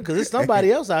that's living because there's somebody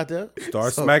else out there.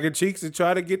 Start smacking cheeks and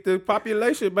try to get the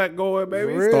population back going,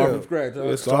 baby. Real. Start from scratch.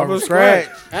 Huh? Start from Scratch.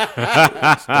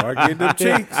 scratch. Start getting them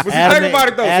cheeks. But see, Adam think about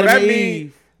it though. So Adam that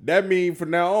and mean Eve. from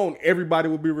now on everybody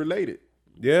will be related.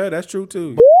 Yeah, that's true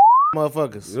too.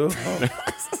 Motherfuckers. Oh,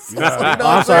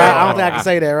 I'm sorry. I don't think I can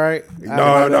say that, right?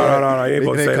 No, you ain't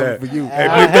supposed to say that. For you. Hey,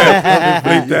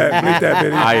 bleep that,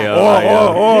 Benny.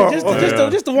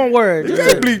 Just the one word. Just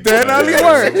Can't bleep that. Now leave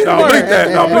word. it. No, bleep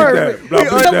that. No, bleep that. No,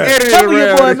 bleep that. Cover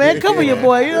your boy, man. Cover your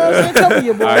boy. You know what I'm saying? Cover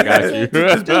your boy. I got you.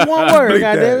 Just one word, Bleep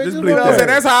that. goddamn. Just Just bleep one You know what I'm saying? word.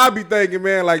 That's how I be thinking,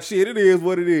 man. Like shit, it is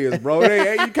what it is, bro.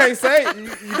 You can't say it. You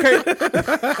can't.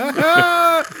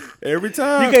 Every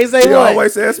time. You can't say you what?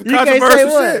 always say some You can't say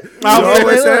controversial what? shit. You You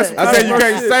always say say what? some I said you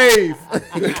can't controversial save.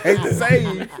 You can't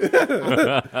save.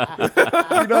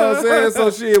 You know what I'm saying?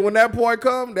 So shit, when that point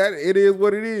come, that it is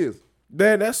what it is.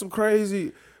 Man, that's some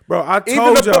crazy. Bro, I Even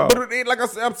told y'all. but like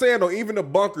I'm saying though, even the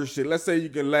bunker shit. Let's say you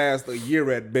can last a year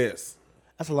at best,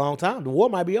 That's a long time. The war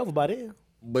might be over by then.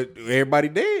 but everybody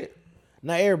dead.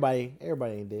 Not everybody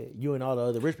ain't dead. You and all the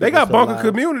other rich people. They got still bunker alive.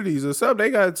 communities or something. They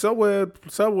got somewhere.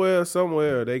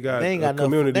 They got They ain't got enough.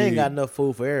 community. They ain't got enough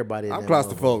food for everybody. in I'm that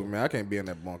claustrophobic, man. I can't be in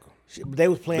that bunker. Shit, but they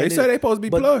was playing. They this- say they supposed to be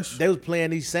but plush. They was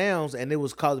playing these sounds, and it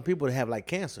was causing people to have like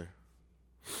cancer.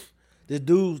 This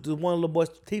one little boy's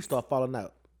teeth start falling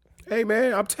out. Hey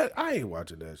man, I ain't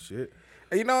watching that shit.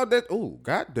 And you know that? Ooh,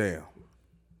 goddamn.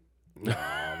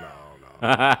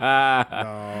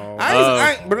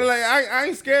 I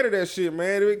ain't scared of that shit,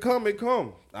 man. If it come, it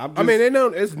come. I mean, they know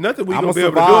it's nothing we I'm gonna gonna be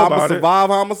able to do survive. I'm about gonna it. survive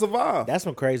how I'm gonna survive. That's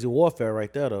some crazy warfare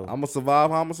right there, though. I'm gonna survive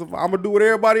how I'm gonna survive. I'm gonna do what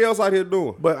everybody else out here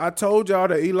doing. But I told y'all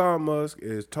that Elon Musk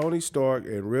is Tony Stark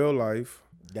in real life.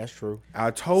 That's true.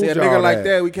 I told See, a y'all nigga like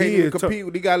that, we can't He even is compete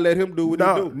with. You gotta let him do what he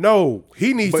do. No,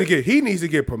 he needs But- to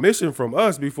get permission from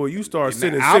us before you start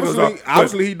sending obviously- signals.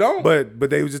 obviously he don't. But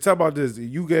they was just talking about this.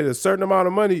 You get a certain amount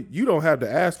of money, you don't have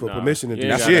to ask for permission to you do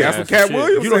ain't shit. gotta That's what ask Cat for shit.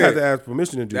 Williams You don't said. have to ask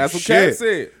permission to do That's what shit. Cat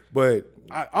said. But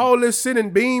all this sending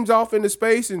beams off into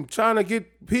space and trying to get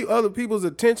other people's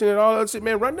attention and all that shit,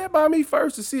 man, run that by me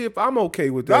first to see if I'm okay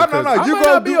with that. No, 'cause no, I you might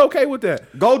go not be do- okay with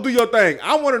that. Go do your thing.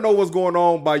 I want to know what's going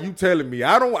on by you telling me.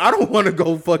 I don't want to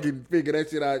go fucking figure that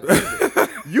shit out.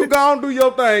 You go and do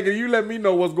your thing and you let me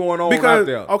know what's going on out Because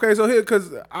there. okay, so here,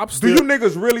 because I'm Do still. you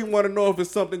niggas really want to know if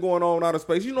it's something going on out of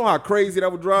space? You know how crazy that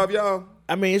would drive y'all?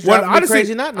 I mean, it's Well, driving me done crazy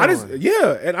seen- not I knowing. done-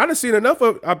 yeah, and I done seen enough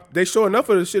of. They show enough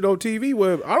of the shit on TV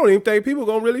where I don't even think people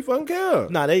gonna really fucking care.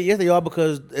 Nah, yes they are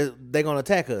because they're gonna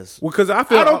attack us. Well, because I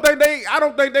feel I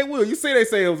don't think they will. You see, they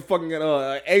say it was a fucking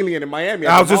alien in Miami.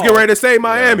 I was just getting ready to say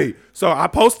Miami, so I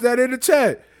posted that in the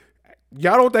chat.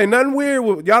 Y'all don't think nothing weird.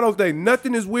 Y'all don't think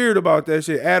nothing is weird about that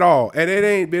shit at all, and it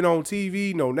ain't been on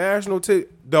TV, no national.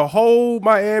 The whole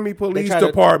Miami Police tried to-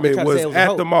 Department they tried to was say it was a at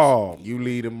hoax. the mall. You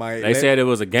lead them, Miami. They said it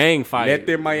was a gang fight. let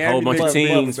them Miami a whole bunch of niggas-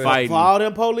 teams but- fighting. For all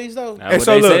them police though, That's And what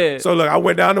so they look, said. I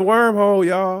went down the wormhole,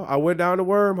 y'all. I went down the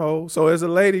wormhole. So there's a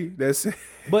lady that said,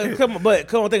 but come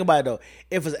on, think about it though.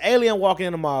 If it's an alien walking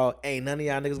in the mall, ain't none of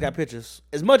y'all niggas got pictures.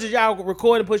 As much as y'all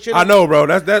record and put shit, I know, bro.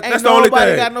 That's the only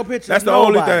nobody thing. got no pictures. That's the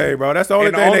Nobody. only thing, bro. That's the only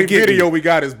And the thing only that get video me. we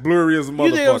got is blurry as a motherfucker.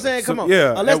 You know what I'm saying? Come on,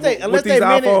 yeah, unless and they with these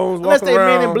iPhones unless they walking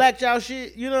men in around. black y'all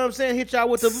shit. You know what I'm saying? Hit y'all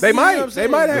with the. They you know might. what I'm They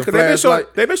saying? might have. The Because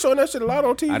flashlight. they've been showing that shit a lot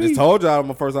on TV. I just told y'all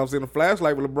my first time seeing a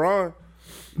flashlight with LeBron.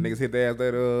 Niggas hit their ass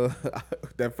that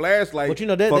that flashlight. But you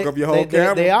know fuck up your whole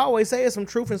camera. they always say there's some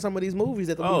truth in some of these movies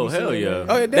that the Oh, movies hell say, yeah. man.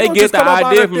 Oh, yeah, They don't get just the come up out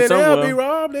idea of from thin air, somewhere.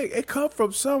 B-Rob. It come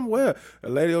from somewhere. A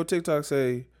lady on TikTok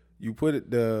say you put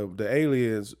it the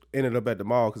aliens ended up at the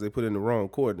mall because they put in the wrong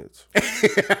coordinates.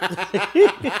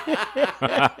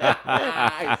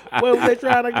 Where was they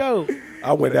trying to go?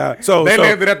 I went down. So They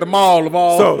landed at the mall of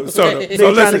all. So trying to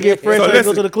listen, get fresh when they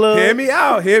go to the club? Hear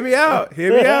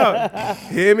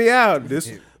me out.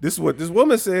 This is what this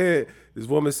woman said. This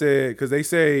woman said because they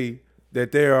say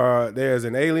that there's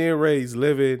an alien race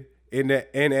living in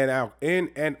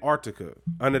Antarctica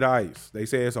under the ice. They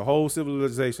say it's a whole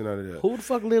civilization under there. Who the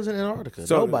fuck lives in Antarctica?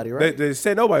 So Nobody, right? They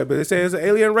say nobody, but they say it's an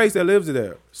alien race that lives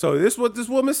there. So this is what this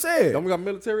woman said. Don't we got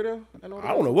military there? I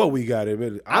don't know what we got in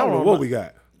it. I don't know know what about- we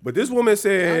got. But this woman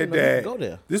said I didn't know you that could go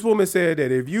there. this woman said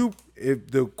that if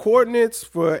the coordinates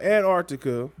for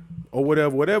Antarctica or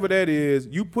whatever that is,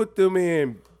 you put them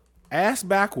in ass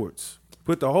backwards.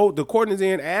 Put the coordinates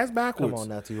in ass backwards. Come on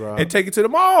now, T-Rob. And take it to the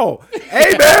mall.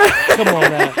 Hey man. Come on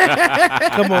now.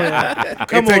 Come on now.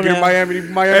 Come Take on it to now. Miami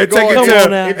And Gardens. take it Come to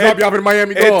on now. They drop you off in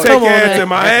Miami and Gardens. take Come on it now. to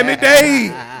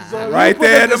Miami-Dade. Right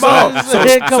there in the mall.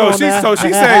 Come on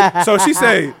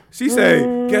now. She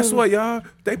say, guess what, y'all?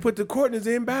 They put the coordinates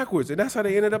in backwards, and that's how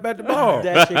they ended up at the mall.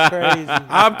 That shit crazy.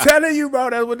 I'm telling you, bro,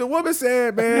 that's what the woman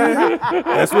said, man.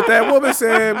 That's what that woman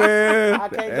said, man. I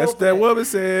can't go That's for that that. woman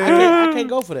said. I can't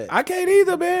go for that. I can't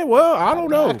either, man. Well, I don't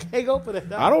know. I can't go for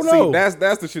that. I don't know. See,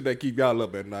 that's the shit that keep y'all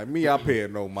up at night. Me, I pay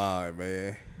no mind,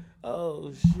 man.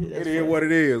 Oh shit. It That's is funny. what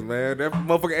it is, man. That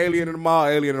motherfucking alien in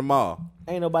the mall.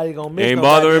 Ain't nobody gonna miss. Ain't no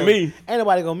bothering goddamn- me. Ain't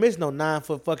nobody gonna miss no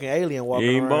 9-foot fucking alien walking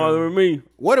You ain't around. bothering me.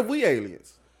 What if we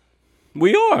aliens?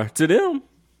 We are to them.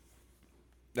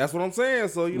 That's what I'm saying.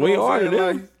 So you know We what are I'm to saying?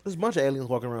 them. Like, There's a bunch of aliens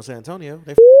walking around San Antonio.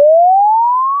 They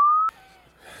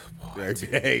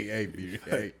hey,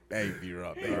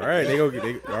 B-Rock. All right,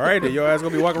 all right, then your ass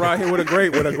gonna be walking around here with a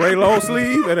gray long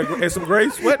sleeve and some gray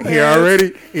sweatpants.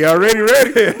 He already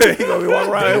ready. He gonna be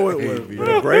walking around here with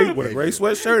a gray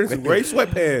sweatshirt and some gray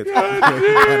sweatpants.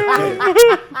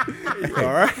 All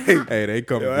right. Hey, they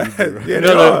coming. Yeah,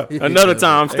 they are. Another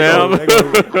timestamp.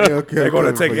 They're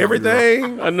gonna take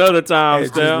everything Another and just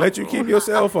timestamp. let you keep your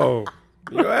cell phone.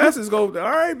 Your ass is going. All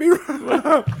right, be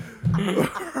right.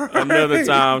 Another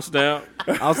timestamp.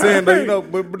 I'm saying though, you know,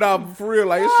 but nah, for real,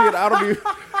 like this shit, I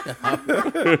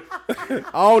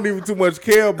don't even too much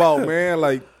care about, man.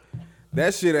 Like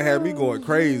that shit had me going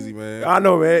crazy, man. I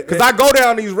know, man. Cause I go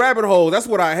down these rabbit holes. That's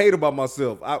what I hate about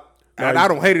myself. I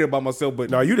don't hate it about myself, but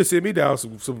No, you just sit me down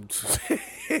some.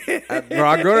 bro,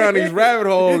 I go down these rabbit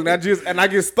holes and I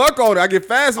get stuck on it. I get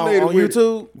fascinated on with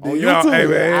YouTube. it. On You know, YouTube. hey,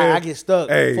 man. I get stuck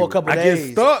Hey, for a couple I get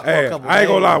days. stuck. For a Hey, couple I ain't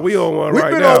gonna days. lie, we on one We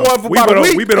right been now. on one for we about been a on,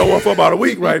 week. we been on one for about a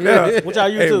week right now. What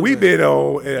y'all Hey, YouTube, we man? been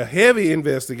on a heavy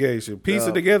investigation,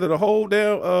 piecing together the whole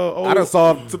damn. I done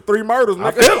solved 3 murders.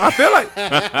 I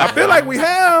nigga. feel like we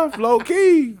have low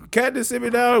key. Cat just sent me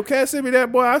down. Cat sent me that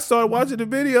boy. I started watching the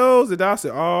videos and I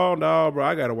said, "Oh no, bro,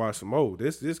 I gotta watch some more.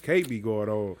 This can't be going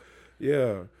on."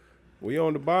 Yeah, we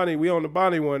on the Bonnie. We on the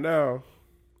Bonnie one now.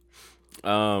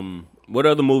 What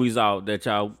other movies out that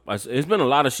y'all? It's been a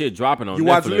lot of shit dropping on. You Netflix.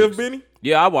 watch Live, Benny?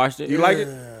 Yeah, I watched it. You like it?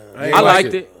 I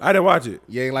liked it. I didn't watch it.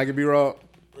 You ain't like it, B-Rock?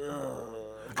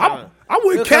 I'm It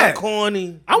with was kind Cat. of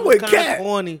corny. I'm It was with kinda Cat.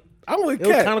 Corny. I'm with It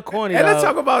was Cat. kinda corny, And let's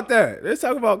dog. talk about that. Let's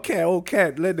talk about Cat. Old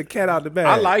Cat letting the cat out the bag.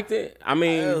 I liked it. I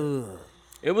mean,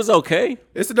 it was okay.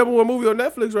 It's the number 1 movie on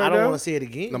Netflix right I don't now. want to see it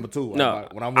again. Number 2. No,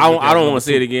 When I don't want to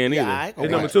see it again Yeah, either. I ain't gonna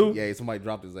It's number watch 2. Yeah, somebody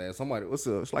dropped his ass. Somebody,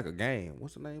 it's like a game.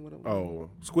 What's the name of it? Oh,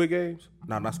 Squid Games.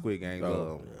 No, not Squid Games.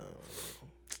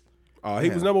 Oh,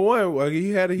 he was number 1. Well, he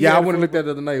had. Yeah, I went and looked at it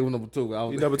the other night. It was number 2. I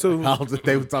was, He number 2.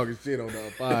 they were talking shit on the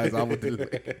fives. I went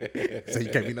to so you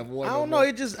can't be number 1. I don't know.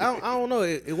 It just I don't know.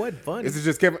 It wasn't funny. This is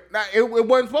just Kevin. Nah, it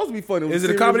wasn't supposed to be funny. Is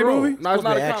it a comedy movie? No, it's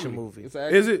not be a an comedy action movie. It's an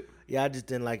action. Is it? Yeah, I just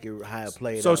didn't like it how it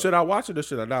played. So out. should I watch it or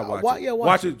should I not watch it? Yeah,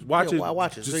 watch it. Watch Yeah, it.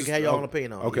 watch it so you can have your own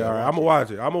opinion on it. Okay, Yeah, all right. watch I'm gonna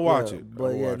watch it. I'm gonna watch Yeah, it.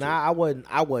 But yeah, nah, I wasn't.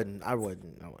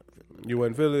 You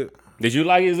wouldn't feel it. Did you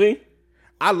like it, Z?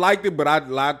 I liked it, but I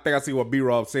think I see what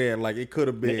B-Rob saying. Like it could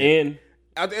have been.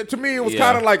 And To me, it was Yeah.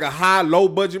 kind of like a high, low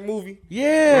budget movie.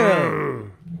 Yeah.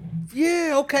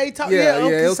 Yeah. Okay. Talk. Yeah,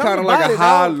 okay, it was something kind of like about a it,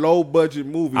 high, dog. low budget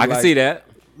movie. I can see that.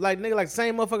 Like nigga, like the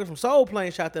same motherfucker from Soul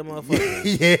Plane shot that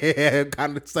motherfucker. Yeah,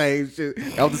 kind of the same shit.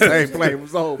 That was the same plane. It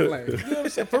was the whole plane. You know what I'm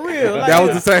saying? For real. Like, That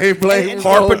was the same plane. And-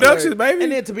 Hard Whole Productions, plane. baby.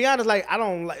 And then to be honest, like I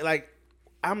don't like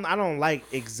I don't like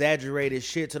exaggerated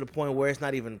shit to the point where it's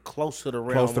not even close to the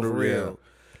realm Close to the of real. real.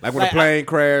 Like when Like, the plane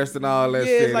crashed and all that Yeah,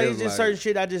 shit. it's like it it's was just certain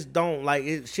shit I just don't like.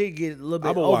 It shit get a little bit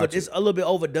I'ma over. watch It's it. a little bit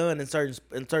overdone in certain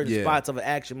Yeah. spots of an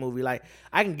action movie. Like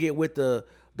I can get with the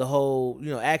whole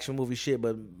action movie shit,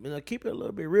 but keep it a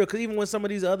little bit real. Because even when some of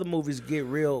these other movies get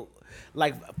real,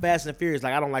 like Fast and Furious,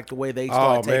 like I don't like the way they Oh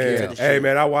start taking it to man, the hey shit.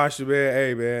 man, I watched it, man.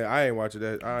 Hey man, I ain't watching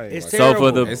that. I ain't. It's watching So terrible.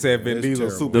 for the They said Vin It's Diesel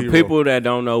terrible. the superhero. people that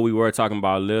don't know, we were talking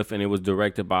about Lift, and it was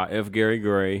directed by F. Gary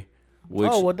Gray, which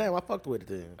Oh well, damn, I fucked with it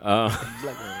then.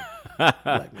 Black man.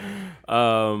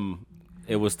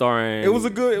 It was starring. It was a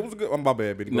good. Oh, my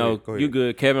bad, Biddy. No, Go ahead. you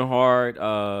good. Kevin Hart,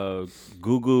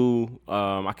 Gugu.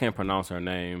 I can't pronounce her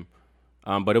name,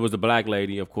 but it was the black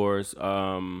lady, of course.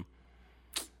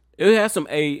 It had some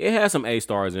A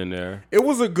stars in there. It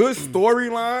was a good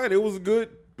storyline. It was good.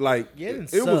 Like it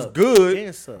was sucked. good.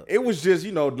 It sucked. It was just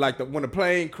like when the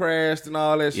plane crashed and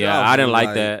all that shit. Yeah, was I didn't just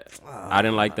like that. I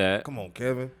didn't like that. Come on,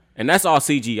 Kevin. And that's all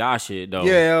CGI shit, though.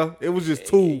 Yeah, it was just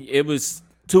too. It was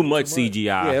too much CGI.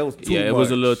 Yeah, it was too it was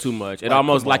a much. little too much. It Like,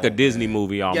 almost come like a on, Disney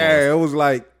movie almost. Yeah, it was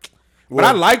like. But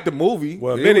I liked the movie.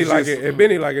 Well, It Benny was like just- it. If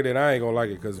Benny like it, then I ain't gonna like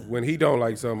it because when he don't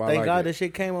like something, I Thank like God it. that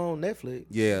shit came on Netflix.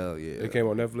 Yeah. It came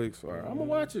on Netflix. All right, I'm gonna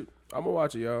watch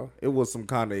it. Y'all. It was some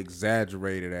kind of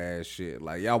exaggerated ass shit.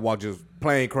 Like y'all just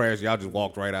plane crash. Y'all just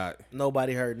walked right out.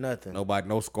 Nobody heard nothing. Nobody,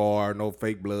 no scar, no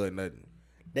fake blood, nothing.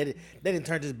 They didn't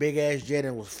turn this big ass jet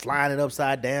and was flying it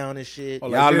upside down and shit.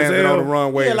 like Y'all landed Denzel? on the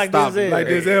runway Yeah, and like stopped. Denzel. Like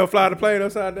Denzel fly the plane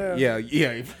upside down. Yeah,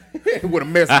 with a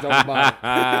message on the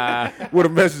bottom. With a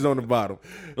message on the bottom.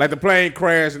 Like the plane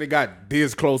crashed and it got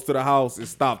this close to the house. It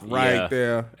stopped right Yeah.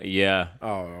 there. Yeah.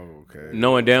 Oh, okay.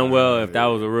 Knowing damn well if that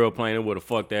was a real plane, it would have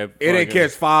fucked that. It didn't fucking-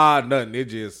 catch fire, nothing. It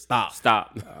just stopped.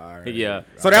 Stop. Yeah.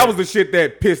 So that was the shit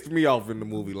that pissed me off in the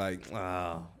movie. Like,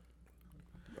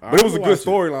 but it was a good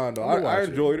storyline though. I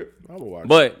enjoyed it. I'm gonna watch it.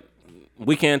 But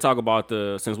we can talk about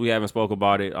since we haven't spoke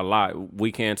about it a lot,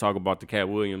 we can talk about the Cat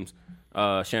Williams,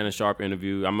 Shannon Sharp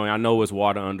interview. I mean, I know it's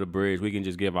water under the bridge. We can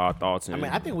just give our thoughts. I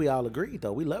mean, I think we all agreed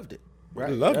though. We loved it. I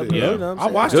loved it. Yeah. You know what I'm I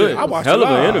saying? watched Good. it. I watched Hell it of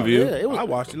an live. interview. Yeah, it was. I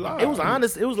watched it live. It was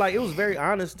honest. It was very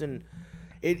honest, and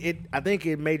it. I think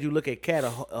it made you look at Cat a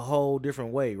whole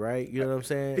different way, right? You know what I'm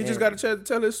saying? He just got a chance to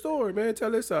tell his story, man.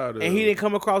 Tell his side of it. and he didn't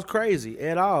come across crazy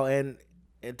at all. And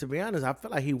to be honest, I feel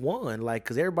like he won, like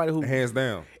because everybody who Hands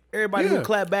down. who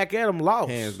clapped back at him lost.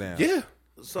 Hands down. Yeah.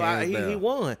 So Hands he down.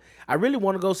 won. I really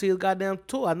want to go see his goddamn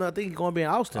tour. I think he's going to be in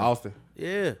Austin. Austin.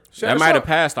 Yeah. That might have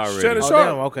passed already. Shannon Oh, Sharp.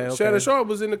 damn, okay. Shannon Sharp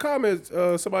was in the comments.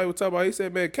 Somebody was talking about. He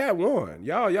said, "Man, Cat won.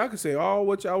 Y'all can say all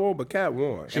what y'all want, but Cat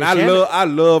won." And I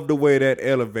love the way that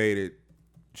elevated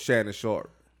Shannon Sharp.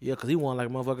 Yeah, because he won like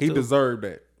a motherfucker He too. deserved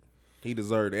that. He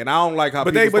deserved it. And I don't like how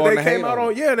But people they starting to came hate out on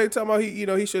on. him. Yeah, they talking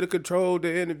about he should have controlled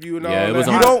the interview and all Yeah, it that. was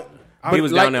You hot. don't. He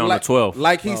was down there on the 12th.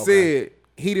 Like he said,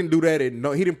 he didn't do that.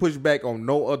 He didn't push back on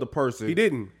no other person. He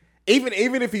didn't.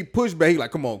 Even if he pushed back, he like,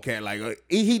 come on, Cat. Like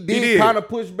he did did. kind of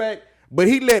push back, but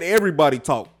he let everybody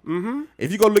talk. Mm-hmm.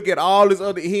 If you go look at all his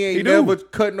other, he ain't never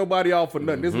cut nobody off for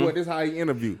nothing. Mm-hmm. This is how he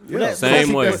interviewed. Yeah.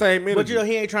 Same way. That same interview. But you know,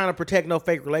 he ain't trying to protect no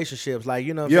fake relationships. Like,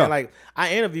 you know what I'm Yeah. saying? Like,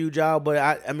 I interviewed y'all, but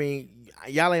I mean,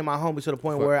 y'all ain't my homie to the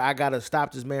point where I gotta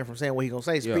stop this man from saying what he gonna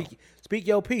say. Speak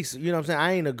your piece. You know what I'm saying?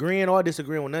 I ain't agreeing or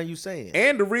disagreeing with nothing you saying.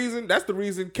 And that's the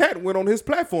reason Cat went on his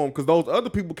platform, because those other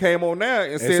people came on now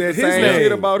and said the said his same name.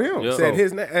 shit about him. Yeah. Said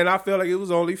his name, and I felt like it was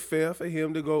only fair for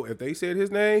him to go. If they said his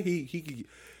name, he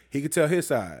could tell his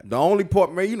side. The only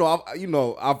part, man,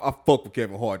 I fuck with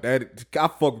Kevin Hart. I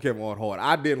fuck with Kevin Hart hard.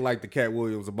 I didn't like the Cat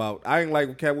Williams I didn't like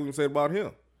what Cat Williams said about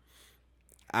him.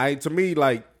 To me,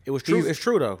 like It was true. It's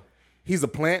true though. he's a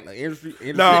plant, an industry.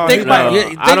 No, Think about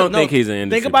it. I don't think he's an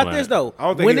industry Think about plant. this though. I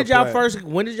don't think When he did a y'all plant.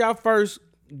 when did y'all first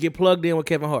get plugged in with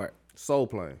Kevin Hart? soul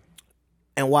playing.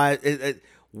 And why?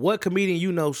 What comedian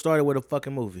you know started with a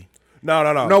fucking movie? No.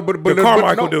 No, but the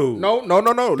Carmichael no, dude.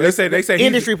 No. They say he's-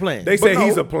 Industry plant. They say But no.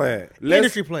 he's a plant.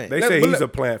 Industry plant. They Let- say but he's let- a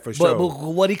plant for But sure.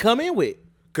 what he come in with?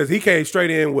 Because he came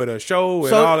straight in with a show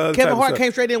and all the So other Kevin type of Hart stuff.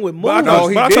 came straight in with But I movies. thought-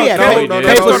 he but I did. thought No, Kevin- he did.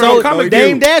 Kevin started on So Comic Dame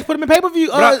View. Dash put him in pay per view.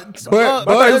 I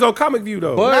thought he was on Comic View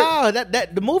though. But- No,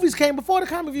 that the movies came before the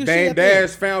comic view. Dame shit. Dash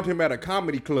found him at a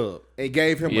comedy club and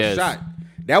gave him Yes. a shot.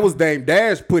 That was Dame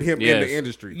Dash put him in Yes. the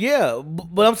industry. Yeah,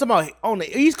 but I'm talking about on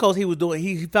the East Coast. He was doing.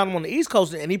 He found him on the East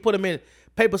Coast and he put him in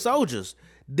Paper Soldiers.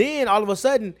 Then all of a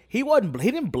sudden he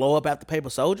didn't blow up after Paper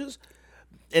Soldiers,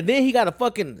 and then he got a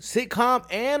fucking sitcom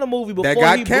and a movie before That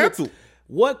got he canceled.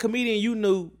 What comedian you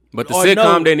knew? But the or sitcom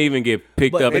know- didn't even get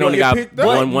picked But up. they It only didn't got get picked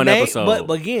up. one name- episode.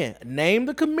 But again, name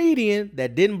the comedian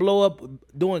that didn't blow up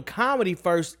doing comedy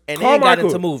first and then got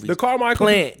into movies. The Carmichael,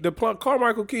 Plant.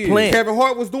 Carmichael kid. Plant. Kevin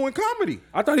Hart was doing comedy.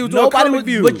 I thought he was doing Nobody Comic was,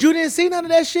 View. but you didn't see none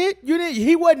of that shit. You didn't.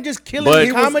 He wasn't just killing But-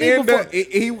 He was comedy in before.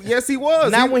 yes, he was.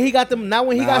 Now when he got them, now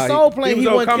when he got Nah, Soul he Plane, was he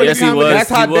on wasn't comedy. killing Yes, he comedy. was. That's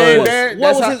how He Dame was.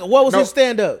 Dash. What was no, his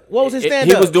stand up? What was his stand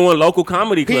up? He was doing local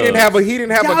comedy clubs. He didn't have a Y'all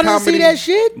comedy. didn't see that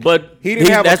shit. But He didn't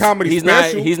have a that's- comedy he's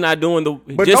special. Not, he's not doing the.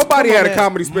 But just- nobody Come had on, a man.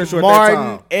 comedy special at Martin, that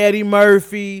time. Eddie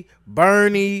Murphy,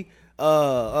 Bernie, They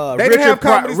Richard didn't have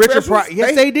comedy Richard specials.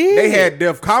 Yes, they did. They had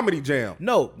Def Comedy Jam.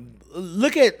 No,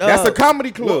 look at That's a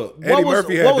comedy club. what Eddie was-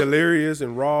 Murphy what had was- Delirious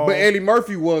and Raw. But Eddie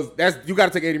Murphy you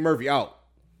got to take Eddie Murphy out.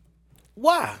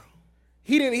 Why?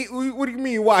 He didn't. What do you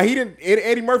mean? Why he didn't?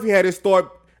 Eddie Murphy had his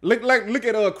start. Look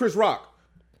at Chris Rock.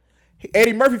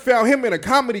 Eddie Murphy found him in a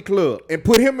comedy club and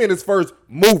put him in his first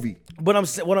movie. But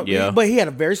but he had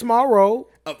a very small role.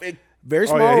 Very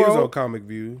small he was role. on Comic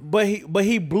View. But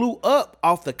he blew up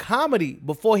off the comedy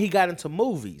before he got into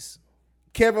movies.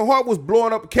 Kevin Hart was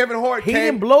blowing up. Kevin Hart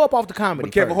didn't blow up off the comedy.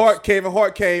 But Kevin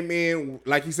Hart came in,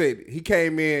 like he said, he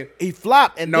came in. He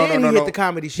flopped and then he hit the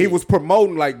comedy shit. He was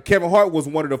promoting, like Kevin Hart was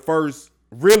one of the first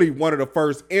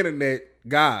internet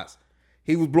guys.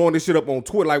 He was blowing this shit up on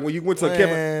Twitter. Like when you went to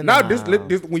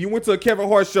when you went to a Kevin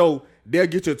Hart show, they'll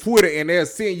get your Twitter and they'll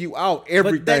send you out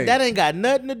everything. But that ain't got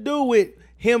nothing to do with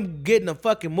him getting a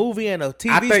fucking movie and a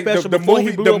TV special before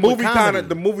he blew up with comedy.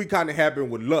 The movie kind of happened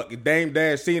with luck. Dame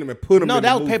Dash seen him and put him in the movie. No,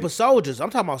 that was Paper Soldiers.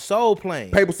 I'm talking about Soul Plane.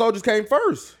 Paper Soldiers came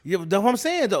first. Yeah, that's what I'm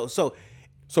saying though. So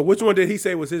which one did he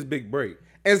say was his big break?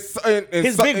 His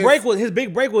big break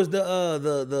was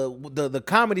the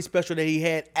comedy special that he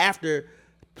had after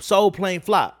Soul Plane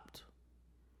flopped.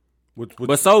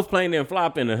 But Soul Plane didn't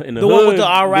flop in the the hood one with the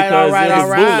all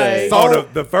right. So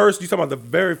the first, you talking about the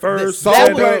very first?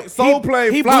 Soul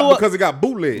Plane flopped because it got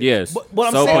bootleg. Yes,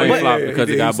 but Soul Plane flopped because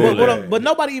it got bootleg. But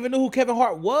nobody even knew who Kevin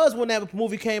Hart was when that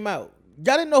movie came out.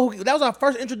 Y'all didn't know who that was. Our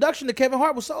first introduction to Kevin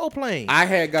Hart was Soul Plane.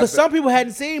 Because some people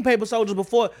hadn't seen Paper Soldiers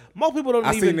before. Most people don't.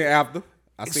 I seen it after.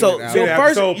 So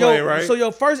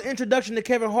your first introduction to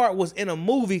Kevin Hart was in a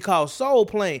movie called Soul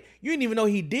Plane. You didn't even know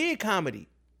he did comedy.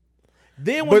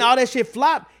 Then when all that shit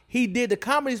flopped, he did the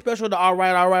comedy special, the all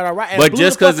right, and but blew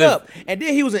just the fuck up. And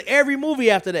then he was in every movie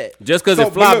after that. Just because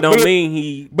it flopped don't mean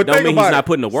he's not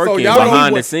putting the work in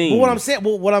behind the scenes.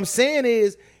 But what I'm saying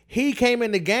is he came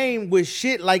in the game with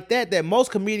shit like that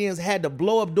most comedians had to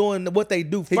blow up doing what they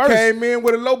do first. He came in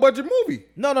with a low budget movie.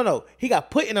 No. He got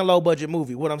put in a low budget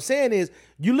movie. What I'm saying is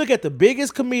you look at the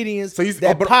biggest comedians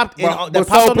popped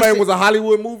Soul Plane was a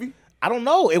Hollywood movie? I don't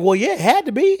know. It had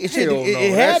to be. It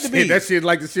had to be. That shit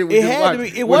like the shit we it just had watched.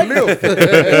 To be. It wasn't.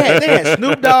 they had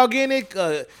Snoop Dogg in it.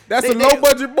 That's a low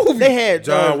budget movie. They had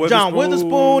John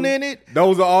Witherspoon in it.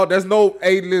 Those are all. There's no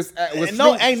A-list.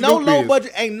 Ain't no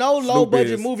low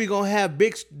budget movie gonna have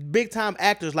big time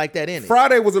actors like that in it.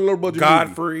 Friday was a low budget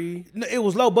Godfrey. movie. It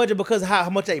was low budget because how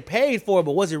much they paid for it,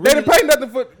 but was it really? They didn't pay nothing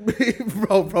for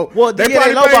bro. Well, they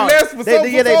probably paid less for Soul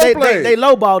Plane. They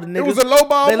lowballed the niggas. It was a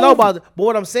lowball movie. They lowballed. But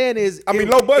what I'm saying is,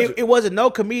 low budget. It wasn't no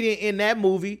comedian in that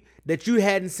movie that you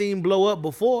hadn't seen blow up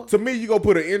before. To me, you gonna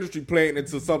put an industry plant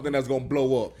into something that's gonna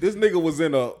blow up. This nigga was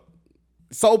in a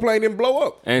Soul Plane didn't blow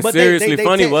up. And but seriously,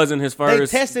 Funny wasn't his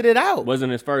first. They tested it out.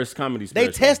 Wasn't his first comedy special.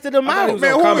 They tested him out.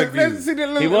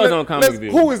 Man, he was on Comic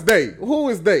View. Who is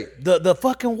they? The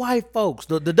fucking white folks.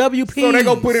 The WP. So they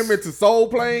gonna put him into Soul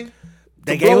Plane.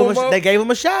 They gave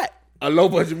him a shot. A low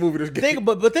budget movie. Think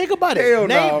about it. Hell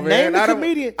no, man. Name the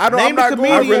comedian. I'm not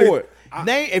going for it.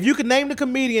 If you could name the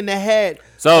comedian that had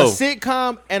a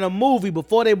sitcom and a movie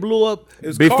before they blew up.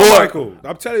 It's Carmichael.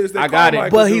 I'm telling you, I got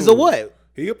it. But he's a what?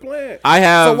 He a plant.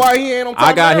 So why he ain't on top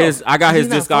I got his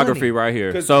discography funny. Right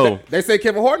here. So they say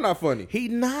Kevin Hart not funny. He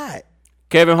not.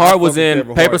 Kevin Hart was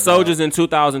in Paper Soldiers in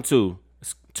 2002.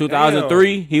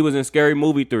 2003, he was in Scary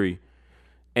Movie 3.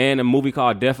 And a movie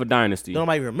called Death of Dynasty.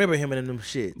 Nobody remember him in them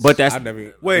shits. But that's I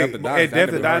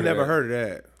never heard of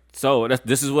that. So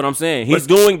this is what I'm saying. He's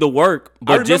doing the work,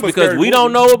 but just because we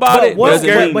don't know about it doesn't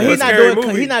mean. But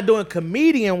he's not doing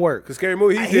comedian work. The Scary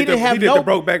Movie. He did the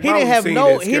Brokeback Mountain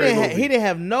scene. He didn't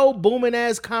have no booming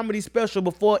ass comedy special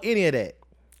before any of that.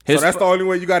 So that's the only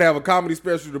way you gotta have a comedy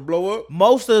special to blow up.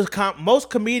 Most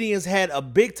comedians had a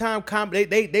big time comedy.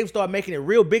 They started making it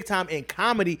real big time in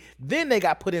comedy. Then they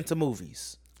got put into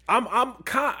movies.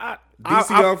 DC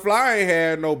Young Fly ain't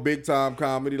had no big time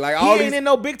comedy. Like he ain't in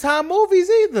no big time movies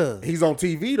either. He's on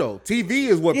TV though. TV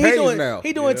is what pays now.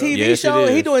 He doing TV shows.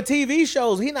 He doing TV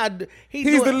shows. He's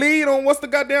the lead on what's the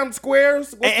goddamn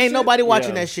Squares. Ain't nobody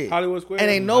watching that shit. Hollywood Squares.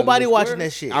 And ain't nobody watching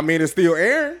that shit. I mean, it's still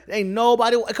airing. Ain't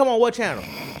nobody. Come on, what channel?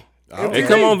 It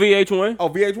come on VH1. Oh,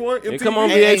 VH1. It come on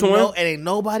VH1. And ain't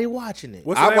nobody watching it.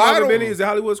 What's the name of it? Is it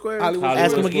Hollywood Squares?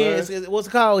 Ask him again. What's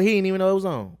it called? He didn't even know it was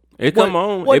on. It come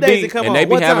on. What days it come on? They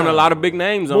be what having time? a lot of big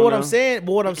names on. But what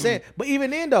I'm saying. But even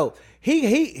then though,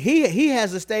 he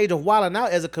has a stage of wilding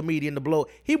out as a comedian to blow.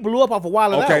 He blew up off of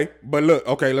wilding out. Okay, but look.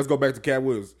 Okay, let's go back to Cat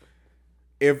Williams.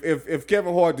 If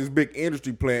Kevin Hart this big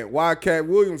industry plant, why Cat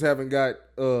Williams haven't got?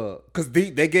 Because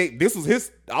they gave this was his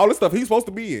all the stuff he's supposed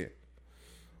to be in.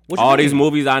 All these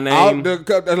movies I named,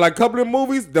 like a couple of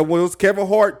movies that was Kevin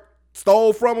Hart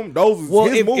stole from him. Those is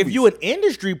his movies. If you an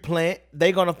industry plant,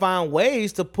 they're gonna find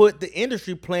ways to put the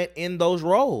industry plant in those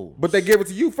roles. But they give it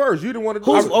to you first. You didn't want to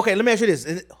do it. Okay, let me ask you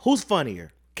this: who's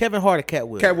funnier, Kevin Hart or Cat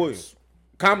Williams? Cat Williams.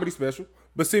 comedy special.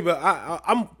 But see,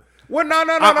 I'm. Well,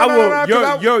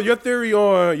 no. Your theory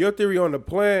on the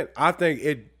plant, I think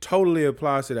it totally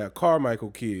applies to that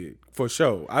Carmichael kid for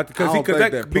sure.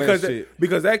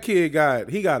 Because that kid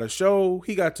got a show.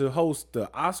 He got to host the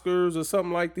Oscars or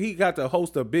something like that. He got to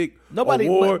host a big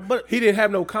award. But he didn't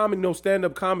have no stand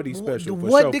up comedy special.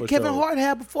 What did Kevin Hart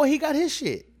have before he got his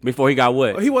shit? Before he got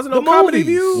what? He wasn't on Comedy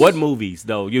Views. What movies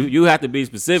though? You have to be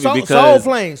specific because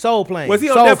Soul Plane. Was he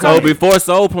on that? So before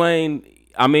Soul Plane,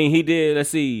 I mean, he did. Let's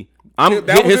see.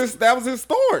 That was his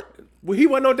start. Well, he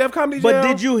wasn't on Def Comedy Jam. But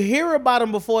did you hear about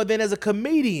him before then as a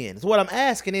comedian? That's what I'm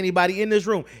asking anybody in this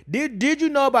room. Did you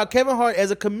know about Kevin Hart as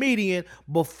a comedian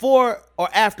before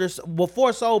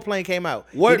Soul Plane came out?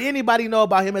 What? Did anybody know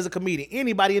about him as a comedian?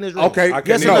 Anybody in this room? Okay, I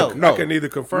yes can, or no? I can neither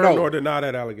confirm nor deny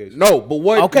that allegation. No, but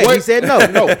what? Okay, what? he said no.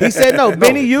 No, he said no.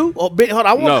 Benny, you? Hold on,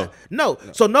 I want No.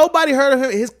 So nobody heard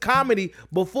of his comedy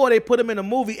before they put him in a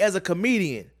movie as a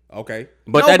comedian. Okay,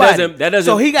 but Nobody. that doesn't.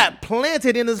 So he got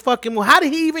planted in his fucking movie. How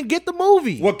did he even get the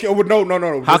movie? no.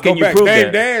 How Let's can go you back. prove Dame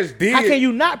that? Dash did. How can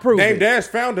you not prove Dame it? Dash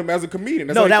found him as a comedian.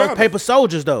 That's No, how he that was found Paper him.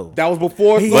 Soldiers though. That was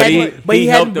before. He he hadn't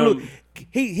helped blew. him.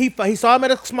 He saw him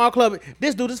at a small club.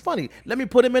 This dude is funny. Let me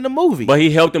put him in the movie. But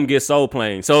he helped him get Soul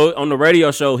Plane. So on the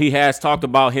radio show, he has talked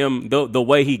about him the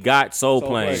way he got Soul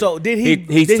Plane. So did he?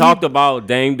 He's talked about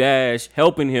Dame Dash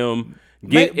helping him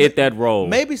get that role.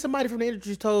 Maybe somebody from the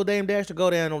industry told Dame Dash to go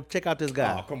down and check out this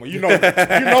guy. Oh, come on, you know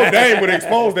Dame would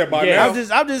expose that by now. I'm just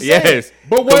saying. Yes,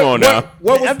 But what? Come on now.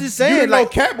 What was, I'm just saying, You didn't like- know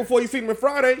Cat before you seen him on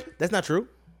Friday. That's not true.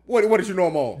 What did you know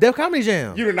him on? Def Comedy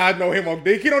Jam. You did not know him on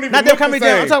Dick. He don't even Not look Def Comedy the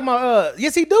Jam. same. I'm talking about.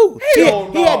 Yes, he do.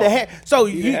 Hell He had no. the hat. So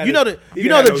He you had know it. the He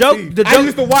you had know the no joke. teeth. The I joke.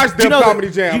 used to watch Def Comedy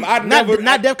Jam. I never-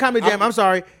 not Def Comedy Jam. I'm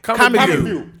sorry. Comic Comic View.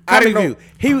 View. I Comic didn't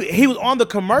View. He was on the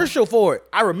commercial for it.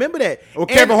 I remember that. Well,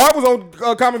 And- Kevin Hart was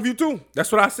on Comic View too. That's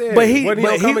what I said. But he, wasn't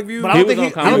but on Comic View? But I don't He think was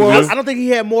he. on I Comic don't, View. I don't think he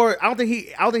had more. I don't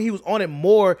think he was on it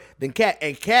more than Cat.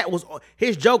 And Cat was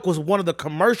his joke was one of the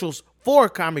commercials for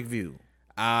Comic View.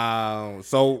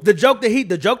 So The joke that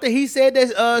he said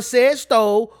that said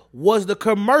stole was the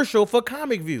commercial for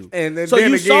Comic View. And then so you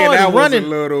again, saw that it was a running.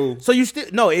 little- So you still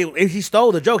no. He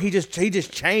stole the joke. He just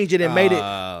changed it and made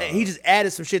it. He just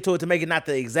added some shit to it to make it not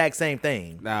the exact same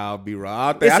thing. Nah, I'll be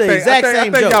wrong. It's the exact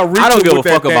same joke. y'all I don't reaching give a with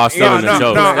fuck that about stealing energy. the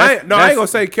joke. I ain't gonna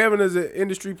say Kevin is an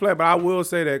industry player, but I will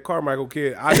say that Carmichael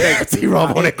kid. I think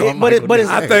T-Rob on that But it's,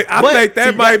 I think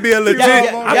that might be a legit.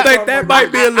 I think that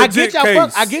might be a legit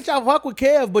case. I get y'all fuck with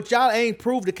Kev, but y'all ain't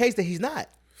proved the case that he's not.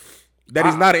 That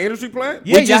he's not an industry plant?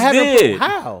 Yeah, y'all just haven't did. proved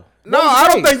how. No, What was the I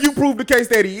don't case? think you proved the case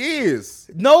that he is.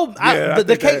 No, Yeah, I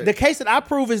think that- the case that I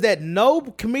prove is that no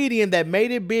comedian that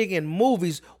made it big in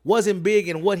movies wasn't big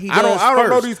in what he does I don't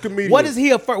know first. these comedians. What is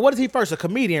he first? A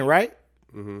comedian, right?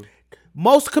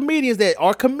 Most comedians that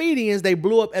are comedians, they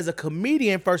blew up as a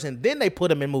comedian first, and then they put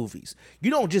them in movies.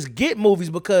 You don't just get movies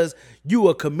because you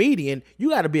a comedian.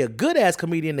 You got to be a good ass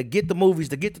comedian to get the movies,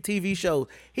 to get the TV shows.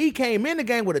 He came in the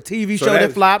game with a TV show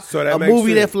that flopped, a makes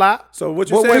movie sense. that flopped. So what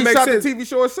you Well, when saying he makes shot sense the TV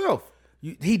show itself.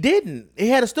 He didn't. He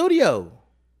had a studio.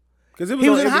 because He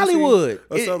was in on NBC Hollywood.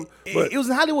 or something. But It was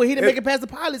in Hollywood. He didn't make it past the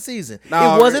pilot season.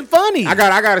 Nah, it wasn't funny. I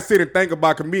got to sit and think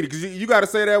about comedian because you got to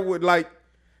say that with like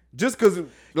just because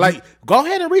like Go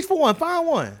ahead and reach for one. Find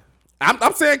one.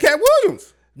 I'm saying Cat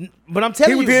Williams. But I'm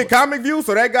telling He you, did Comic View,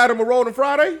 so that got him a role on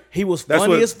Friday. he was That's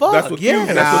funny what- as fuck. that's what yeah. Cube-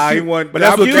 that's what Nah, Cube- he wasn't. but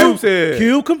that's what I'm Cube said.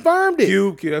 Q confirmed it.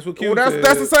 Q, that's what Q Well, said.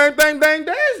 that's the same thing Dame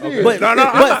Dash did. But, No, I'm but,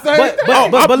 not but, saying but, that. but,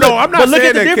 I'm look, not but look saying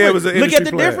at the that Kev difference. was an Look at industry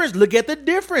the player. difference. Look at the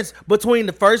difference between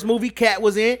the first movie Cat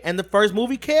was in and the first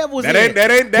movie Kev was That in. ain't Kev.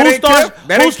 That ain't Who Kev.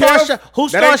 That ain't stars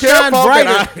Kev shine fault brighter?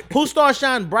 that Who stars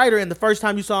shine brighter in the first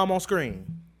time you saw him on screen?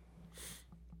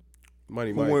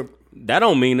 Money, Who Mike. went- That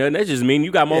don't mean nothing. That just mean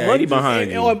you got more Yeah, money he just-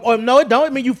 behind you. Or no, it don't.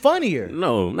 It mean you funnier.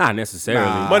 No, not necessarily.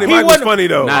 Nah. Money He Mike was wasn't- funny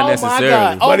though. Not Oh necessarily. my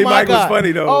God. Oh Money my Mike was God.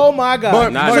 funny, though. Oh my God.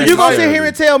 But- Not so you gonna sit necessarily. here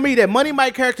and tell me that Money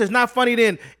Mike character is not funny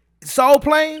than Soul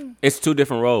Plane? It's two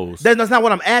different roles. That's not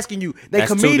what I'm asking you. They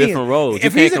That's two comedian. different roles. You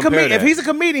If he's a can't compare comedian, if that. he's a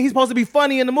comedian, he's supposed to be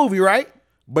funny in the movie, right?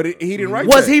 But he didn't write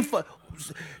Was that. he?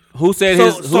 Who said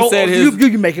his? Who said his?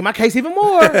 You making my case even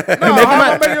more. No, how am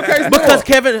I making your case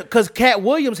more? because Cat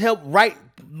Williams helped write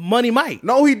Money Mike.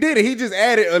 No, he didn't. He just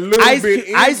added a little bit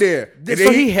in there. And So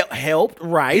then he helped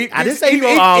write. I didn't say he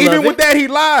wrote all even of with it. that, he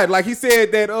lied. Like he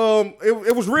said that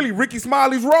it was really Ricky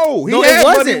Smiley's role. He No, had it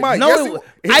Money wasn't. Mike. No,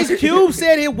 Yes, Ice Cube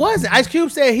said it wasn't. Ice Cube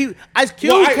said Ice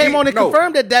Cube Well, came on and no.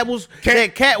 confirmed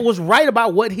that Cat was right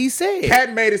about what he said.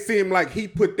 Cat made it seem like he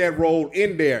put that role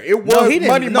in there. It was no, he didn't.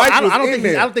 Money No, Mike I was don't in think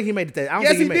there. I don't think he made it. I don't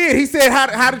Yes, think he did. He said,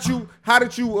 "How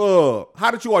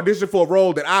did you audition for a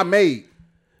role that I made?"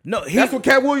 No, That's what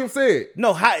Cat Williams said.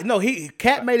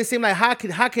 Cat made it seem like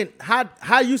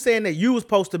how you saying that you was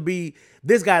supposed to be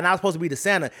this guy and I was supposed to be the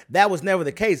Santa. That was never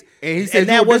the case. And he said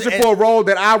that you auditioned for a role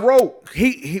that I wrote.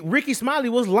 Ricky Smiley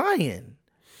was lying.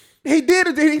 He did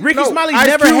it. Ricky Smiley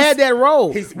never had that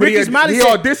role. Ricky Smiley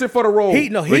auditioned for the role. He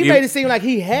made it seem like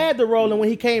he had the role, and when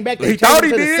he came back, they changed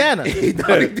him to the Santa. He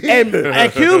thought he did.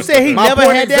 And Cube said he never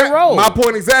had that role. My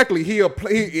point exactly.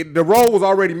 The role was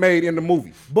already made in the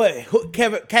movie. But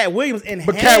Cat Williams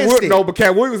enhanced it. But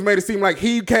Cat Williams made it seem like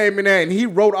he came in there and he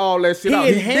wrote all that shit out.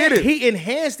 He did it. He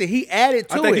enhanced it. He added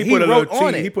to it. He wrote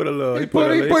on it. He put a little. He put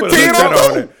 10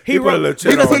 on it. He put a little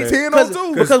check on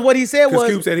it. Because what he said was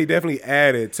Cube said he definitely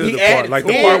added to the part. Like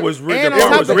the part was written. The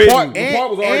part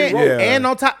was already wrote. And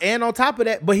on top of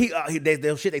that, but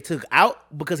there was shit they took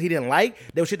out because he didn't like.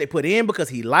 There was shit they put in because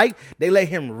he liked. They let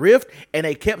him riff, and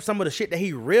they kept some of the shit that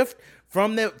he riffed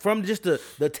from just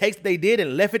the takes they did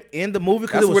and left it in the movie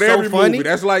because it was so funny. Movie.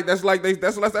 That's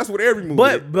what every movie.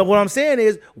 But what I'm saying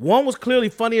is one was clearly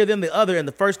funnier than the other, and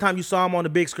the first time you saw him on the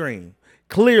big screen.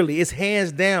 Clearly, it's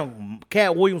hands down.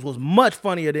 Cat Williams was much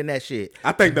funnier than that shit.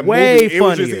 I think the way movie,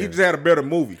 funnier. he just had a better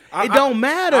movie. It don't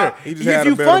matter. If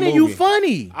you funny, you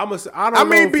funny. I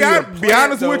mean, be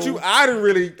honest with you, I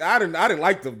didn't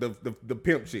like the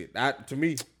pimp shit. To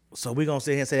me. So we gonna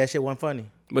sit here and say that shit wasn't funny.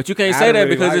 But you can't say that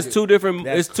because it's two different.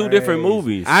 It's two different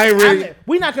movies.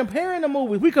 We not comparing the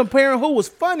movies. We comparing who was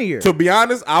funnier. To be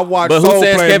honest, I watched. But who Soul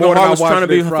says Plane Kevin more than Hart was I watched trying to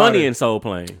be Big Friday. funny in Soul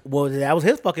Plane? Well, that was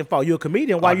his fucking fault. You're a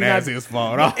comedian. Why you not? That's his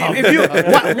fault.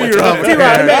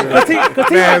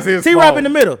 T-Rob in the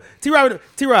middle.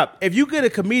 T-Rob, if you get a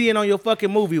comedian on your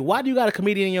fucking movie, why do you got a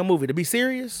comedian in your movie? To be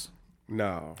serious?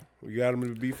 No. We got him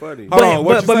to be funny.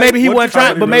 But maybe he wasn't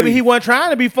trying. But maybe he wasn't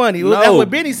trying to be funny. That's what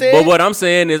Benny said. But what I'm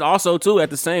saying is also too. At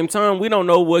the same time, we don't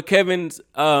know what Kevin's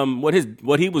what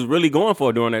he was really going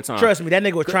for during that time. Trust me, that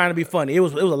nigga was trying to be funny. It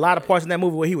was a lot of parts in that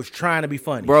movie where he was trying to be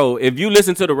funny. Bro, if you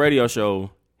listen to the radio show,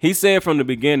 he said from the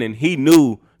beginning he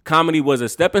knew comedy was a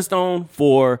stepping stone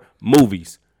for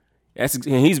movies. And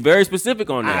he's very specific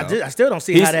on that. I still don't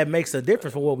see how that makes a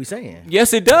difference for what we're saying.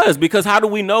 Yes, it does, because how do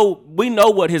we know? We know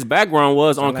what his background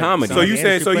was on comedy. So you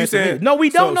saying no? We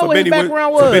don't know what his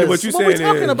background was. Benny, what you saying we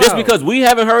talking about? Just because we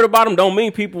haven't heard about him, don't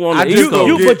mean people on the East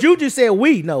Coast. But you just said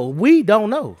we know. We don't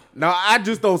know. Now I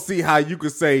just don't see how you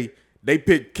could say they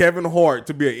picked Kevin Hart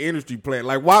to be an industry plant.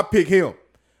 Like, why pick him?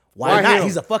 Why not?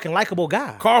 He's a fucking likable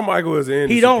guy. Carmichael is in.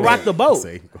 He don't rock the boat.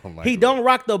 He don't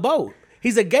rock the boat.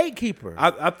 He's a gatekeeper.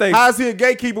 I think. How is he a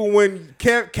gatekeeper when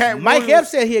Mike Epps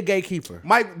said he a gatekeeper?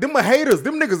 Them are haters.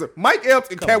 Them niggas. Mike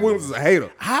Epps and Cat Williams is a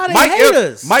hater. How they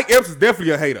haters? Mike Epps is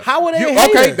definitely a hater. How are they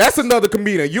haters? Okay, that's another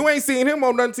comedian. You ain't seen him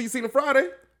on Nothing to See on Friday.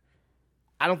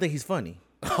 I don't think he's funny.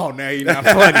 Oh, now you're not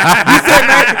funny.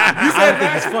 I don't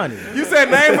think he's funny. You said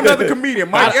name another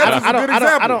comedian. Mike Epps is a good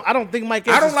example. I don't think Mike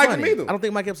Epps is funny. I don't like him either. I don't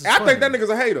think Mike Epps is funny. I think that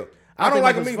nigga's a hater. I don't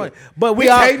like him either. But he's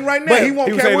hating right now. He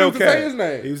won't Cat Williams to say his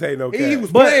name. He was hating no Cat. He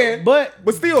was playing, but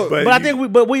still. But I think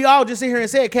we all just sit here and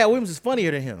said Cat Williams is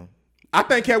funnier than him. I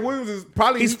think Cat Williams is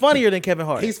probably he's funnier than Kevin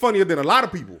Hart. He's funnier than a lot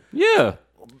of people. Yeah,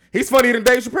 he's funnier than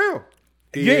Dave Chappelle.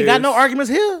 You ain't got no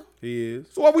arguments here. He is.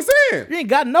 So what we saying? You ain't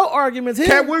got no arguments here.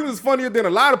 Cat Williams is funnier than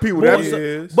a lot of people. But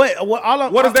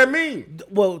what does that mean?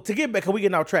 Well, to get back, cause we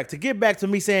getting off track. To get back to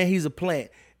me saying he's a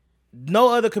plant. No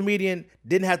other comedian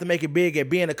didn't have to make it big at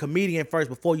being a comedian first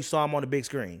before you saw him on the big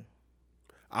screen.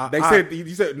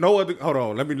 You said no other. Hold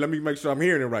on, let me make sure I'm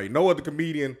hearing it right. No other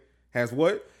comedian has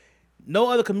what? No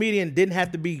other comedian didn't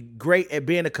have to be great at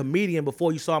being a comedian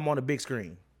before you saw him on the big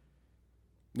screen.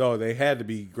 No, they had to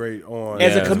be great on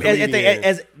right.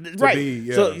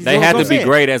 So they had to be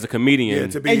great as a comedian. Yeah,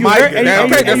 to be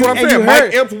that's what I'm saying.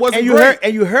 Mike Epps wasn't great,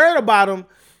 and you heard about him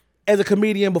as a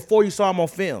comedian before you saw him on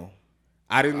film.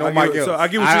 I didn't know Mike Epps. So I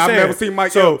get what you're saying. I've never seen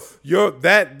Mike Epps. So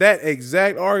that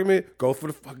exact argument go for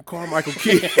the fucking Carmichael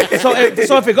kid. so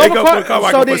if it go for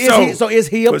Carmichael, so is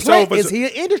he a plant? Is he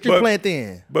an industry plant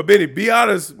then? But Benny, be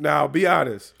honest now. Be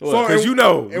honest, because you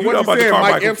know about the Carmichael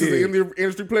Mike Epps kid. is in the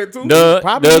industry plant too.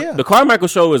 The Carmichael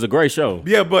show is a great show.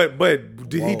 Yeah, but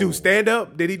did he do stand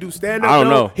up? Did he do stand up? I don't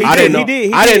know. He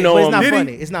did. I didn't know him.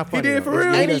 It's not funny. He did for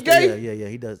real. Ain't he gay? Yeah,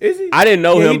 he does. Is he? I didn't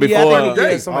know him before.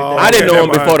 I didn't know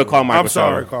him before the Carmichael show. I'm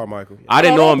sorry, Carmichael. I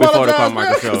didn't know him before the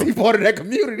Carmichael show. He's part of that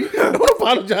community. Don't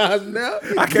apologize now.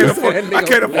 I can't afford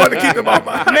to keep him on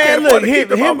my. Man, look,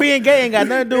 him being gay ain't got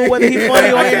nothing to do with whether he's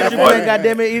funny or industry plant.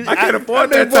 Goddamn it, I can't afford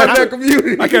that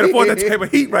community. I can't afford that type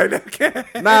of heat right now.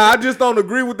 Nah, I just don't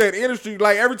agree with that industry.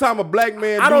 Like every time a black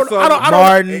man do something,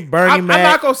 Martin, Bernie Mac.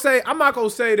 I'm not gonna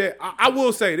say that. I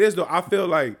will say this though. I feel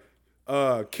like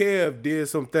Kev did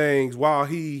some things while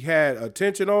he had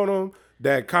attention on him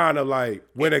that kind of like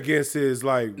went against his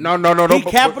like No. He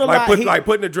capitalized. like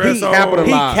putting the dress he on. capitalized.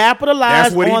 He capitalized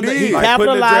That's what he on the. did. He Like, Like,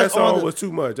 putting the capitalized dress on on the. was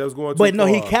too much. That was going too But no,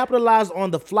 far. he capitalized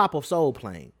on the flop of Soul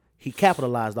Plane. He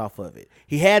capitalized off of it.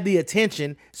 He had the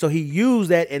attention, so he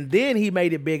used that, and then he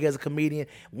made it big as a comedian.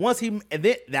 And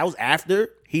then that was after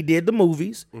he did the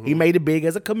movies. He made it big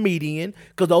as a comedian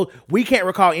because we can't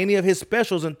recall any of his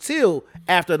specials until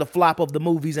after the flop of the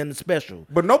movies and the special.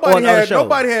 But Or nobody another had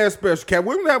show. special. Cat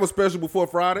Williams have a special before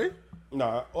Friday.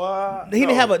 Nah, He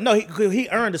didn't have a no. He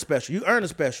earned a special. You earned a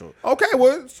special. Okay,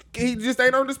 well, he just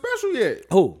ain't earned the special yet.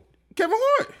 Who? Kevin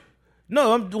Hart.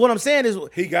 No, what I'm saying is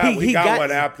He got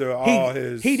one after all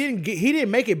his. He didn't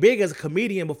make it big as a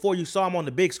comedian before you saw him on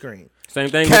the big screen. Same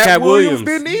thing with Cat Cat Williams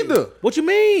Williams. didn't either. What you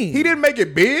mean? He didn't make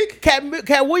it big. Cat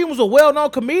Williams was a well-known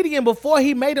comedian before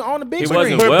he made it on the big He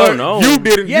screen. wasn't well known. You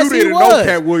didn't. Yes, you he didn't was. know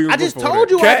Cat Williams. I just before told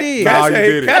that. you I did. Nah, you Cat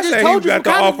didn't. I Cat just said told he you got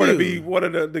from the offer Comic to View. be one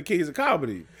of the keys of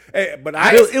comedy. But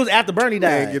It was after Bernie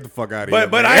Man, died. get the fuck out of But- here.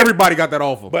 but man. I- Everybody got that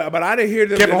offer. but I didn't hear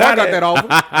them. Kevin deny Hart got that offer.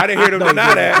 I didn't hear them deny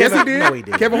didn't. that. Yes, he did. No, he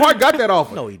didn't. Kevin Hart got that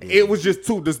offer. No, he didn't. It was just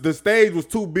too. The stage was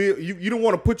too big. You didn't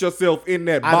want to put yourself in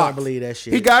that box. I don't believe that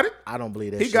shit. He got it. I don't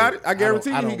believe that He shit. got it. I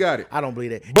guarantee don't- you he got it. I don't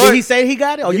believe that. But- Did he say he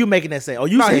got it? Or you making that say? Or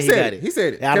you No, saying he he said got it. it? He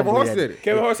said it. Yeah, I don't Kevin Hart believe that. said it.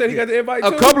 Kevin Hart said he got the invite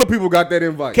A too. couple of people got that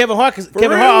invite. Kevin Hart real?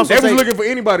 also They was say looking for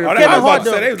anybody. Oh, to they come was Kevin about Hart to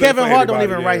say they don't, was Kevin looking for Hart don't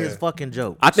anybody, even write yeah. his fucking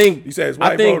jokes. I think. You said his I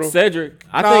wife think wrote him? Cedric.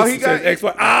 I No, think he got- Said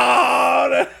ex-wife.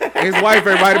 Oh, His wife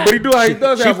ain't right, but he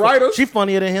does have writers. She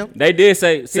funnier than him. they did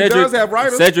say Cedric. does have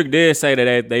writers. Cedric did say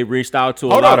that they reached out to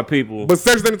a Hold lot up. of people. But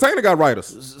Cedric the Entertainer got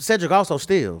writers. Cedric also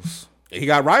steals. He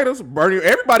got writers. Bernie,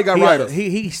 everybody got He, writers.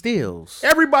 he steals.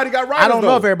 Everybody got writers. I don't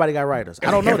know though. if everybody got writers.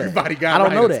 I don't know Everybody that. got I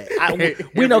don't know writers.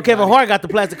 that. We know Kevin Hart got the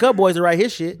Plastic Cup Boys to write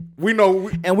his shit, We know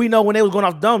and we know when they was going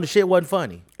off the dome, the shit wasn't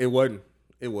funny. it wasn't.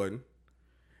 It wasn't.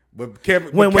 But Kevin,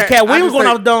 When but Cat I Williams just going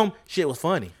say- off the dome, shit was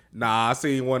funny. Nah, I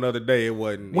seen one other day. It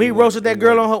wasn't. When he it roasted wasn't- that it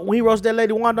girl wasn't. on her, when he roasted that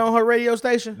lady Wanda on her radio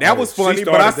station, That was She funny,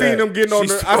 but I started seen that. him getting on.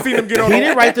 She I seen him get on. he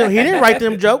didn't write them. He didn't write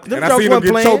them jokes. Them And I jokes seen him wasn't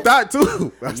get playing. choked out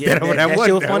too. Yeah, that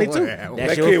shit was funny too. that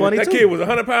That shit was funny that too. kid was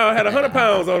 100 pounds. Had 100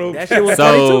 pounds on him. That shit was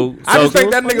funny so, too. I just so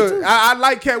think that was funny nigga. too. I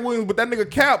like Cat Williams, but that nigga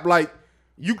Cap, like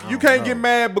you can't get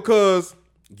mad because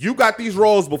you got these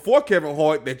roles before Kevin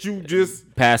Hart that you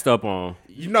just passed up on.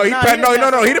 you know he Nah, passed, he no didn't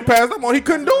pass he up didn't pass up on. He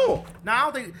couldn't do them. No, I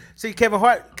don't think. See, Kevin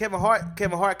Hart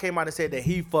came out and said that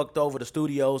he fucked over the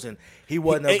studios and he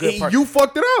wasn't a good person. You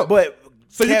fucked it up. But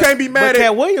So you can't be mad but at-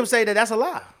 Cat Williams say that that's a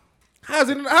lie. How does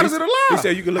it a lie? He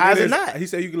said you can look How's at it his. not? He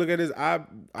said you can look at his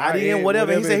IDN,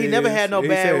 whatever. He said he it never is. had no He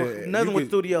bad- said nothing you with could-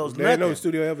 studios, There ain't no nothing.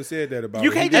 studio ever said that about. You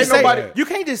him. can't He just did say that. you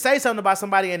can't just say something about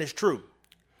somebody and it's true.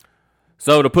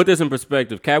 So to put this in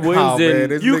perspective, Cat Williams Oh, man, didn't.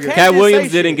 this You nigga- can't Cat just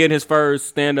Williams say didn't shit. get his first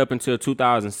stand up until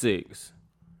 2006,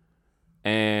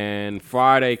 and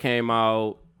Friday came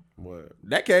out What?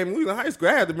 That came when we was in high school.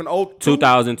 I had to been 02.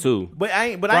 2002. But I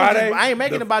ain't Friday. I ain't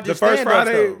making the, about the just first stand-ups,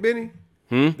 Friday, though. Benny.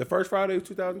 The first Friday of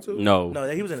 2002. No, No,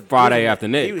 he was in Friday after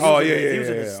next. He was, Oh, he was yeah, in the- yeah, he was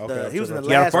in yeah, the- yeah. the- Okay, he was in the okay.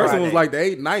 Yeah, the last first Friday. one was like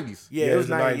the 90s. Yeah, Yeah, it was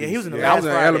the 90. Yeah, he was in the 90s. Yeah, I last was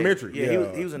in Friday. elementary. Yeah,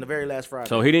 Yeah. he was in the very last Friday.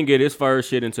 So he didn't get his first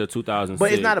shit until 2006.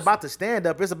 But it's not about the stand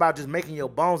up. It's about just making your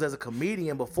bones as a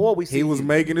comedian before we see He was you.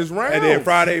 making his rounds. And then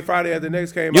Friday after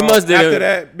next came You out. must after did.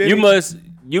 that. Benny, You must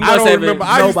I don't have remember.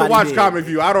 I used to Nobody watch did. Comedy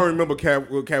View. I don't remember Cat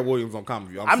Williams on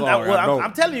Comedy View. I'm sorry. I don't.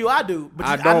 I'm telling you, I do. But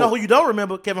I I know don't. who you don't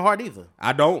remember, Kevin Hart either.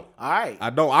 I don't. All right. I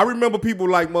don't. I remember people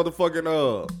like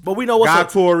motherfucking But we know what's Guy a,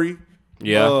 Torrey.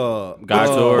 Yeah. Guy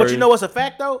Torrey. but you know what's a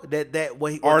fact though? That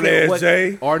what he Arnaz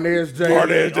J. Arnaz J.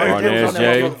 Arnaz J. Arnaz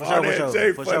J. Arnaz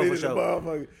J. For Funny sure, as a for sure.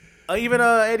 motherfucker. Even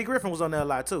Eddie Griffin was on there a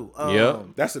lot too. Yep.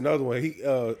 That's another one. He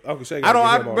Uncle Shay. I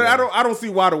don't see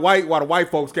why the white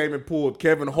folks came and pulled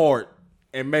Kevin Hart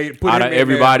and put Out him of in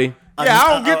everybody. there. Yeah, I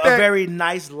don't get A that. very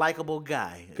nice, likable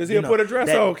guy. Because You he'll know, put a dress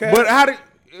that- on, okay? But how did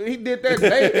he did that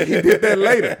later? He did that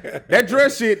later. That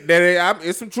dress shit.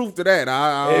 It's some truth to that.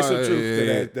 There's some truth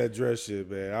to that dress shit,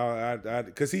 man.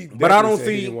 Because he, But I don't said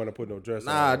he see- didn't want to put no dress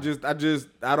Nah, on.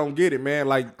 I don't get it, man.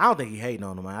 Like I don't think he hating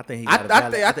on him, man. I think he. I Got a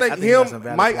valid, think he got some him,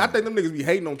 valid Mike. I points. think them niggas be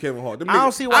hating on Kevin Hart. Them I don't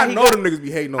niggas- see why I he know got- them niggas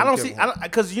be hating on. I don't Kevin see Hart.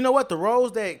 because you know what the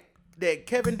roles that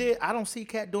Kevin did. I don't see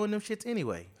Cat doing them shits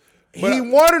anyway. He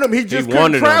wanted them. He just He couldn't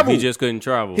wanted travel. him. He just couldn't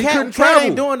travel. He couldn't Cat travel.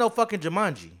 ain't doing no fucking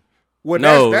Jumanji. Well,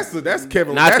 No. that's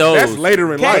Kevin. Not That's those.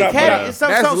 later in Cat- life. Cat- bro. some-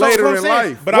 That's some- later some in saying-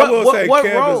 life. But I will say what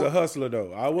Kev role? is a hustler,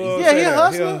 though. I will Yeah, say he a that.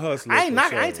 hustler. He a hustler. I ain't for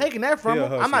sure. taking that from He a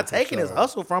him. I'm hustler not for taking his sure.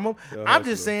 hustle from him. He a I'm just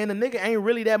hustler. saying the nigga ain't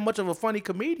really that much of a funny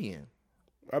comedian.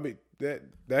 I mean, that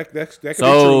could be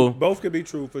So- true. Both could be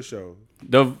true for sure.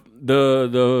 The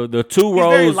two He's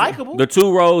very roles. likable. The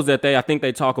two roles that I think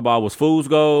they talk about was Fool's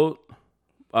Gold.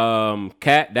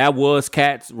 Cat. That was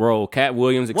Cat's role. Cat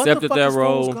Williams accepted what the that fuck is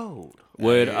role Fool's Gold?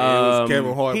 with it was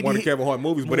Kevin Hart, he- one of he- Kevin Hart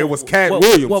movies, but it was Cat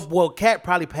Williams. Well, Cat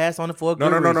probably passed on it for a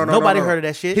good no. reason. Nobody heard of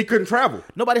that shit. He couldn't travel.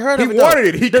 Nobody heard He of it. wanted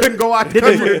it. He couldn't go out the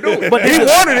country to do it. But he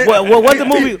wanted it. Well, what the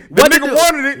movie? The nigga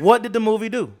wanted it. What did the movie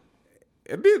do?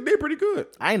 It did pretty good.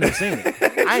 I ain't never seen it.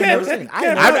 I ain't never seen it. I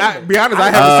ain't never seen I it. be honest, I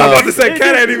I'm haven't about to say,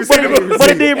 Cat ain't even seen the movie. But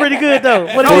it did pretty good though.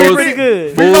 But it Fool's- did pretty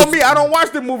good. But you know me, I don't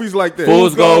watch the movies like that.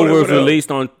 Fool's Gold was what else?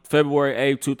 released on February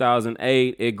 8th,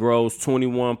 2008. It grossed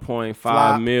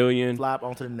 21.5 million. Flop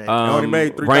onto the next. only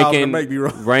made $3,000 to make me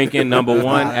wrong. ranking number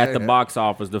one at the box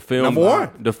office. The film, Number one?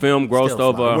 The film grossed Still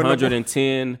over flop. What number?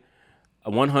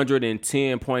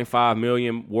 110.5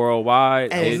 million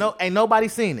worldwide. Ain't nobody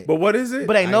seen it. But what is it?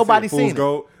 But ain't nobody Fool's seen it.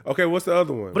 Gold. Okay, what's the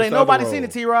other one? But ain't nobody seen it.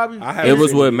 T. Robbie. I haven't It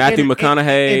was seen with Matthew Industry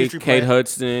McConaughey, plant. Kate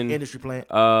Hudson, Industry plant.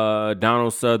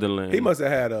 Donald Sutherland. He must have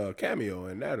had a cameo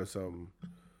in that or something.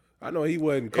 I know he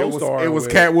wasn't It was, co-starring. it was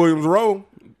with- Cat Williams' role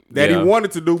that Yeah. he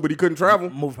wanted to do, but he couldn't travel.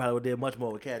 Movie probably would did much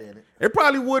more with Cat in it. It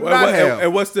probably would Well, not what- have.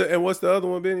 and what's the other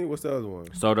one, Benny? What's the other one?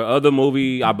 So the other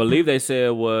movie, I believe they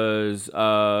said was,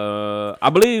 I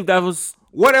believe that was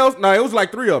What else? No, it was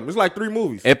like three of them. It's like three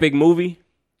movies. Epic Movie.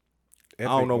 I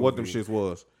don't know what them shits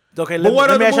was. Okay, But what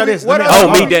let me other ask y'all movie- this. what Let me other Oh,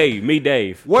 ask Me y'all- Dave. Me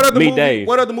Dave. What other Me movie? Dave.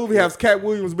 What other movie has Cat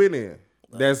Williams been in?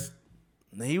 That's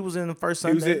He was in the first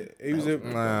He was Sunday. in. He was in.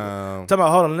 Talk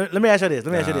about, hold on. Let me ask you this.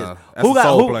 Let me ask you this. that's a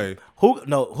soul play.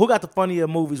 Who got the funnier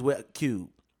movies with Cube?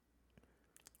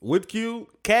 with Q.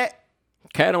 Cat.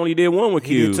 Cat only did one with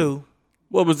He Q. did too.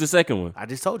 What was the second one? I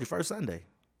just told you first Sunday.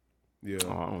 Yeah,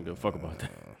 Oh, I don't give a fuck about that.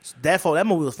 That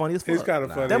movie was funny as fuck. he's kind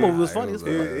of funny. That movie was funny as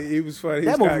fuck. He was funny.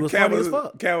 That movie was funny as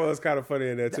fuck. Cat was kind of funny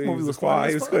in that too. movie He was quiet.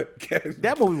 funny as fuck. Cat-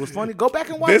 That movie was funny. Go back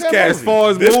and watch This that cat, movie. as far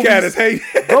as this movies- cat is hating.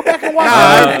 Go back and watch Nah,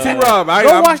 that movie. T-Rob.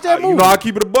 Go watch that You movie. know, I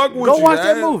keep it a buck with Go you. watch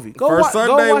that movie. Go First watch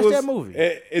Sunday was- that movie.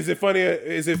 Is it funnier?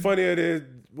 Is it funnier than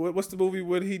what's the movie?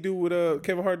 What he do with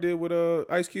Kevin Hart did with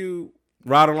Ice Cube?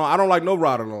 Ride Along. I don't like no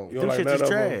Ride Along. You Them don't like shit none is of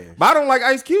trash. them? But I don't like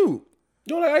Ice Cube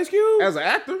You don't like Ice Cube? as an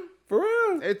actor. For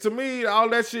real? To me, all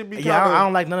that shit be kind Yeah, of. I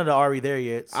don't like none of the Ari there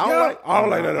yet. I don't Yeah, like. I don't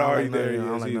like none of I don't Ari like there none of- I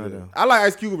don't is like none of either. them. I like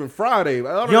Ice Cube and Friday. You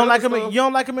don't like him? You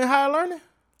don't like him in Higher Learning?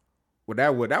 Well,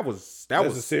 that was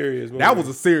That's a serious movie. that was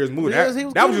a serious movie. Yes, That, he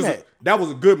was that was good just in that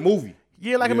was a good movie.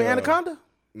 You ain't like him in Yeah. Anaconda?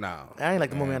 Nah, I ain't like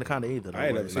the movie Anaconda either. I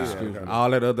ain't never seen nah. that. All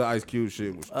that other Ice Cube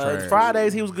shit was trash.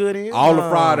 Fridays he was good in. All the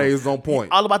Fridays on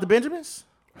point. All About the Benjamins?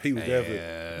 He was definitely.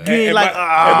 You ain't like.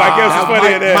 and Mike Epps is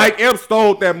funny in that. Mike Epps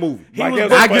stole that movie. Mike was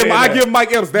Epps good. was I funny in that. give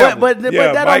Mike Epps that But one.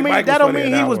 Yeah, that Mike don't was funny mean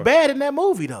in he that was one. bad in that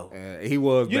movie though. He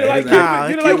was. You bad. didn't like His Cube? act-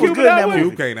 You didn't Cube like was Cube good in that one? movie.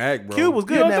 Cube can't act, bro. Q was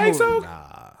good You in don't that think movie. so?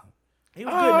 He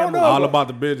was good in that don't movie. know. All About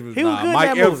the Benjamins. He was good in Mike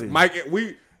that Epps. movie. Mike,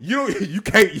 you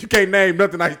can't name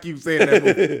nothing Ice Cube saying in that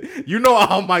movie. You know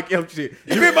all Mike Epps shit.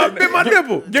 You bit my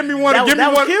nipple. Give me one. That Give me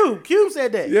was one. Cube. Cube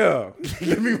said that. Yeah.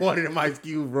 Give me one of them Ice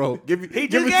Cube, bro. Give me. He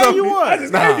give just me gave you something. one. I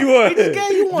just gave you one. He just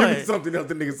gave you one. Give me something else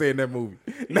that nigga said in that movie.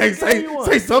 gave you one.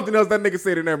 Say something else that nigga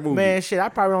said in that movie. Man, shit, I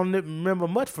probably don't remember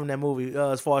much from that movie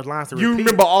as far as lines to you repeat.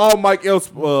 remember all Mike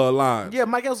Epps lines. Yeah,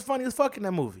 Mike Epps was funny as fuck in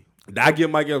that movie. I give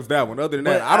Mike Epps that one. Other than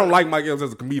that, But I don't like Mike Epps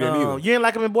as a comedian either. You ain't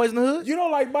like him in Boys in the Hood? You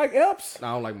don't like Mike Epps?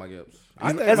 I don't like Mike Epps. I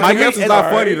think As a Mike comedian- Epps is as not a-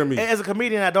 funny to me. As a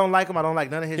comedian, I don't like him. I don't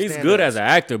like none of his He's stand-ups. good as an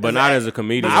actor, but not as a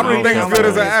comedian. I don't even think I he's don't good like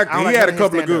as an his- actor. I don't He like had a none of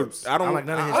couple his of good. stand-ups. I don't like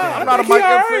none of his I'm stand-ups. not a think Mike he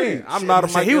Epps alright. fan. I'm not a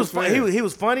Mike he was Epps fan. he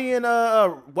was funny in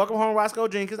Welcome Home Roscoe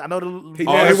Jenkins. I know the Oh, Yeah, he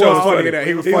that show was was funny funny. in that.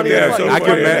 He was He funny in was that. so I funny give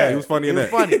him in that. that. He was funny in He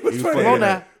that. was funny. He was funny Come in on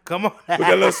that. now. Come on. With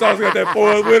that little sauce, got that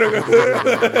Forrest Whitaker.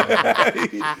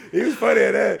 He was funny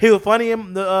at that. He was funny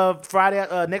in the Friday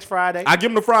next Friday. I give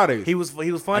him the Fridays. He was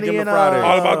funny give him in the Fridays.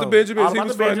 All About the Benjamins. All He About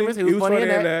was the funny. Benjamins. He was funny in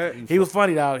that. He was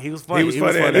funny, dog. He was funny. He was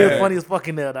funny in He was that. funny as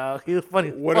fucking there, dog. He was funny.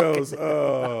 as What fucking else?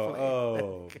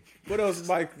 there. What else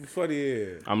Mike funny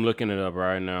in? I'm looking it up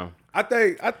right now. I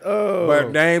think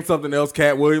But name something else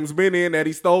Cat Williams been in that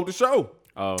he stole the show.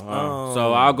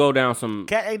 So I'll go down some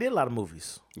Cat ain't did a lot of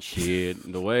movies.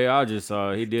 shit. The way I just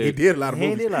saw, he did. He did a lot of He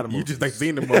movies. did a lot of You movies. just ain't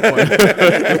seen them motherfuckers.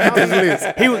 Look at this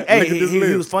list. He was Look at this he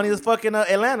list. was funny as fuck in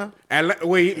Atlanta.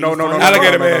 Wait, no.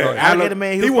 Alligator Man. Alligator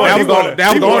Man. He was That funny. was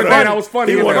the only thing that was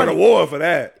funny. He in won that. an award for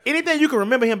that. Anything you can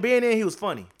remember him being in, he was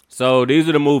funny. So these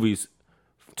are the movies.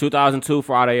 2002,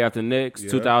 Friday After Next.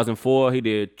 Yeah. 2004, he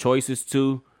did Choices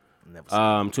 2. Never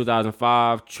seen.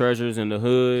 2005, Treasures in the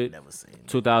Hood. Never seen.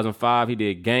 2005, he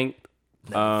did Ganked.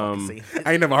 I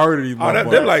ain't never heard of these. Oh,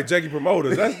 they're like Jakey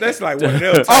promoters. That's like one of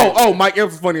them. Oh, Mike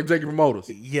Epps was funny in Jakey Promoters.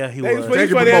 Yeah, he He's was. funny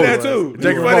in that too.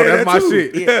 Jakey Promoters, that's my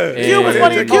shit. Yeah. Q was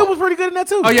funny. Q was pretty good in that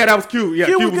too. Oh yeah, that was cute. Yeah,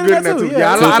 Q Q was was good in that too. yeah.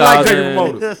 Yeah, I like Jakey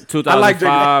Promoters.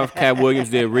 2005, Cat Williams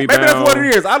did Rebound. Maybe that's what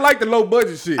it is. I like the low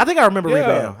budget shit. I think I remember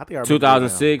Yeah. Rebound.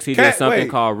 2006, he did something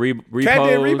called Repose. Cat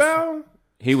did Rebound?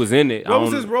 He was in it. What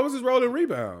was his role in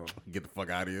Rebound? Get the fuck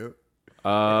out of here.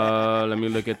 Let me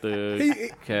look at the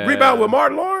cast. Rebound with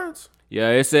Martin Lawrence? Yeah,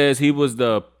 it says he was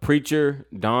the preacher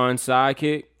Don's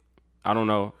sidekick. I don't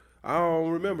know. I don't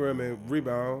remember him in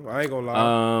Rebound. I ain't gonna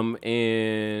lie.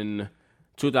 In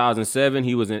 2007,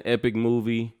 he was in Epic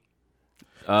Movie.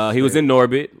 He was in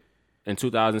Norbit in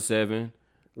 2007.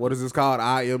 What is this called?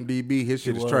 IMDb. His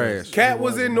shit is trash. Cat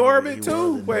was in Norbit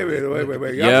too?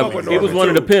 Wait. Yeah, he was one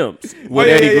of the pimps with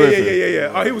yeah, Eddie Griffin.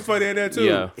 Yeah. Oh, he was funny in that too.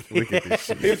 Yeah. Look at this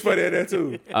shit. He was funny in that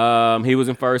too. He was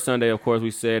in First Sunday, of course,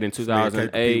 we said, in Man, can't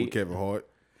compete 2008. with Kevin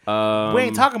Hart. We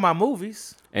ain't talking about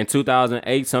movies. In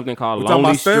 2008, something called talking Lonely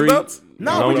about Street. stand-ups?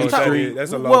 No, Lonely we just talking. Street.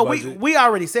 That's a low Well, budget. we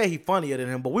already said he funnier than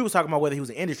him, but we was talking about whether he was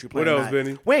an industry player. What or else, not.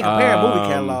 Benny? We ain't comparing movie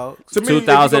catalogs. To me, if you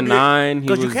gonna be 2009, he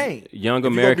 'cause you was can't. Young if you gonna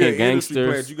be American an industry plant,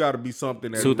 Gangsters. you got to be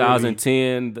something that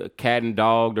 2010, The Cat and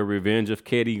Dog, The Revenge of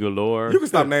Kitty Galore. Really, you can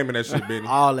stop naming that shit, Benny.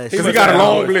 All that shit. Because he got a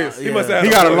long list. He must have He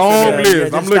got a voice. long Yeah, list.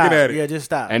 just I'm looking stop. at it. Yeah, just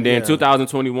stop. And then Yeah.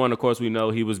 2021, of course, we know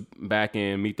he was back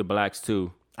in Meet the Blacks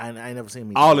too. I ain't never seen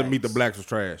Meet All the of Meet the Blacks. Blacks was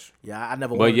trash. Yeah, I never.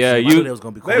 But wanted yeah, to see him. I you- knew they was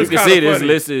gonna be They You was cool. can kinda see this funny.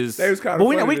 list is. They was kind But of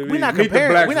we funny. not to me. Meet the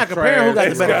comparing. Blacks We not was comparing who got trash. the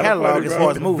That's better kinda catalog funny, as bro.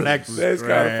 far as movies. Blacks was That's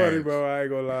kind of trash. funny, bro. I ain't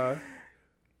gonna lie.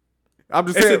 I'm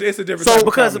just saying. It's a different So type of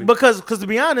Because comedy. to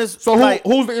be honest, So like,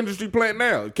 who's the industry plant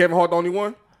now? Kevin Hart the only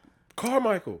one?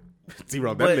 Carmichael.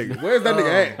 Zero. That But- nigga. Where's that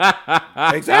nigga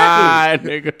at? Exactly. Ah,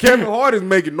 nigga. Kevin Hart is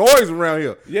making noise around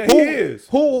here. Yeah, he is.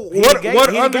 Who? He What? the What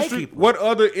he the industry? gatekeeper. What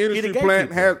other industry the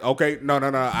plant gatekeeper. has? Okay,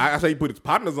 no. I say he put his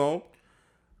partners on.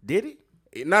 did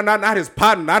he? Not his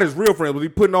partner, not his real friends, but he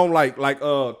putting on like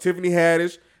Tiffany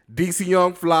Haddish, DC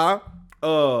Young Fly,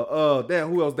 damn,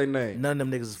 who else they name? None of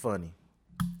them niggas is funny.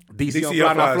 DC DC Young Fly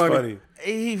Young not is funny. funny.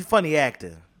 He funny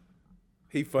actor.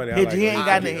 He funny. I He, like he him. ain't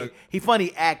got any. He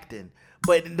funny acting.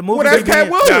 But the movie. Well, that's they Cat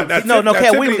did- Williams. No,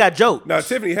 Cat Williams got jokes. No,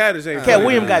 Tiffany Haddish ain't Cat funny.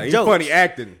 Williams got He jokes. funny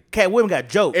acting. Cat Williams got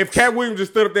jokes. If Cat Williams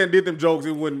just stood up there and did them jokes,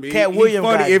 it wouldn't be. Cat He Williams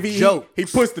funny got if he jokes. he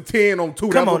puts the 10 on 2.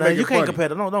 Come that on would now, make you it can't funny. compare.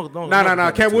 Don't. Nah.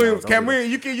 compare Cat the two. Williams. Don't Cat do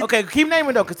Williams. You can. Okay, keep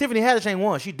naming though, because Tiffany Haddish ain't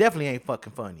one. She definitely ain't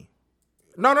fucking funny.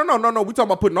 No. We talking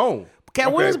about putting on. Cat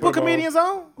Okay, Williams put put him on. comedians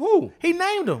on. Who? He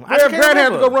named them. Rev Grant had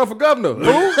to go run for governor. Who?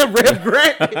 Rev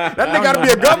Grant. That nigga got to be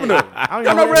a governor. I don't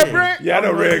Y'all know know who that Rev is. Grant? Yeah, I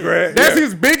know Red Grant. That's yeah.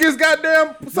 his biggest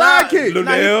goddamn sidekick.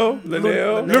 Linnell.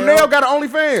 Linnell got an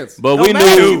OnlyFans. But No we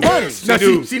matter, knew. she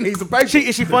funny. She needs some paper.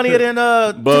 Is she funnier than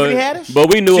Tiffany Haddish?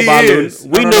 But we knew She about is.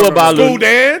 we No, knew no. about School Lun-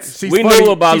 Dance. She's we funny.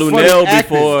 knew about She's Lunel funny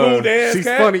acting. before. School Dance. She's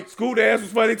Cat. funny. School Dance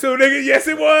was funny too, nigga. Yes,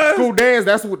 it was. School Dance.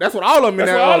 That's what all of them in That's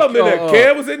there. what all of them in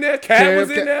there. Kev was in there. Cat Kev, was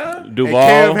in there. And Duval.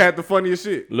 Kev had the funniest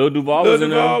shit. Lil Duval Lil was in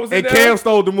Duval there. was in And there. Kev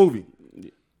stole the movie.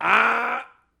 Ah,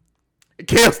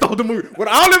 Kev stole the movie. With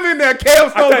all of them in there,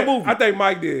 Kev stole the movie. I think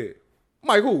Mike did.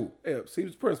 Mike who? Epps. He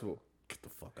was principal. Get the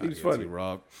fuck He was funny.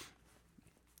 Rob.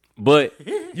 But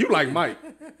You like Mike.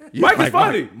 You Mike is like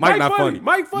funny. Mike not funny.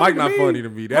 Mike funny. Mike to not me. funny to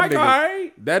me. That Mike nigga.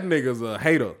 alright. That nigga's a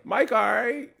hater. Mike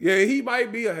alright. Yeah, he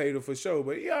might be a hater for sure,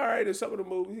 but he alright in some of the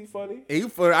movies. He funny. He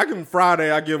for I give him Friday.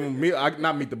 I give him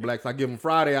not Meet the Blacks. I give him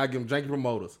Friday. I give him Janky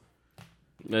Promoters.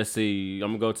 let's see. I'm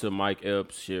gonna go to Mike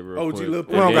Epps shit real OG quick. Lil And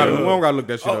We don't then- gotta look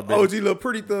that shit up. Baby. OG little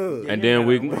pretty thug. And then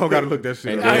we We don't gotta look that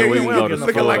shit And up. then baby. we can go to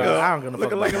looking like Florida. I don't give a fuck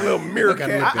looking like a about little mirror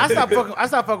cat. I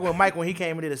stopped fucking with Mike when he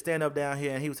came and did a stand up down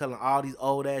here, and he was telling all these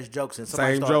old ass jokes, and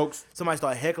Same jokes? Somebody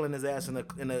started heckling his ass in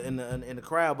the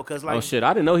crowd because like Oh shit!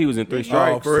 I didn't know he was in Three Oh,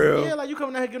 Strikes. for real. yeah, like you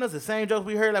coming out here giving us the same jokes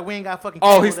we heard, like we ain't got fucking.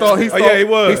 Oh, cameras he stole. out He here. stole. yeah, he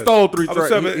was. He stole 3 I was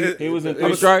strikes. stepping- He was in I Three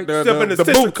was Strikes. Stepping the the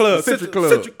Citrus boot, Club. the Citrus Citrus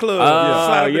Club. Citrus Club. Ah,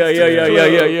 Slide yeah, up in the yeah,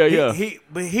 Citrus yeah.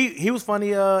 Club. He was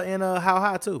funny in How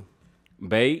High too.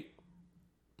 Bait.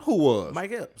 Who was?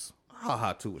 Mike Epps. Ha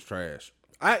Ha 2 was trash.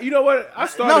 You know what? I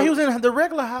started. No, he was in the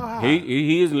regular How High.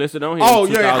 He is listed on here. Oh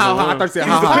in yeah, How 2001. Ha. I thought you said He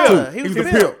Ha was the Ha pimp. 2. He He was was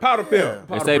the the pimp. Powder Pimp.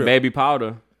 They say Baby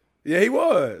Powder. Yeah, he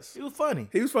was. He was funny.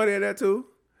 He was funny at that too.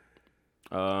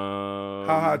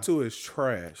 How High 2 is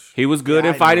trash. He was good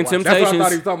Yeah, in I Fighting didn't watch That's what I thought he was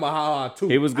Temptations. talking about. Ha Ha 2.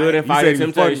 He was good in You Fighting said he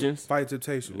was funny. Temptations Fight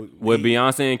Temptation. with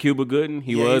Beyonce and Cuba Gooding.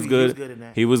 He Yeah, was he good. was good in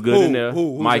that. He was good Who? in there.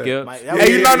 Who's Mike that? Epps. Mike,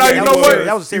 Hey, you know was- what?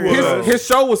 That was a serious. was. His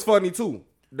show was funny too.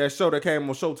 That show that came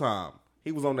on Showtime.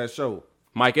 He was on that show.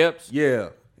 Mike Epps. Yeah.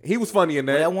 He was funny in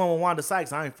But that. that one with Wanda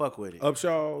Sykes, I ain't fuck with it.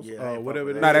 Upshaws, Yeah, I ain't fuck whatever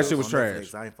with it is. Nah, that shit was On trash.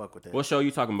 Netflix, I ain't fuck with that. What show you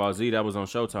talking about, Z? That was on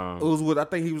Showtime. It was with, I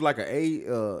think he was like it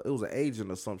was an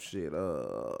agent or some shit.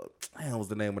 Damn, what was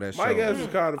the name of that Mike show? Epps is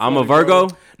kind of. I'm a Virgo.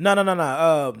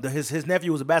 No. His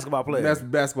nephew was a basketball player. That's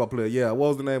basketball player. Yeah, what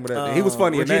was the name of that? He was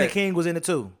funny in Regina that. King was in it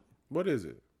too. What is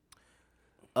it?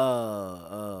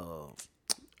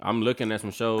 I'm looking at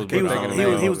some shows. He but was, I don't he,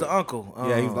 was, know. he was the uncle.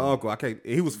 Yeah, he was the uncle.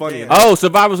 He was funny. Yeah. in that. Oh,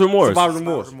 Survivor's Remorse. Survivor's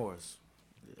Remorse. Remorse.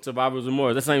 Survivor's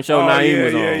Remorse. That same show Oh, Naeem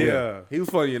was on. yeah. He was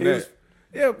funny in He was- that.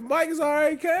 Yeah, Mike is all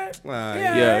right, cat.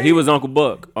 Yeah, he was Uncle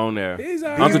Buck on there. He's all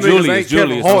right. Uncle These niggas Julius. ain't Kevin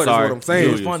Julius. Hart I'm is sorry. what I'm saying.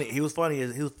 He was Julius. funny.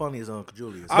 He was funny as Uncle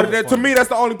Julius. To me, that's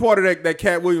the only part of that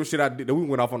Cat Williams shit I did. That we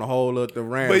went off on a whole other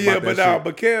rant. But yeah, about but that nah, shit.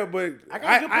 but Kev, but I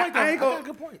got a good point. I ain't though. I gonna. got a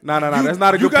good point. No, that's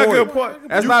not a You good got point. good point.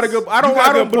 That's You- not a good. I you don't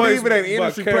got good believe points it ain't about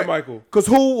industry plant. Carmichael. Because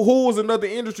who was another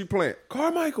industry plant?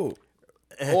 Carmichael.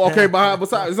 Oh, okay,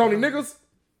 besides it's only niggas.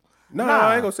 No,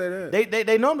 I ain't gonna say that.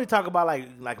 They normally talk about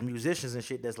like musicians and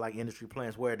shit that's like industry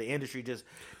plants where the industry that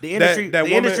the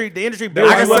woman- industry that builds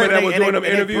white you woman up that and was they- doing them and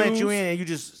they plant interviews? you in and you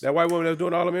just That white woman that's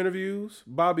doing all them interviews,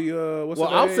 Bobby. What's Well,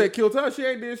 her I name? said Kill Time. She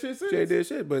ain't did shit since. She ain't did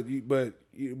shit, but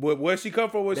where she come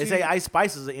from? they say Ice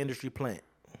Spice is an industry plant.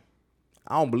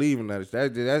 I don't believe in that.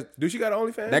 That do she got an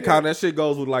OnlyFans? that kind of that shit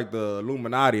goes with like the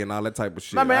Illuminati and all that type of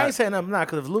shit. I mean, I ain't saying nothing now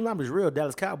because if Illuminati is real,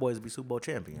 Dallas Cowboys would be Super Bowl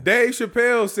champion. Dave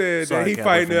Chappelle said Sorry, that he Cowboy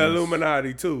fighting the fans.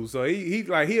 Illuminati too. So he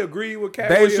agreed with Cat.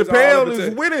 Dave Williams Chappelle all the is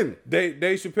time. winning. Dave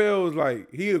Chappelle was like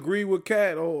he agreed with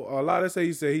Cat. A lot of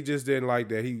he said he just didn't like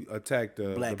that he attacked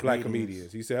the black comedians.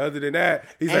 comedians. He said other than that,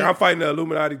 he's like I'm fighting the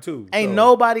Illuminati too. Ain't So,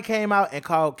 nobody came out and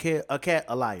called a cat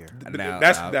a liar.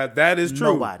 that is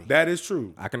true. Nobody. That is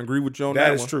true. I can agree with you on That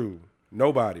that is one. true.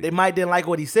 Nobody. They might didn't like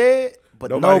what he said,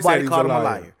 but Nobody said nobody he was called a him a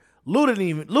liar. liar.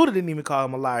 Luda didn't even call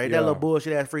him a liar. That Yeah. little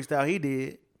bullshit ass freestyle he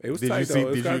did. It was Did tight you though. see? It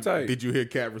was kind of tight. Did you hear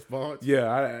Cat response?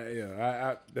 Yeah,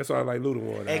 I that's why I like Luda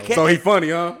one. And Cat- So he funny,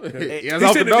 huh? he It's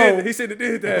off the dome. He should have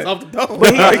did that. It's off the dome.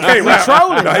 But he can't rap.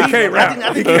 trolling. No, he can't rap.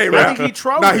 I think He can't rap. I think he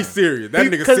trolling. Nah, he's serious. That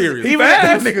nigga 'Cause serious. Even fast.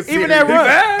 That nigga even serious. that He run,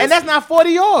 fast. and that's not 40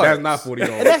 yards. That's not 40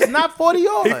 yards. And that's not 40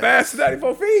 yards. He fast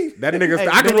 94 feet. That nigga, Hey,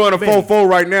 I can Benny, run a Benny. 4-4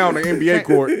 right now on the NBA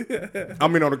court. I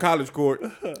mean on the college court.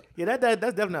 Yeah, that's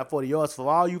definitely not 40 yards. For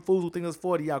all you fools who think it's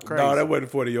 40, y'all crazy. No, that wasn't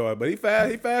 40 yards. But he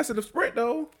fast in the sprint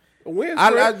though. A wind I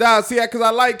sprint. see that because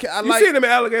I like. You seen him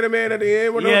Alligator Man at the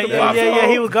end when yeah, the block off?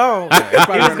 he was gone. He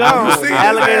was gone. You seen his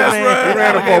Alligator ass man. run. He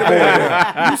ran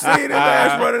a 4-4. You seen his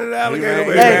ass running an alligator He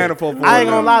man. ran a 4-4. I ain't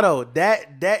gonna lie though.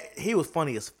 That he was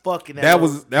funny as fuck in that. That role.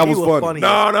 was He funny.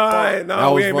 No, That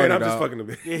we was ain't funny, man. I'm just dog. fucking a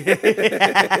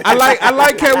bit. I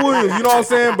like Cat Williams. You know what I'm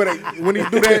saying? But when he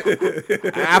do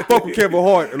that, I fuck with Kevin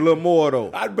Hart a little more though.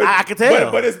 I can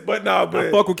tell.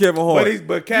 I fuck with Kevin Hart.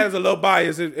 But Cat is a little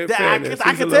biased. In I fairness.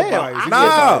 can He's a little tell. biased. I He's can a little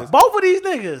Nah. biased. Both of these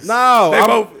niggas. No, They I'm-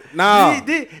 both- nah.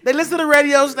 They listen to the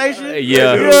radio station.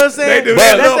 Yeah. You know what I'm saying? They do.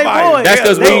 That's They're a little their biased. boy. That's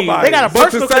 'cause They're a we- little They got a biased. But to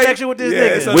personal say- connection with this Yeah,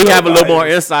 nigga. it's a We have a little more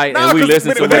biased. insight Nah, and we 'cause- listen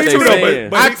but- to what but they he true though, saying.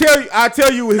 but- I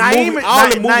tell you, his Naeem, movie, all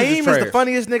the movies Naeem is is trash. the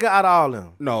funniest nigga out of all of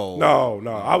them. No,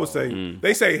 No, I would say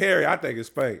they say Harry. I think it's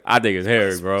Spank. I think it's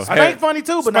Harry, bro. Spank funny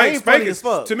too, but Naeem funny as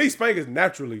fuck. To me, Spank is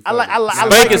naturally I funny. like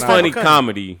Spank like is his funny type of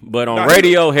comedy, but on Nah,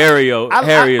 radio, Harry is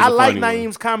I a like funny one.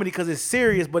 Naeem's comedy because it's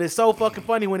serious, but it's so fucking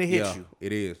funny when it hits yeah, you.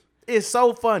 it is. It's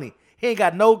so funny. He ain't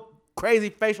got no crazy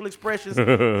facial expressions.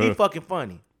 He fucking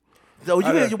funny. So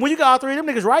when you got all three of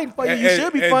them niggas writing for you, you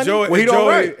should be funny. Joey, Well, he don't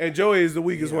write. and Joey is the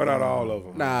weakest one out of all of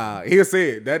them. Nah, he'll say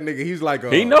it. That nigga, he's like a.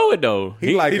 He know it though.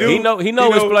 He like- he know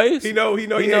his place. He know. He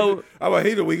know- He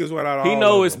the weakest one out of all. He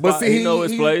know of his them. But see, he know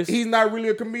his place. He's not really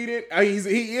a comedian.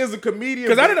 He is a comedian.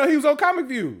 Because I didn't know he was on Comic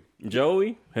View.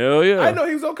 Joey, hell yeah. I didn't know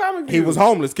he was on Comic View. he was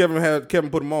homeless. Kevin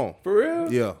put him on. For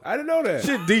real? Yeah. I didn't know that.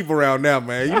 Shit deep around now,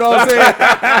 man. You know what I'm saying?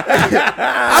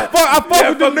 I fuck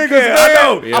with them fuck niggas, yeah, man. I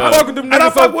know. Yeah. I fuck with them niggas. And I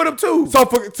fuck so- with him too. So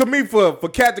to me, for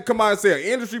Cat to come out and say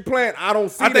an industry plan, I don't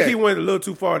see I that. think he went a little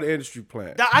too far in the industry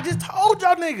plan. I just told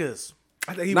y'all niggas.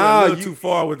 I think he Nah, went a little you- too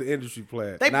far with the industry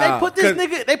plan. They Nah. put this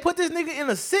nigga in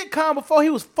a sitcom before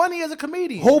he was funny as a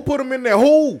comedian. Who put him in there?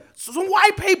 Who? Some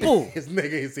white people. His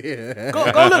nigga is here. Go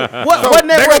look. What So, they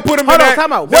network? gonna put him in Hold on, that-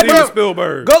 time out. What Steven network?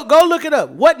 Spielberg. Go look it up.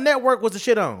 What network was the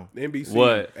shit on? NBC.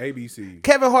 What? ABC.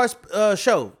 Kevin Hart's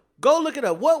show. Go look it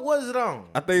up. What was it on?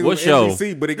 I think it What was show?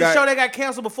 NBC, but it The show got that got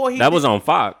canceled before he. That was on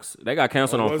Fox. They got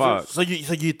canceled on was Fox. So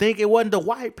you think it wasn't the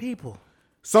white people?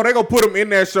 so they gonna put him in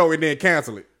that show and then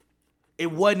cancel it.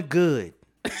 It wasn't good.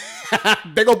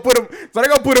 They gonna put him. So they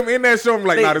gonna put him in that show. I'm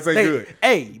like, nah, this ain't good.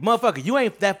 Hey, motherfucker, you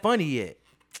ain't that funny yet.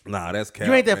 Nah, that's Cat.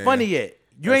 You ain't that man. funny yet.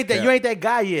 You ain't that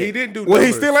guy yet. He didn't do. Well, he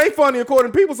numbers. still ain't funny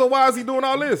according to people. So why is he doing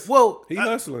all this? Well, He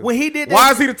hustling. when he did that,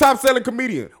 Why is he the top selling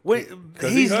comedian?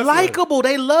 he's hustling. likable.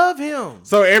 They love him.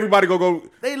 So everybody go.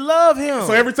 They love him.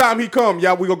 So every time he come,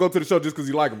 y'all we gonna go to the show just because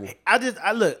he likable. I'm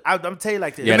tell you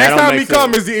like this. Yeah, Next that don't time he make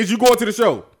come sense. is you going to the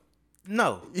show?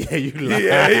 No. Yeah, you like.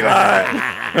 Yeah, he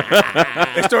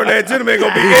lied. Extraordinary gentleman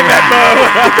gonna be in that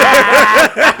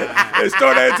mug.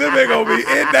 Extraordinary gentleman gonna be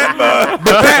in that mug.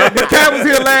 But Cat was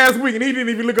here last week and he didn't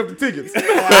even look up the tickets.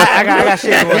 I got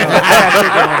shit going on.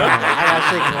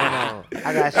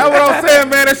 I got shit That's what I'm saying,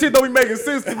 man. That shit don't be making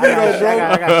sense to me, though, bro.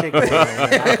 I got shit going on.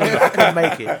 I couldn't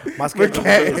make it. My schedule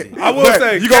was busy. I will But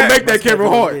say you gonna make My that Kevin schedule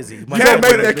Hart. busy. You My gonna schedule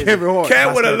make that busy. Kevin Hart. Cat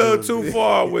My went a schedule little was too busy.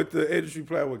 far with the industry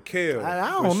plan with Kev. I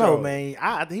for don't know, sure. man. He might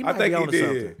I think be he on did,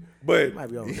 something. but Might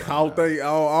be on something. I don't think. I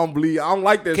don't believe. I don't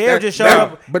like that. Kev that- just showed that-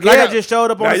 up. But Kev like, just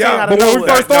showed up on Now, the scene y'all- out but of when we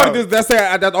nowhere. first started No. this, that's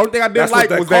the only thing I didn't that's like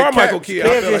what was that that Carmichael Cat. kid.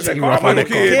 I feel like that Carmichael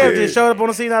kid. Kev did. just showed up on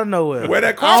the scene out of nowhere. Where that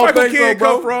I don't Carmichael think so, kid bro.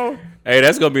 come from? Hey,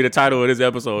 that's gonna be the title of this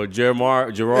episode.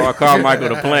 Gerard Carmichael,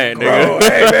 the plant, Bro, nigga.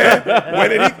 hey man, when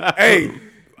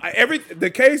did the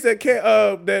case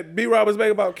that B Rob was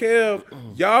making about Kev,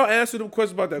 y'all answered them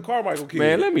questions about that Carmichael kid.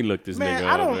 Man, let me look this Man, nigga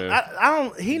I up, don't. man. I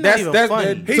don't. He not That's- even that's-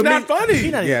 funny. that- He's to not me- funny.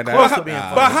 He not Yeah, even that's- close to being nah.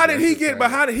 funny. But how did That's he the get? same.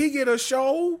 But how did he get a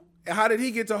show? How did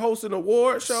he get to host an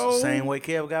award show? Same way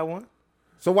Kev got one.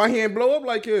 So why he ain't blow up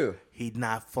like Kev? He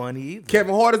not funny either.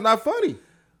 Kevin Hart is not funny.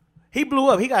 He blew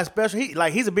up. He got special.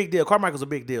 He's a big deal. Carmichael's a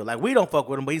big deal. Like we don't fuck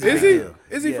with him, but he's a Is big he? deal.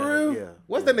 Is he Yeah, for real? Yeah.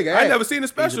 What's that nigga? I act? never seen the He's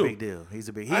a special. big deal. He's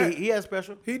a big. I- He has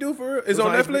special. He do for real? It It's was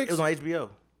on Netflix. It was on HBO.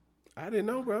 I didn't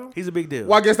know, bro. He's a big deal.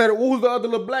 Well, I guess who's the other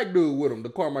little black dude with him? The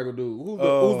Carmichael dude. Who's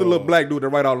the little black dude that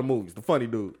write all the movies? The funny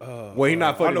dude. Well, he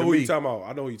not funny I know to who me. you talking about.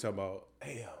 I know who you talking about.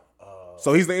 Damn.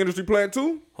 So he's the industry plant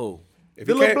too? Who? If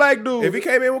The he little came- black dude. If he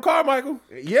came in with Carmichael,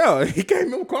 Yeah, he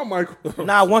came in with Carmichael.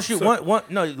 Nah,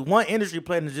 one industry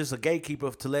plan is just a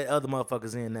gatekeeper to let other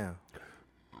motherfuckers in now.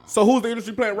 So who's the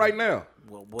industry plant right now?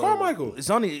 Well, Carmichael. It's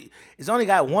only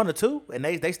got one or two, and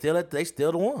they still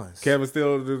the ones. Kevin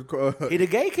still He the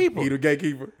gatekeeper. he the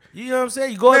gatekeeper. You know what I'm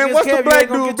saying? You go Man, against what's Kev, the you black ain't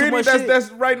gonna dude, get too Benny? much That's shit.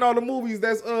 that's writing all the movies.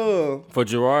 That's For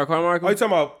Gerard Carmichael? are you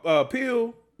talking about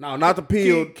Peel? no, not the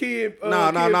Peel. Kid, No,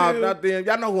 Kid Peel? not them.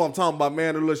 Y'all know who I'm talking about,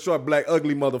 man. The little short, black,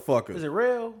 ugly motherfucker. Is it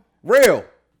real? Real.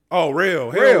 Oh, Hell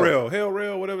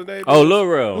Real, whatever his name. Oh, is. Lil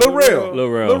Rel. Lil Real. Lil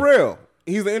Rel. Lil Real.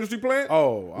 He's the industry plant?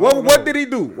 Oh, I What don't what know. did he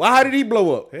do? How did he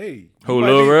blow up? Hey, Who, you might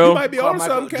Lil be- Rel? You might be on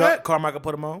something, cat. Carmichael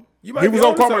put him on. You might He be was on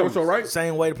onto Carmichael's show, something. right?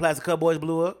 Same way the Plastic Cup Boys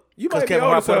blew up. You 'Cause might be Kevin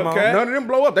onto Hart put him something, on. cat. None of them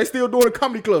blow up. They still doing a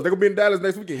comedy club. They gonna be in Dallas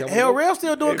next weekend. Y'all wanna Hell go? Real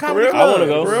still doing Hey, for comedy real? club. I wanna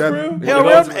go. That- Hell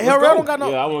let's Real, go. Hell Real don't got no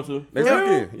Yeah, I want to. Next Hell-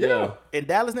 weekend. Yeah. in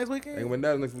Dallas next They weekend. gonna be in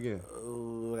Dallas next weekend.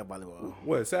 Ooh, I got volleyball.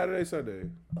 What, Saturday, Sunday?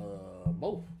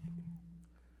 Both.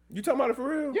 You talking about it for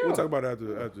real? Yeah. We'll talk about it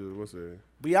after what's it?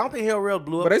 But yeah, I don't think Hell Real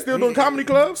blew up. But they still doing comedy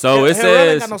clubs? So it Hell Real ain't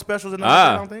says. got no specials in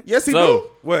Ah. I don't think. Yes, he So,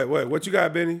 What you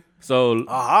got, Benny? so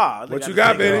Aha. What you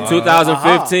got, Benny?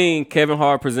 2015, Kevin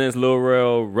Hart presents Lil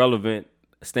Rel Relevant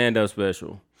stand-up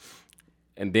special.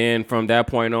 And then from that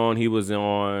point on, he was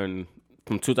on,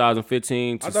 from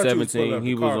 2015 to 17,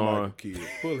 he was on.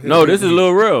 No, this is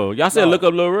Lil Rel. Y'all said No. look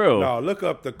up Lil Rel. No, look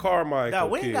up the Carmichael Nah,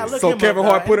 we ain't kid. gotta look So him Kevin up,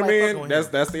 Hart dog. put him Ain't nobody in. fucking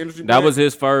with That's the industry That plant? was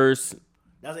his first.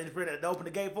 That's the friend that opened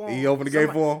the gate for him. He opened the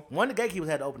gate for him? One of the gatekeepers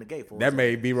had to open the gate for him. That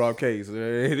made B-Rob case.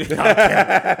 Kevin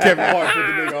Hart put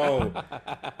the nigga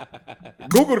on.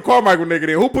 Google the Carmichael nigga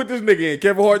then. Who put this nigga in?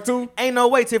 Kevin Hart too? Ain't no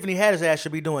way Tiffany Haddish ass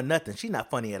should be doing nothing. She's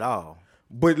not funny at all.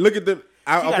 But look at the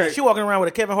She walking around with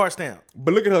a Kevin Hart stamp.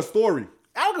 but look at her story.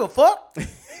 I don't give a fuck.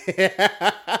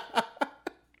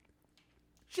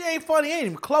 She ain't funny. Ain't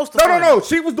even close to funny. No.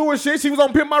 She was doing shit. She was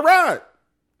on Pimp My Ride.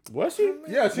 Was she?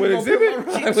 Yeah, she With was on Pimp Exhibit?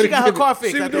 My Ride. She got her car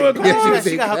fixed. She I was think. doing Yeah, cars.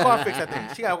 She got her car fixed. I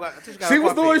think she got She her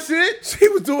was car doing fixed. shit. She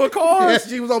was doing Yeah, cars.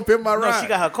 she was on Pimp My Ride. she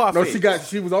got her car No, fixed.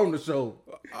 she was on the show.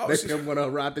 They she- went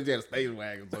on ride. I think she had a space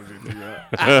wagon or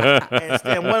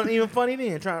something. And wasn't even funny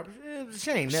then.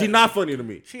 She ain't. She never- not funny to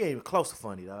me, She ain't even close to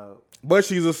funny, dog. but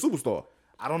she's a superstar.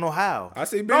 I don't know how. I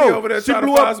see Benny No, over there she trying to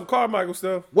blew find up. some Carmichael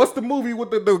stuff. What's the movie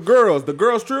with the girls? The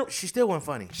girls trip. She still wasn't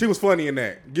funny. She was funny in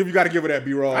that. You got to give her that.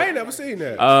 B-roll. I ain't never seen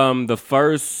that. The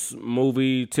first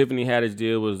movie Tiffany Haddish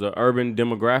did was The Urban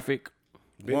Demographic.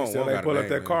 Benny one still got ain't a pull up name,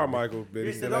 that man. Carmichael.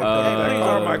 Benny still ain't Hey, pull up that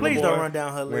Carmichael. please boy. don't run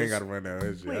down her list. We ain't got to run down that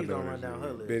shit. I Please know don't that run shit. down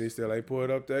her list. Benny still ain't pulled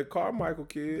up that Carmichael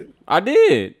kid. I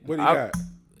did. What he I- got?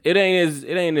 It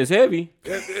ain't as heavy.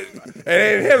 It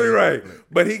ain't heavy right,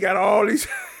 but he got all these.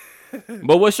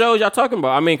 But what shows y'all talking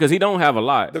about? I mean, because he don't have a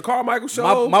lot. The Carmichael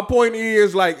show. My point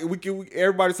is like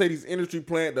everybody say these industry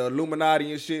plant, the Illuminati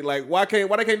and shit. Like why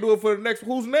they can't do it for the next?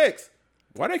 Who's next?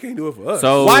 Why they can't do it for us?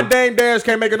 So Why Dame Dash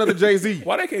can't make another Jay-Z?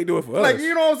 Why they can't do it for us? Like,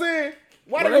 you know what I'm saying?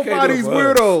 Why Why they they gonna can't find do it these for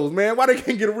us? weirdos, man? Why they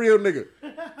can't get a real nigga?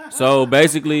 So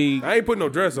basically, I ain't putting no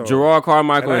dress on. Gerard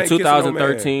Carmichael And I in ain't kissing no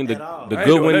 2013, man. At all. the I ain't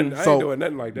good doing one, nothing- I So- ain't doing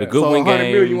nothing like that. the good So one 100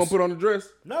 million, you games. want to put on the dress?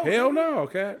 No, Hell no,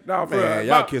 okay. Nah, for Man,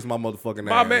 y'all kiss my motherfucking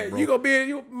My ass, man, bro. you gonna be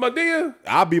you Madea?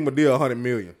 I'll be Madea 100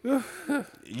 million.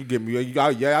 You give me,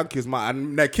 I'll kiss my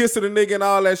that kiss to the nigga and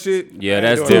all that shit. Yeah,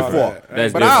 that's doing all different. that.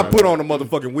 That's But different. I'll put on the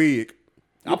motherfucking wig.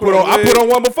 I put on a wig? put on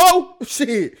one before.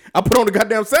 Shit, I put on the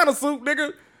goddamn Santa suit,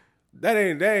 nigga. That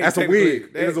ain't That's a technically- wig.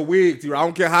 It's a wig. I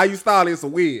don't care how you style it. It's a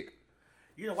wig.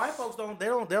 You know, white folks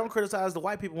don't criticize the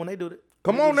white people when they do it.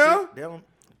 Come They on do now. shit. They don't.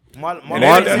 And they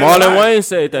done it a Marlon lot. Wayne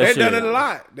said that They shit. done it a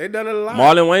lot. They done it a lot.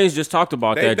 Marlon Wayne's just talked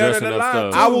about They that done it dressing a up lot,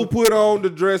 stuff. I will put on the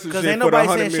dress and Because shit ain't for the nobody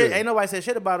 100 saying shit. million. Ain't nobody said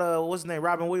shit about what's his name,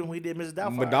 Robin Williams when he did Mrs.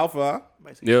 Doubtfire. Madalfa.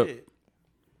 Nobody said Yep. shit.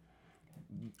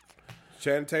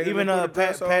 Channing Tatum Even done put a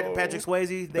dress on. Patrick Swayze,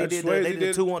 they Patrick did Swayze the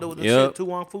did. 2-1 the Yep. shit,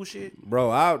 2-1 foo shit. Bro,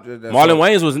 Marlon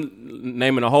Wayans was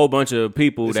naming a whole bunch of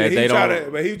people See, that he they try don't.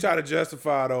 to, but he tried to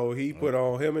justify though. He put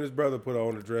on him and his brother put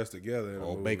on the dress together. In a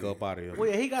Oh, movie. make up out of here. Well,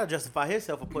 yeah, he got to justify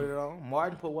himself for putting it on.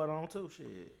 Martin put one on too.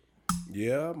 Shit.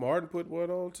 Yeah, Martin put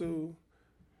one on too.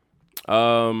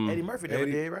 Eddie Murphy never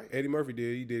Eddie, did, right? Eddie Murphy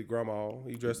did. He did Grandma.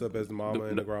 He dressed up as the mama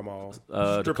and the grandma.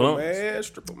 the Stripper Clumps. man,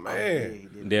 stripper Yeah, man, he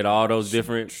did. Did all those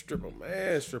different. stripper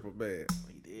man, stripper man.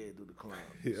 He did do the clown.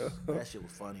 Yeah. That shit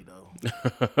was funny though.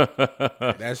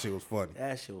 That shit was funny.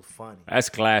 That shit was funny. That's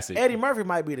classic. Eddie Murphy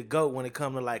might be the GOAT when it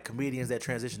comes to like comedians that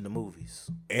transition to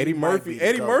movies. Eddie He might Murphy. be the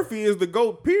Eddie GOAT. Murphy is the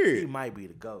GOAT, He period. might be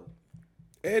the GOAT.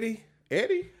 Eddie.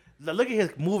 Eddie? Look at his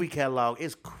movie catalog.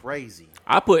 It's crazy.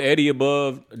 I put Eddie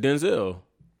above Denzel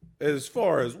As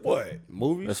far as what?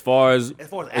 Movies? as far as As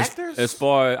far as actors? As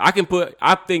far as I can put,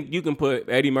 I think you can put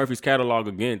Eddie Murphy's catalog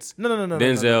against No.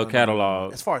 Denzel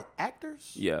catalog. As far as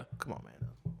actors? Yeah, Come on,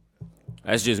 man.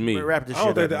 that's just me. We wrap this I don't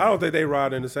shit think. up. I don't think they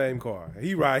ride in the same car.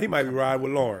 He might be riding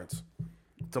with Lawrence.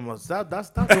 Stop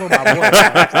doing my boy.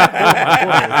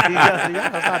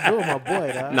 Stop doing my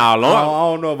boy. Dog. Nah, I Lawrence.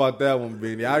 don't know about that one,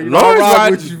 Benny. I Lawrence ride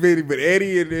right- with you, Benny, but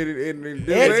Eddie and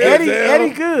Eddie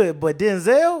good, but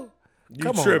Denzel? You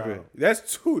Come on, tripping? dog.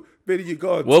 That's too. Benny, you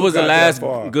go. What was the last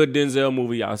far. good Denzel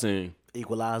movie y'all seen?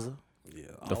 Equalizer.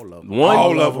 One,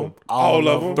 All of them. All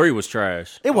of them. 3 was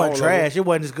trash. It wasn't All of trash. It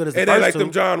wasn't as good as the And they first like two.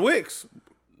 them John Wicks.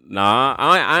 Nah,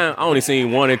 I only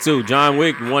seen 1 and 2. John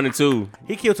Wick 1 and 2.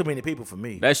 He killed too many people for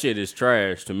me. That shit is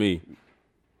trash to me.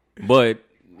 But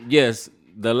yes,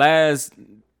 the last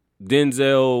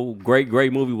Denzel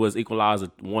great movie was Equalizer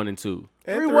 1 and 2.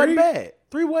 And 3 wasn't bad.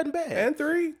 3 wasn't bad. And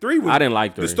 3. 3 was. I didn't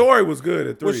like 3. The story was good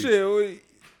at 3. Well, shit.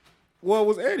 What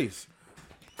was Eddie's?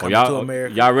 Coming y'all, to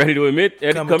America. Y'all ready to admit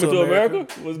Eddie Coming Coming to to America?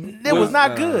 America? Was It was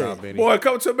not good. Benny. Boy,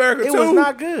 Come to America It too. was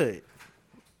not good.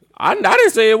 I didn't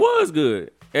say it was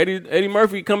good. Eddie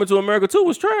Murphy Coming to America 2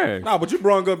 was trash. Nah, but you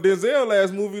brought up Denzel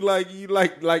last movie like you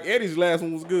like Eddie's last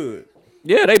one was good.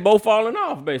 Yeah, they both falling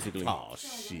off basically. Oh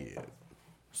shit.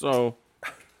 So,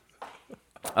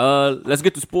 let's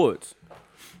get to sports.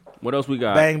 What else we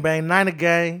got? Bang bang Niner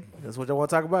gang. That's what y'all want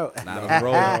to talk about. Niners are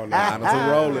rolling. Niners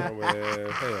are rolling. Oh,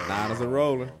 man, hell. Niners are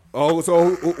rolling. Oh,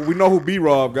 so we know who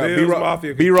B-Rob got. Bills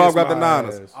Mafia can B-Rob kiss got the my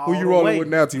Niners. ass. Who All you the rolling way. with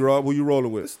now, T-Rob? Who you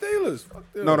rolling with? Steelers.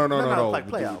 Fuck them. No. like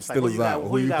playoffs. Like, who Steelers you got- out.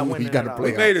 who you got winning got to it all?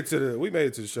 play We made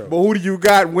it to the show. But who do you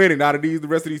got winning out of the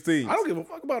rest of these teams? I don't give a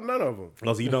fuck about none of them.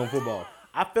 Oh, so you done football.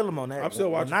 I feel him on that. I'm still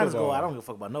When watching Niners football. go, I don't give a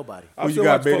fuck about nobody. I'm you still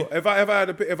got, watching Benny?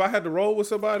 football. If I had to roll with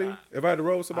somebody, I'm gonna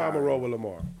roll with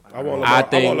Lamar. I want Lamar.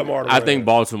 I I want Lamar to I win. think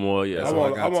Baltimore. Yes. I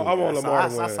want I got Lamar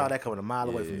to I win. saw that coming a mile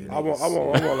away from you. I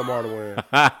want Lamar to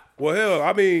win. Well, hell,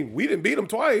 I mean, we didn't beat them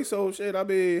twice, so shit. I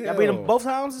mean, Y'all beat them both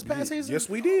times this past season? Yes,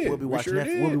 we did. We'll be We watching sure that.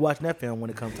 did. We'll be watching that film when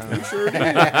it comes time. Sure did.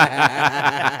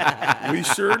 We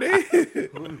sure did.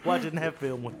 We'll be watching that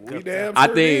film when it We comes damn time. I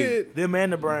sure think- did. Them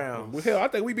and the Browns. Well, hell, I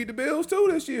think we beat the Bills too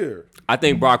this year. I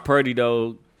think Brock Purdy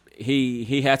though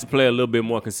he has to play a little bit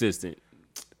more consistent.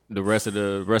 The rest of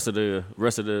the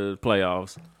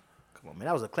playoffs. Come on, man.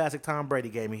 That was a classic Tom Brady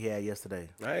game he had yesterday.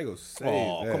 I ain't gonna say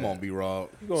Oh, that. come on, B-Rob.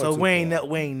 You going So too we far.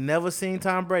 ain't never seen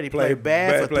Tom Brady Play play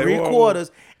bad for play 3 horrible.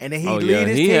 quarters, and then he Oh, lead yeah,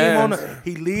 his he team has.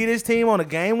 he lead his team on a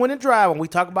game-winning drive. And we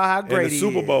talk about how in great the he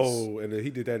Super is. Bowl, and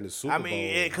he did that in the Super I Bowl.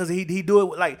 mean, because he do it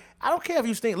with, like, I don't care if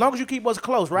you stink, as long as you keep us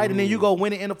close, right? And then you go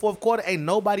win it in the fourth quarter. Ain't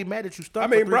nobody mad at you. I Start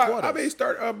mean, for 3 Brock. quarters.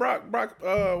 I mean, Brock.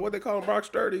 What they call him, Brock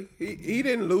Sturdy. He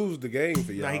didn't lose the game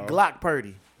for y'all. now he Glock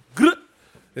Purdy.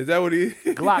 Is that what he?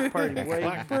 Glock Purdy, boy.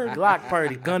 Glock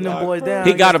Purdy. Gun them boys down.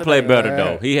 He got to play yesterday. better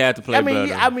though. He had to play I mean,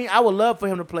 better. I would love for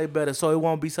him to play better, so it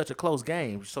won't be such a close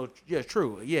game. So yeah,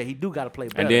 true. Yeah, he do got to play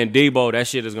better. And then Debo, that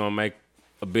shit is gonna make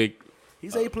a big. he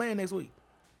said he playing next week.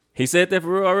 He said that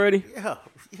for real already? Yeah,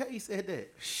 he said that.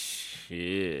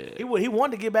 Shit. He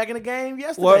wanted to get back in the game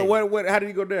yesterday. What? How did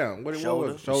he go down? What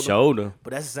Shoulder. was it? Shoulder.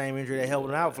 But that's the same injury that held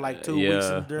him out for like 2 weeks Yeah, during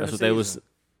that's the what season. they was.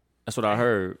 That's what I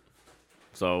heard.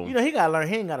 So You know, he gotta learn.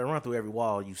 He ain't gotta run through every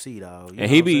wall you see, dog. You and know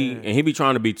he what I'm be saying? and he be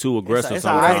trying to be too aggressive it's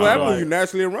sometimes. That's what Right. happens when you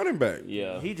naturally a running back.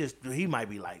 Yeah. He might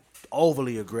be like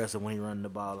overly aggressive when he running the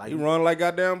ball. Like He run like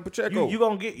goddamn Pacheco. you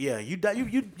gonna get you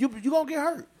gonna get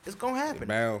hurt. It's gonna happen.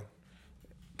 Bound.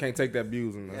 Can't take that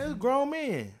abusing. Man. It's grown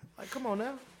men. Like, come on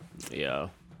now. Yeah.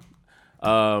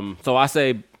 So I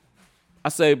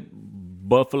say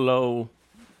Buffalo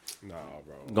Nah,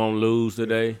 bro. gonna lose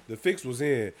today. The fix was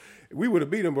in. We would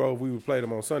have beat them, bro, if we would play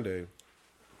them on Sunday.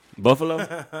 Buffalo?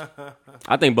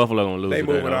 I think Buffalo gonna lose They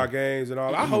today. moving though. our games and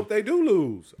all. I hope they do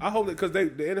lose. I hope that because the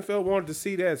NFL wanted to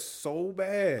see that so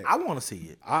bad. I want to see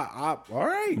it. All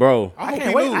right, Bro, I I hope can't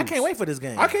he wait. I lose. can't wait for this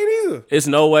game. I can't either. it's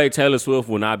no way Taylor Swift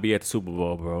will not be at the Super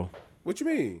Bowl, bro. What you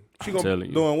mean? She I'm gonna telling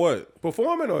you. Doing what?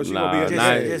 performing or she Nah, gonna be nah,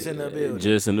 at the Just in the building.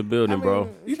 Just in the building, bro.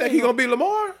 You think he gonna be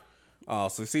Lamar? Oh,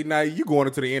 so see now you going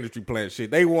into the industry plant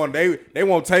shit. They want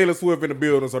Taylor Swift in the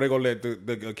building, so they gonna let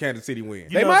the Kansas City win. You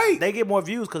They know, might. They get more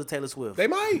views because of Taylor Swift. They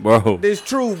might. Bro. It's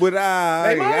true, but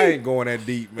I might. ain't going that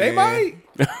deep, man. They might.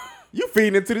 You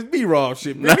feeding into this B-Raw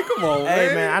shit, man. Come on,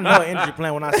 Hey man, I know an industry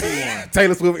plan when I see one.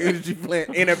 Taylor Swift industry plant,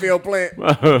 NFL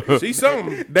plant. She's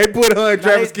something. They put her and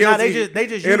Travis Kelce they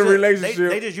just in a using-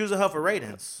 relationship. They just using her for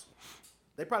ratings.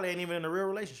 They probably ain't even in a real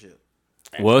relationship.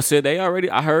 Well, shit,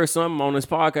 I heard something on this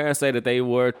podcast say that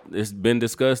it's been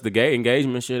discussed. The gay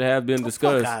engagement should have been Fuck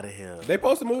discussed. out of here. They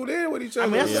supposed to move in with each other. I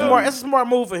mean, that's Yeah. a smart. That's a smart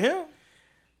move for him.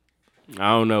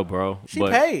 I don't know, bro. She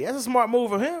but paid. That's a smart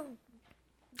move for him.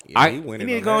 Yeah, he I- winning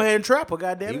You need to on go that. ahead and trap her.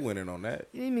 Goddamn He it. winning on that.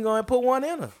 You need to go ahead and put one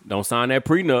in her. Don't sign that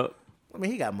prenup. I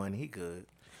mean, he got money. He good.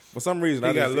 For some reason,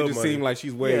 He got it little just money. seemed like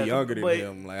she's way Yeah, younger than but-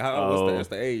 him. Like, what's Oh. that's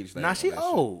the age thing. Nah, on she that shit.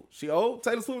 old. She old?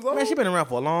 Taylor Swift's old? Man, she been around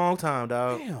for a long time,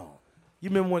 dog. Damn. You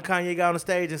remember when Kanye got on the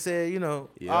stage and said, you know,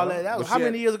 Yeah. all that? That was, But how she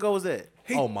many had- years ago was that?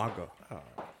 Oh, my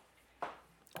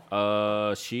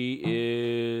God. She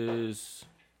is.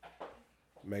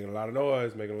 Making a lot of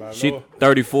noise. She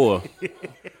 34.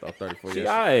 About 34 She years.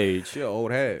 our age. She an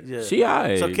old hat. Yeah. She our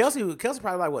age. So Kelsey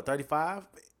probably like what, 35?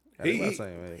 He, He-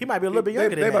 He might be a little bit younger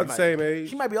They than that. about the same age.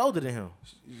 She might be older than him.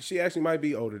 She actually might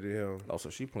be older than him. oh, so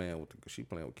she playing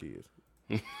with kids.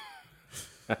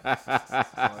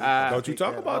 Don't you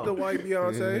talk about the white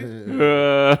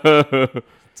Beyonce?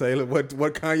 Taylor, what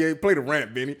Kanye play the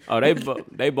rant, Benny? Oh,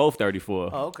 they both 34.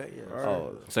 Oh, okay, yeah.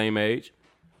 Oh, Same age.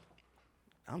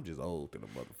 I'm just old than a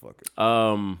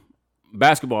motherfucker.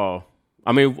 Basketball.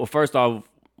 I mean, well, first off,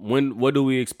 what do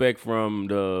we expect from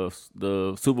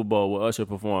the Super Bowl with Usher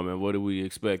performing? What are we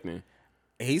expecting?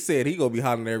 He said he gonna be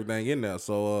hollering everything in there.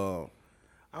 So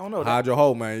I don't know. hide your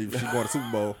hoe, man. If she going to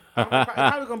Super Bowl,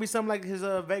 Probably gonna be something like his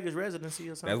Vegas residency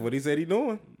or something. that's what he said he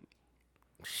doing.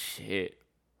 Shit.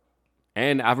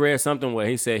 And I read something where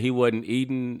he said he wasn't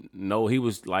eating. No, he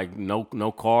was like no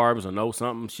carbs or no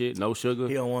something shit, no sugar.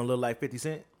 He don't want to look like 50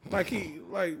 Cent.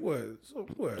 Like what? So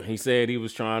what? He said he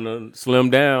was trying to slim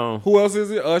down. Who else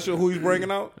is it? Usher, who he's bringing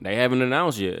out? They haven't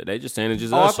announced yet. They just saying it's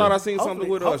just Oh, I Usher. thought I seen something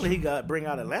with Usher. Hopefully he got bring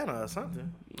out Atlanta or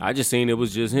something. I just seen it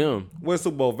was just him. Where's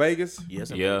Super Bowl? Vegas? Yes,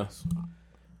 Yeah.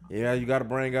 Yeah, you got to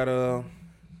bring out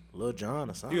Lil Jon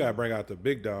or something. You gotta bring out the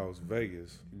big dogs,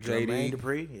 Vegas. Jermaine JD.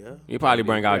 Dupri, yeah. You probably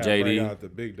bring out You gotta Bring JD. out the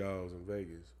big dogs in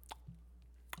Vegas.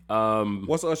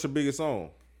 What's Usher's biggest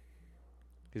song?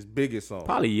 His biggest song.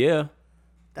 Probably yeah.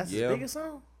 That's Yeah. his biggest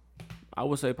song. I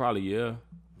would say probably yeah.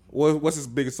 What's his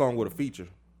biggest song with a feature?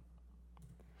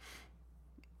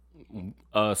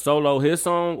 Solo his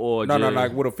song or No, just,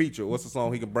 like with a feature. What's the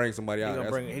song he can bring somebody out?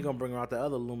 He gonna bring out the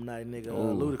other Illuminati nigga,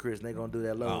 Ludacris, and they gonna do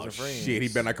that Lovers Oh and Friends. shit, he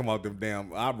better not come out them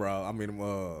damn eyebrow. I mean,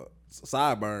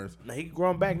 sideburns. Now he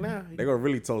grown back now. They gonna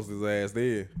really toast his ass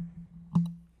there.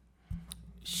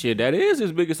 shit. That is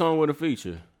his biggest song with a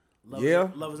feature.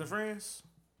 Lovers and Friends.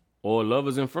 Or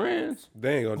Lovers and Friends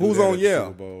They ain't gonna do Who's that on at the Yeah?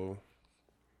 Super Bowl.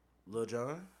 Lil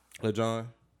Jon. Lil Jon,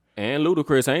 and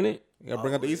Ludacris, ain't it? you gotta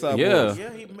bring out the East Side Yeah. Boys.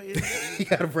 Yeah, You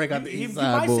gotta bring out the he East might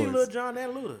Side see Lil Boys. Jon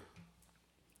and Luda.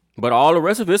 But all the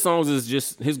rest of his songs is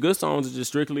just his good songs is just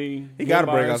strictly He gotta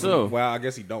by bring out himself. some. Well, I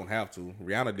guess he don't have to.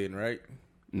 Rihanna didn't, right?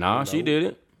 Nah, she did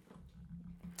it.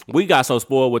 We got so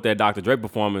spoiled with that Dr. Dre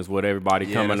performance with everybody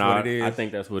Yeah, coming that's what out. it is. I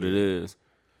think that's what it is.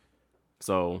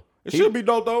 So It should be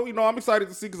dope though. You know, I'm excited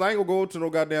to see because I ain't gonna go to no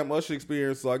goddamn Usher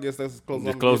experience. So I guess that's as close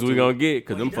as close as we gonna get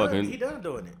because He them done fucking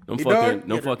doing it. them He fucking done?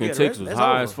 them Yeah, fucking yeah, ticks was that's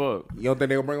high over. as fuck. You don't think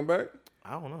they gonna bring him back?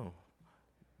 I don't know.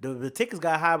 The tickets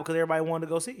got high because everybody wanted to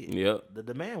go see it. Yep. The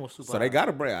demand was super So high. they got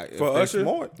to bring out. For If they Usher?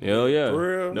 smart. Hell yeah. For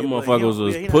real? Them Yeah, but motherfuckers he was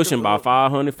not pushing doing by it.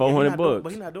 500, Yeah, 400 he not doing- bucks.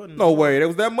 But he not doing it. No way. That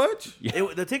was that much?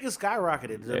 The tickets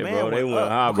skyrocketed. The Yeah, man bro, they went up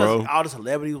high, because bro. all the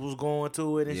celebrities was going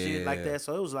to it and shit like Yeah. that.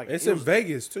 So it was like It's it in was,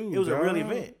 Vegas too. it was a real dog.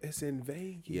 event. It's in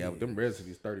Vegas. Yeah, but them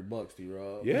residencies $30,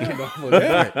 T-Rob. Yeah.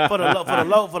 for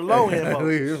the low end. folks.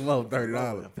 It's low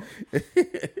 $30.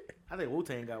 I think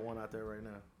Wu-Tang got one out there right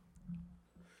now.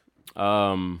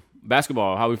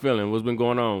 Basketball, how we feeling? What's been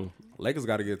going on? Lakers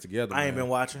got to get together. I ain't man. been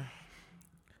watching.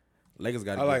 Lakers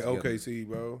got to I get like together. OKC,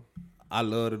 bro. I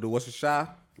love to do. What's the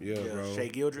shot? Yeah, bro. Shea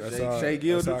Gildress. That's Shea- our, Shea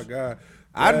That's our Gildress. guy.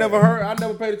 I Yeah.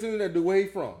 never paid attention to that dude. Where he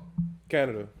from?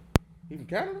 Canada. He from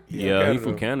Canada? Yeah, he Canada.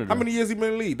 from Canada. How many years he been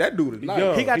in the league? That dude is nice.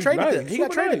 young. He got He's traded nice. there. He got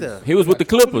Super traded nice. there. He was with the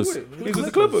Clippers. He was with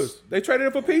the Clippers. They traded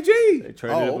him for PG. They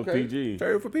traded Oh, him for okay. PG.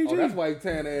 Traded him for PG. Oh, that's why he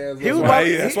tan ass. He was up. about-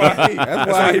 That's why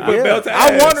That's why he put yeah. belt to I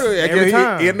ass. wonder. Every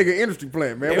time. He a nigga industry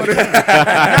plant, man. What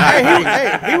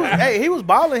He was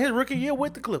balling his rookie year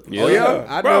with the Clippers. Yeah. Oh yeah,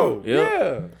 I bro. know. Yeah.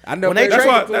 Yeah. I never. When they paid That's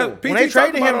why attention to him. PG When they talked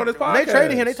traded about him, it on his when they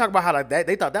traded him, podcast. they talk about how like that.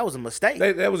 They thought that was a mistake.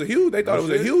 That was a huge. They thought it was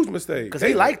a shit. huge mistake 'Cause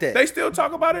he liked that. They still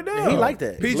talk about it now. he liked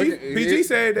that. PG Look at- PG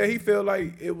said that he felt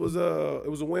like it was a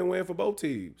win-win for both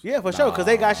teams. Yeah, for sure. Because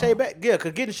they got Shea back. Yeah,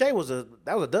 because getting Shea was a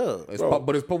dub.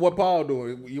 But it's what Paul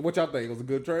doing. What y'all think? It was a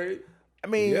good trade I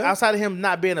mean, Yeah. outside of him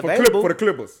not being for available, the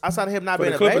Clippers. outside of him not For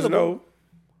being the Clippers, available, no.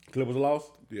 Clippers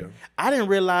lost. Yeah. I didn't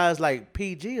realize like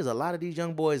PG is a lot of these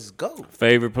young boys go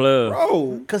Favorite player.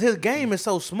 Bro, because his game is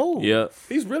so smooth. Yep.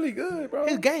 He's really good, bro.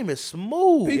 His game is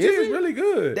smooth. PG is really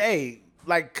good. Hey,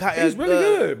 like He's really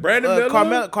good. Brandon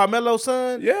Miller. Carmelo's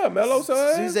son. Yeah, Melo's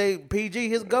son. He's a PG,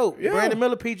 his goat. Yeah. Brandon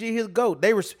Miller, PG, his goat.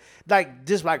 They were like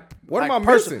just like What like am I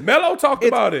person- missing? Melo talked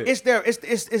about it.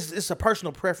 It's a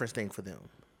personal preference thing for them.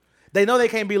 They know they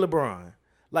can't be LeBron.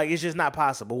 Like it's just not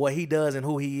possible. What he does and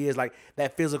who he is, like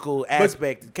that physical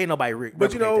aspect, can't nobody.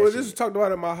 But you know, replicate that this was shit. talked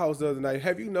about at my house the other night.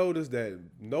 Have you noticed that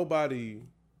nobody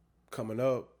coming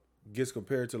up gets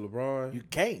compared to LeBron? You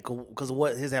can't because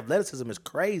what his athleticism is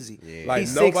crazy. Like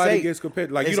He's nobody 6'8". gets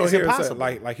compared. Like It's- you don't it's hear it say,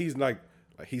 impossible. like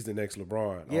he's the next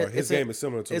LeBron. Yeah, or his game is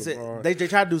similar to LeBron. They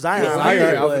tried to do Zion. Yeah, like Zion,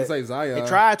 that, I was but gonna say Zion. They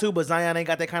tried to, but Zion ain't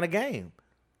got that kind of game.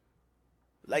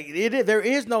 Like there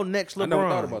is no next I never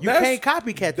thought LeBron. about You that. can't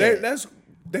copycat They, that.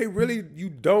 they really, you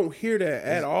don't hear that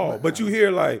at all. But you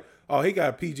hear like, oh, he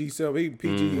got PG self, he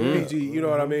PG, you know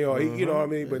what I mean, or he, you know what I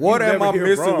mean. But What you am never I hear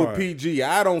missing Bron. with PG?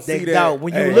 I don't see They, that. dog,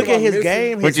 when you Hey, look what at am I his missing?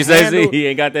 game, What his you say? handle, Z? He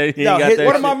ain't got that. He No, ain't got his- that.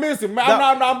 What shit. am I missing? No,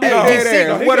 I'm being no, dead he's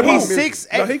ass. six- What am I he's missing?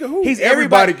 6'8". No, he can hoop. He's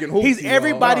Everybody everybody. can hoop, He's T-Rob.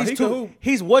 everybody's No, he can two. hoop.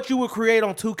 He's what you would create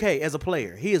on 2K as a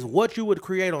player. He is what you would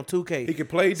create on 2K. He can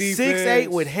play defense. 6'8"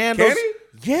 with handles. Can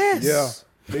he? Yes. Yeah.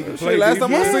 He can play Shit, last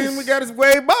time I Yes. seen him, we got his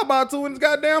wave Baba to in his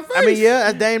goddamn face. I mean, yeah,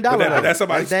 that's Dame Dollar. But that's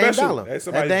somebody Dame special. Dollar. That's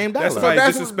somebody- Dame that's Dollar. somebody- That's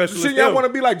just as what, special as shit, y'all them. want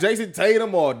to be like Jason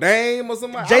Tatum or Dame or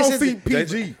something. I Jason- don't see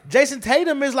PG. Jason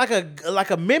Tatum is like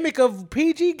a mimic of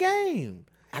PG game.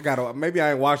 I gotta maybe I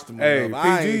ain't watched him Hey, enough.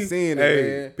 I ain't PG, seeing it, hey,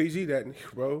 man. PG, that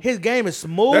bro. His game is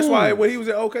smooth. That's why when he was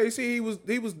at OKC,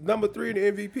 he was number 3 in the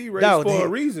MVP race Dog, for he, a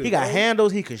reason. He got bro.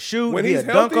 handles. He can shoot. When He'll he's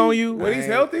dunk healthy, on you. when he's I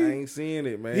healthy, ain't seeing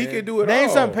it, man. he can do it Name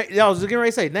all. something. Y'all was getting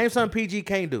ready to say. Name something PG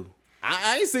can't do.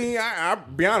 I ain't seen. I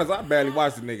be honest. I barely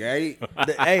watched the nigga.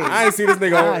 Hey, I ain't see this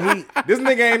nigga. Nah, On, he- this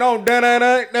nigga ain't on.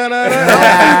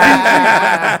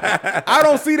 I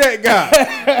don't see that guy.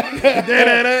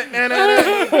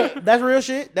 that's real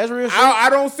shit. That's real shit. I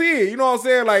don't see it. You know what I'm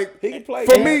saying? Like He can play.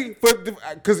 for man.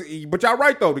 me, but y'all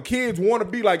right though. The kids want to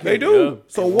be like They him. do. Yeah.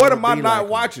 So what am I be not like him.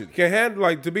 watching? Can handle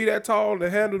like to be that tall to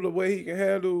handle the way he can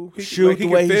handle. He Shoot can,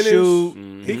 the way he finish.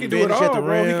 shoot. He can do it Finish at all, the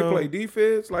bro. He can rim. play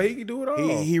defense. Like he can do it all.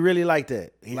 He really like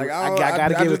that. He, Like I I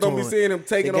gotta give just it to don't be him. seeing him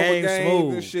taking The over game's games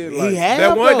smooth. and shit. He Like, had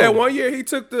that though. one year he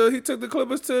took the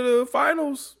Clippers to the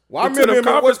finals. Well, I To remember the him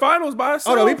in conference what- finals by oh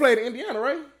himself. no, he played in Indiana,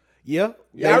 right? Yeah,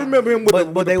 Yeah, I remember him with but the-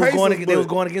 but with they the was going Pacers, they was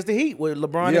but- going against the Heat with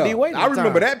LeBron Yeah, and D Wade. I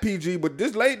remember that PG, but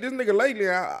this nigga lately,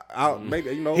 I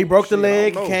maybe you know He broke the shit, I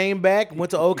leg, don't know. came back,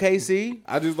 went to OKC.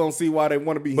 I just don't see why they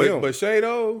want to be him. But Shay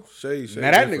though, Shay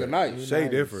Now that different. nigga nice. Shay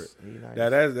Nice. different. He nice.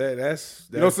 That's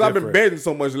you know, since I've been different. betting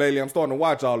so much lately, I'm starting to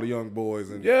watch all the young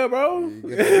boys and Yeah, bro. I'm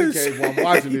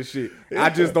watching this shit. I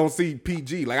just don't see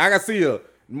PG. Like I can see a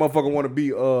motherfucker want to be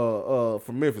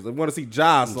from Memphis. I want to see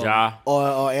Ja or something. Ja.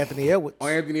 Or Anthony Edwards. Or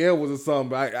Anthony Edwards or something.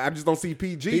 But I just don't see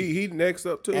PG. He next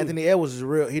up too. Anthony Edwards is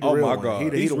real. He the Oh real my one.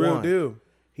 God. He He's the real one. deal.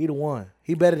 He the one.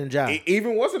 He better than Ja.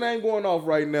 Even what's the name going off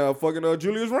right now? Fucking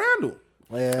Julius Randle.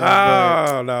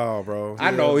 Yeah, Oh no, bro.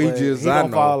 I know he but just. he I gonna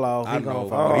know. fall off. I He gonna know.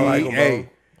 fall I don't He- like him, bro. hey,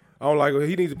 I don't like him.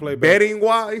 He needs to play better. betting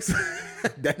wise,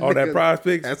 On that prize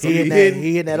picks. That's He what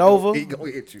hitting that over. He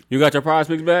gonna hit you. You got your prize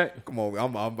picks back? Come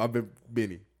on, I've been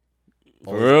Benny.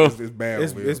 For real? It's bad.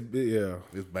 It's yeah.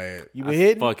 It's bad. You been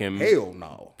hitting? Fucking Hell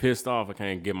no. pissed off. I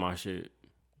can't get my shit.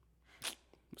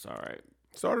 It's all right.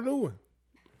 Start a new one.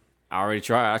 I already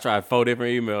tried. I tried 4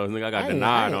 different emails. Nigga, I got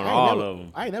denied on all of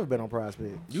them. I ain't never been on Prize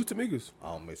Picks. You Tamigos.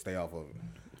 Oh man, stay off of it.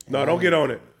 No, don't get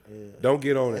on it. Don't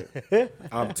get on it.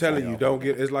 I'm telling you, don't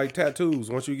get. It's like tattoos.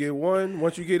 Once you get one,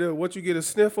 once you get a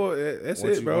sniffer, that's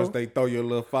it, bro. Once they throw you a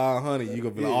little 500, you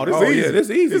gonna be like, Oh, this easy. yeah, this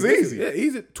easy. It's easy. Yeah,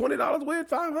 easy. $20 win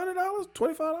 $500.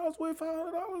 $25 win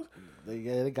 $500.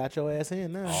 They got your ass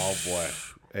in now. Oh boy.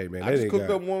 Hey man, I they just didn't cooked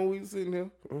got. up one week sitting here.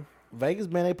 Vegas,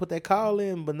 man, they put that call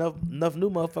in, but enough new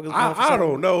motherfuckers. going for I something.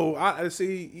 don't know. I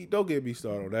see. Don't get me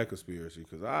started on that conspiracy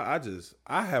because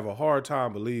I have a hard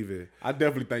time believing I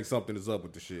definitely think something is up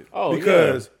with the shit. Oh,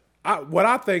 because what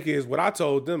I think is what I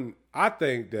told them. I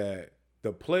think that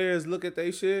the players look at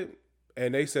they shit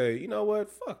and they say, you know what,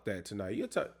 fuck that tonight.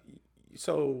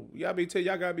 So y'all be tell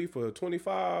y'all got me for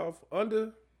 25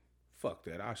 under. Fuck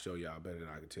that. I'll show y'all better than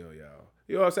I can tell y'all.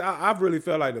 You know what I'm saying? I really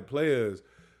felt like the players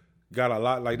got a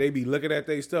lot. Like they be looking at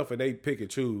their stuff and they pick and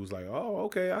choose. Like, oh,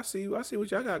 okay, I see what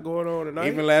y'all got going on tonight.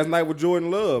 Even last night with Jordan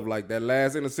Love, like that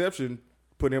last interception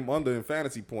put him under in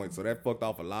fantasy points, so that fucked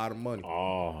off a lot of money. a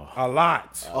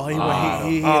lot. Oh, he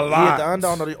hit lot. the under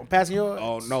on the passing yard.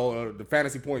 Oh no, the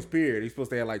fantasy points period. He's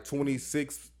supposed to have like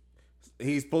 26.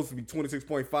 He's supposed to be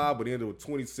 26.5, but he ended with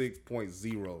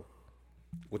 26.0.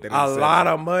 With that A interception. lot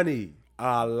of money.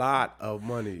 A lot of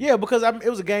money. Yeah, because it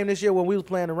was a game this year when we was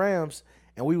playing the Rams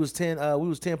and we was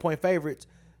 10-point favorites.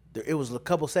 It was a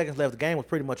couple seconds left. The game was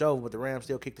pretty much over, but the Rams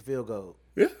still kicked the field goal.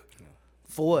 Yeah.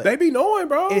 For what? They be knowing,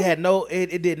 bro.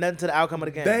 It did nothing to the outcome of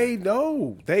the game. They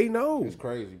know. They know. It's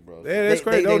crazy, bro. Yeah, that's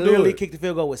crazy. They Don't do literally it. kicked the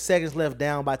field goal with seconds left,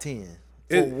 down by 10.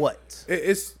 For It- what?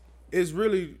 It's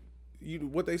really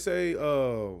what they say.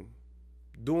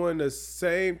 Doing the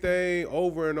same thing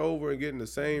over and over and getting the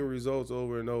same results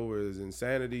over and over is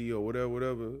insanity or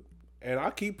whatever. And I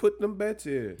keep putting them bets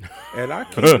in, and I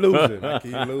keep losing.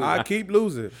 I keep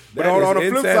losing. But That on is the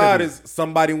flip insanity. side is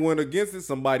somebody went against it,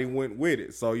 somebody went with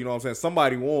it. So you know what I'm saying?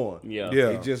 Somebody won. Yeah. Yeah.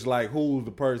 It's just like who's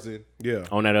the person yeah,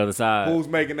 On that other side. who's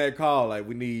making that call? Like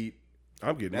we need.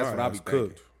 I'm getting That's my what I be ass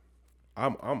cooked.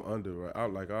 I'm under. Right?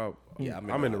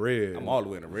 I'm in the red. I'm all the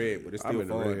way in the red, but it's I'm still in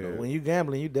the fun red. though. When you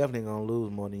gambling, you definitely gonna lose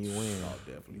more than you win. Oh,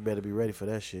 definitely. You better be ready for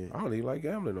that shit. I don't even like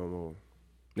gambling no more.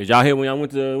 Did y'all hear when y'all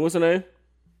went to, what's her name?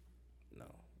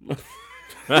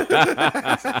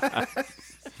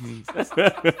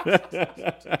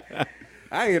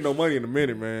 I ain't had no money in a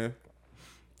minute, man.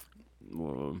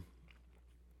 Um,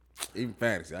 Even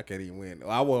fantasy, I can't even win.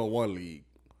 I won one league.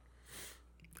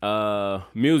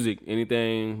 music,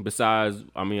 anything besides,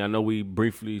 I mean, I know we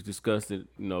briefly discussed it,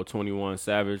 21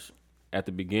 Savage at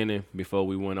the beginning before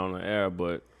we went on the air,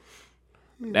 but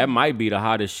that might be the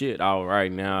hottest shit out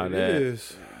right now. It that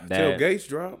is. Till Gates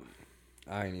drop.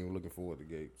 I ain't even looking forward to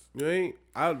Gates. You ain't.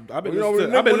 I've been You know, listening.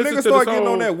 when I've been niggas listening to start the getting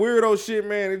on song. that weirdo shit,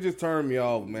 man, it just turned me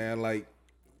off, man. Like,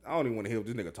 I don't even want to hear what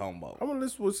this nigga talking about. I'm gonna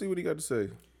listen. We'll see what he got to say.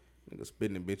 Nigga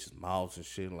spitting in bitches' mouths and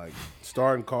shit. Like,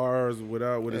 Starting cars with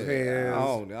his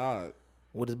hands.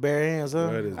 With his bare hands, huh?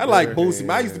 With his I like bare Boosie.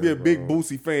 Man, I used to be a hands, big bro.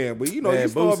 Boosie fan, but you Man, you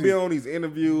start Boosie- being on these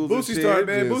interviews. and Boosie shit, started,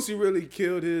 it man. just- Boosie really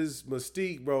killed his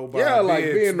mystique, bro. By Yeah, like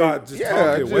being not the- just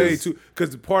yeah, talking way just- too.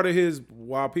 Because part of his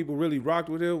why people really rocked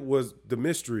with him was the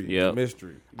mystery. Yeah.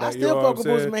 mystery. I Like, still you know what fuck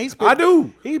I'm with saying? Boosie, man. I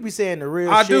do. He be saying the real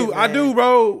I shit. do. I man. do,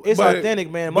 bro. It's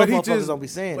authentic, man. Most he motherfuckers don't be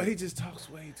saying But it. he just talks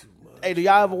way too much. Hey, do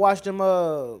y'all ever watch them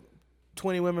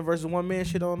 20 women versus 1 man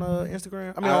shit on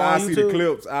Instagram? I mean, I on see YouTube? the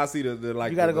clips. I see the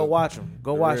like. You gotta the- go watch them.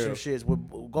 Go watch real. them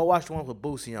shits. Go watch the one with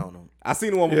Boosie on them. I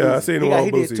seen the one with Yeah, I Boosie. seen the He one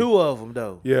with did Boosie. 2 of them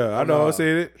though. Yeah, I know. I seen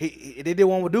it. They did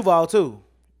one with Duval too.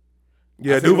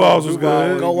 Yeah, I seen the one Duval's with was Duval.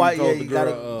 good. Go He watch. told Yeah, the you girl,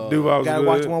 gotta Duval's gotta good.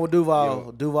 watch the one with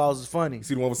Duval. Duval's is funny. You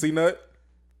see the one with C Nut?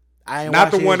 I ain't Not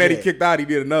watched the one his that he yet. kicked out. He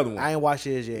did another one. I ain't watched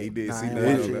his yet. He did Nah, I see ain't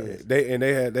that. watched Yeah.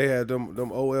 his. They had them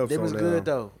OFs They on was there. good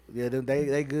though. Yeah,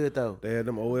 they good though. They had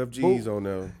them OFGs on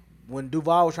there. When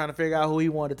Duval was trying to figure out who he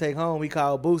wanted to take home, he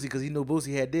called Boosie because he knew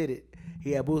Boosie had did it.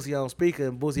 He had Boosie on speaker,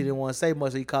 and Boosie didn't want to say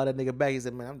much, so he called that nigga back. He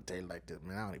said, "Man, I'm gonna tell you like this,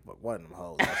 man. I don't even fuck one of them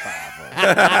hoes. Like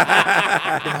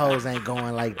 5 them hoes ain't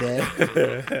going like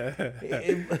that."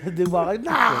 Duval like,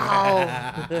 no.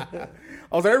 I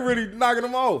was like, they really knocking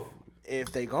him off.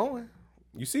 If they going,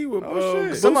 You see what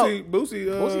shit. Boosie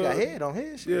Boosie got head on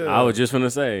his shit. Yeah. I was just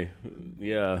finna say,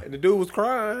 yeah. And the dude was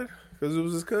crying because it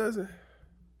was his cousin.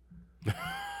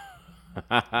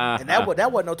 And that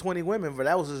wasn't no 20 women, but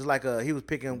that was just like he was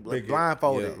picking like,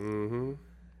 blindfolded. Yeah.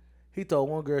 He told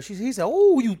one girl, he said,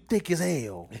 "Oh, you thick as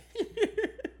hell."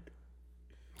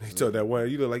 He told that one,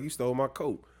 you look like you stole my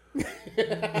coat.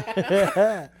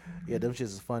 Yeah, them shits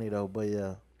is funny though. But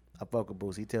yeah, I fuck with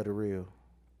Boosie. He tell the real.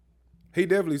 He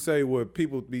definitely say what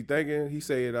people be thinking. He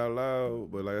say it out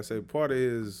loud, but like I said, part of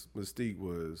his mystique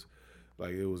was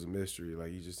like it was a mystery.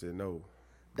 Like he just said no.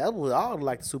 That was all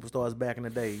like the superstars back in the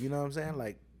day. You know what I'm saying?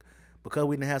 Like because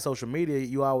we didn't have social media,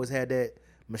 you always had that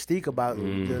mystique about you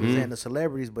know what I'm saying, the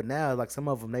celebrities. But now, like some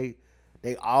of them,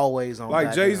 they always on Like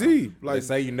goddamn- Jay-Z. They Like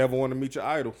say you never want to meet your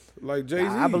idol. Jay-Z.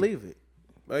 I believe it.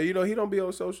 You know, he don't be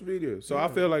on social media. So I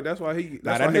feel like that's why he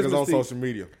Nah, that's that why his nigga's on mystique social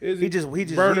media. is He just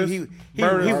Burners, he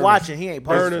Burners, watching. He ain't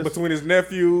posting. Burners. Between his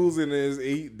nephews and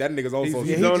that nigga's on social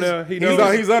He's media. on just- there. He He's,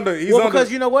 knows. he's under. He's Well, under,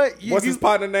 because you know what? what's his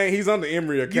partner name? He's on the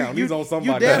Emery account. He's on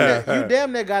somebody. You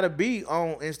damn near gotta be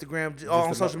on Instagram or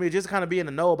on social media just to kind of be in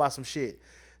the know about some shit.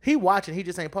 He watching. He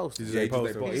just ain't posting. He Yeah, just ain't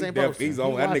posting. He just ain't He's posting. he's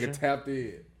on. He That watching. nigga tapped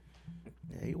in.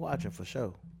 Yeah, he watching for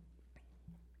sure.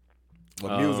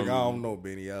 But music, I don't know,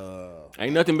 Benny.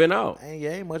 Ain't nothing been out.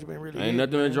 Ain't much been really. Ain't hit,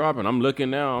 nothing been man. dropping. I'm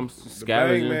looking now. I'm The Bang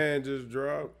scavenging. Man just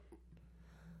dropped.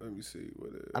 Let me see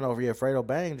what it is. I know Fredo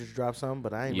Bang just dropped something,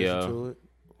 but I ain't Yeah. listened to it.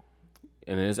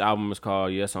 And his album is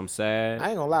called Yes, I'm Sad. I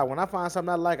ain't gonna lie. When I find something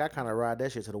I like, I kind of ride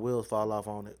that shit till the wheels fall off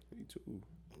on it. Me too.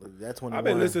 That's when I've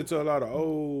been listening to a lot of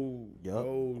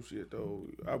old shit though.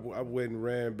 I went and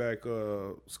ran back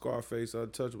Scarface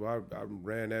Untouchable. I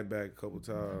ran that back a couple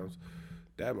times.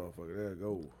 That motherfucker, there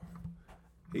go.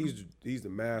 He's the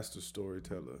master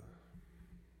storyteller.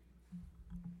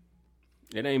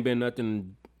 It ain't been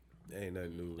nothing. Ain't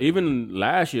nothing new. Even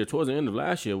last year, towards the end of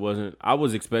last year, I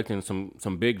was expecting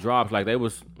some big drops. Like they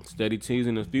was steady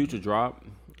teasing the Future drop.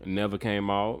 It never came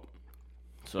out.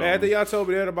 So Man, after y'all told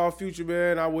me that about Future,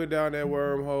 man, I went down that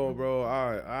wormhole, bro.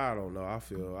 I don't know.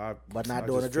 But not I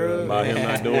doing just the drugs? feel About him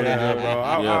not doing it, Yeah,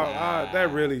 bro. yeah.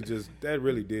 That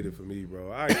really did it for me,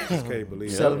 bro. I just can't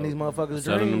believe Selling it. these motherfuckers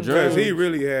Selling them dreams. drugs. Because he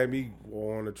really had me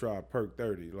want to try Perk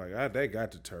 30. Like, that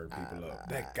got to turn people up.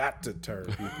 That got to turn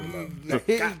people up.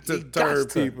 That got to turn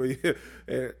people. Yeah.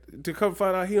 And to come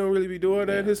find out he don't really be doing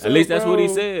that himself, at least that's bro. what he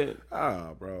said.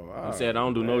 Bro. He said, "I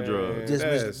don't do no drugs."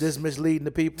 Just misleading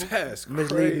the people. That's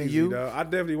misleading crazy, you. dog. I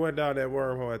definitely went down that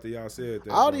wormhole after y'all said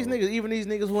that. All bro. these niggas, even these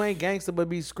niggas who ain't gangster but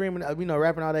be screaming,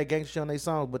 rapping all that gangster shit on their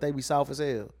songs, but they be soft as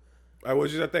hell. Like,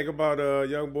 what you think about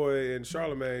Young Boy and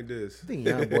Charlamagne this? I think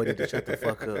young boy need to shut the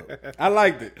fuck up. I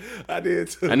liked it. I did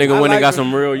too. That nigga went and got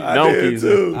some real donkeys.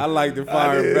 I liked the I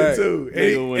fire did back. too.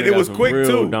 Nigga went And it got was some quick real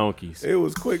too. donkeys. It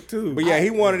was quick too. But yeah,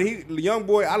 Young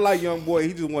Boy. I like Young Boy.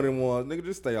 He just wanted one. Nigga,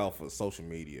 just stay off of social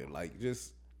media. Like,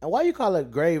 just. And why you call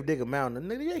it Grave Digger Mountain?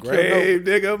 Nigga, you ain't Grave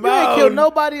Digger You ain't Mountain. killed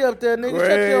nobody up there, nigga. Shut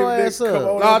Grave your Digger- ass come up.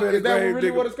 on. Nah, been is that Grave really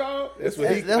Digger. what it's called? That's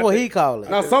what he. That's what he call it.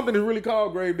 Now, something is really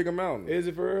called Grave Digger Mountain. Is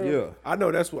it for real? Yeah. I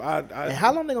know that's what I And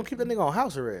how long they gonna keep that nigga on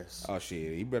house arrest? Oh,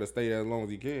 shit. He better stay there as long as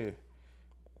he can.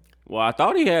 Well, I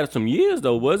thought he had some years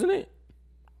though, wasn't it?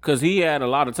 Because he had a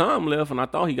lot of time left, and I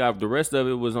thought he got the rest of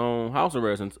it was on house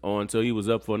arrest or until he was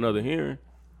up for another hearing.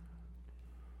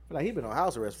 Like he been on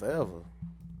house arrest forever.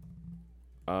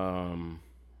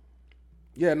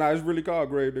 Yeah, it's really called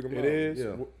Grave Digger Mountain. is?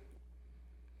 Yeah.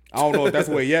 I don't know if that's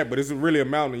where he at, but it's really a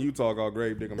mountain in Utah called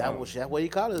Grave Digger That Mountain. was that what he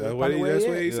called it. That's Probably what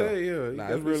where he at. say. Yeah, he Nah, it's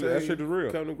definitely really- that say shit is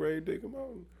real. Come to Grave Digger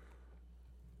Mountain.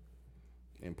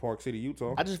 In Park City,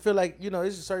 Utah. I just feel like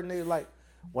it's a certain nigga like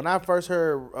when I first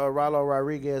heard Rallo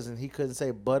Rodriguez and he couldn't say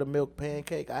buttermilk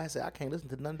pancake, I said I can't listen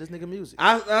to none of this nigga music.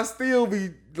 I still be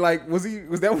like, was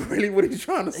that really what he's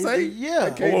trying to say? Yeah. I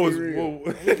can't What be was- real.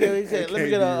 what- He said, "Let me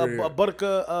get a Can't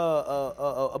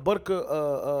buttercup, buttercup,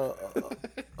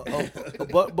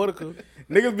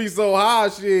 Niggas be so high,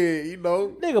 shit, you know.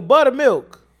 nigga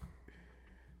buttermilk."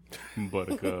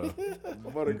 Buttercup.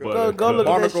 Go look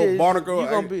at that shit. Barnacle. You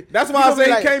gonna be- That's you why I gonna say be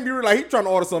he like- can't be real. Like, he trying to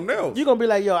order something else. You gonna be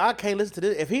like, yo, I can't listen to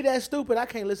this. If he that stupid, I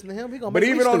can't listen to him. He gonna. But make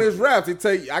me even on stupid. his raps, he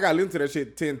tell you, I got to listen to that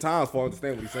shit 10 times before I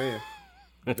understand what he's saying.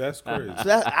 That's crazy. So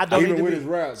that, I don't Even need to with be, his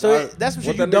raps, So that's some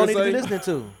shit you that don't nigga need to be say? listening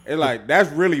to. It's like,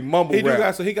 that's really mumble He rap.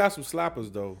 got some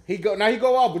slappers though. He go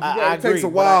off, but I it agree, takes a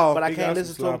but while. but I He can't got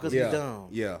listen to some him because yeah, he's dumb.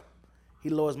 yeah. He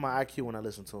lowers my IQ when I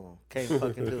listen to him. Can't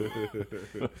fucking do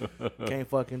it. Can't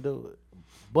fucking do it.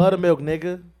 Buttermilk,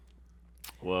 nigga.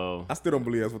 Well, I still don't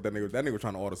believe that's what that nigga. That nigga was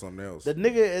trying to order something else. The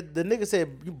nigga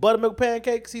said, "You buttermilk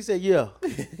pancakes?" He said, "Yeah."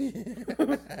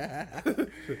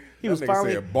 He was That nigga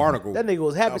finally. said Barnacle. That nigga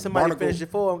was happy somebody Barnacle. finished it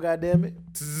for him. Goddamn it.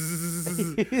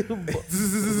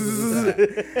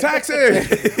 Taxi.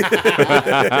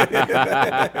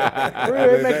 For real,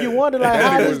 it make you wonder like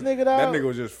how this nigga That dog. nigga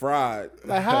was just fried.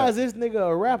 Like how is this nigga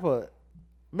a rapper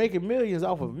making millions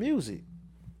off of music?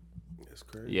 That's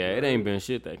crazy. yeah, it ain't been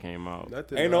shit that came out.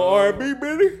 Nothing, Ain't no dog. R&B,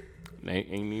 Billy. Ain't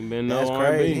even been That's no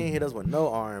crazy. R&B. He ain't hit us with no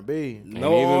R&B.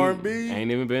 No R&B.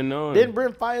 Ain't even been none. Didn't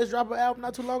Brent Fires drop an album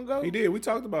not too long ago? He did. We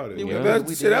talked about it. Yeah, That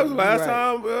we shit, that was the did. last Right.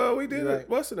 time we did Right. it.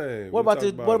 What's the name? What We about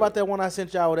this? talked What about that one I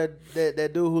sent y'all with that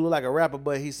dude who looked like a rapper,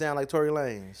 but he sound like Tory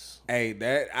Lanez? Hey,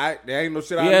 that ain't no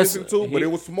shit I Yes, listened to, but he-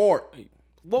 it was smart.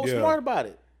 What was Yeah. smart about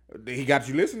it? He got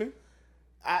you listening.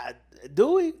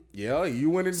 Do we? Yeah, you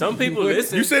went in. Some people you went-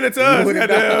 listen. You sent it to us. went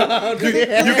Goddamn.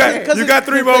 Cause You got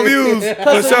 3 more views for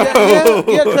Cause sure.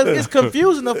 because it's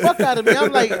confusing the fuck out of me.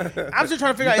 I'm like, I'm just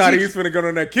trying to figure Thought out. he was finna go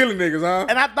on there killing niggas, huh?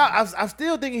 And I thought I'm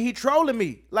still thinking he trolling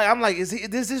me. Like I'm like, is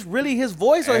this really his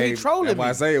voice or he trolling that's me? why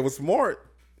I say it was smart.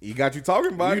 He got you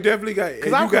talking about You it. definitely got.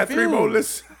 You I'm got 3 more confused.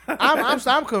 lists.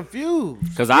 I'm confused.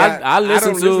 Because Yeah, I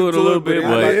listened don't to listen it a to little it, but bit, I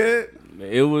but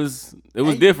like it was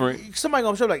different. Somebody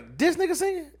gonna show like this nigga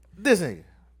singing, this nigga.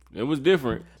 It was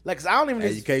different. Like 'cause I don't even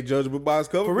Hey, you can't judge a book by his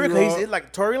cover. for real. 'Cause he's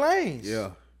like Tory Lanez.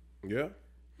 Yeah, Yeah.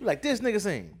 Like this nigga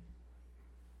sing.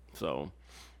 So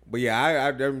but yeah, I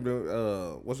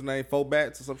remember. What's his name? 4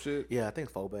 Bats or some shit. Yeah, I think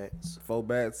it's 4 bats. 4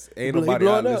 Bats. Ain't He nobody I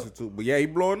blowing up. listen to. But yeah, he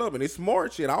blowing up and it's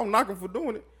smart shit. I don't knock him for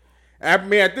doing it. I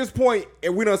mean, at this point,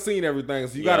 and we done seen everything,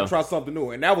 so you got to Yeah. try something new,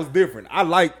 and that was different. I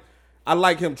like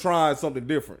him trying something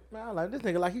different. Man, I like this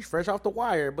nigga like he's fresh off the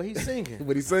wire, but he's singing.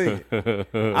 What he saying?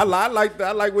 I like that.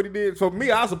 I like what he did. For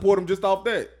me, I support him just off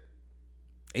that.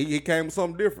 He came with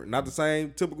something different, not the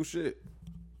same typical shit.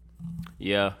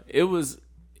 yeah,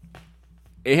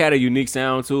 it had a unique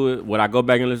sound to it. Would I go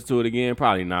back and listen to it again?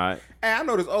 Probably not. Hey, I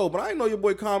know this old, but I didn't know your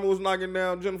boy Common was knocking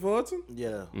down Jennifer Hudson.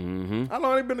 Yeah. How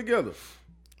long they been together?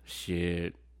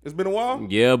 Shit. It's been a while.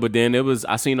 Yeah, but then it was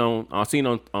I seen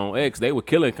on X they were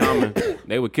killing Common.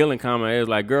 They were killing Common. It was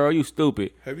like, girl, you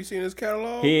stupid. Have you seen his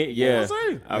catalog? Yeah. What I'm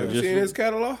saying. I was Have you just seen his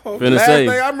catalog? finna Last say.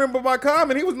 thing I remember about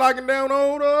Common, he was knocking down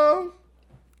old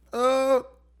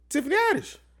Tiffany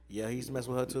Haddish. Yeah, he used to mess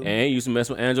with her too. And he used to mess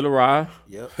with Angela Rye.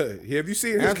 Yep. Have you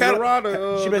seen his Angela catalog?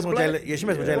 Rye, She messed with Black. Jalen. Yeah, she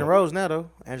messed with Jalen Rose now though.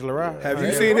 Angela Rye. Have you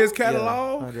Jalen seen Rose. his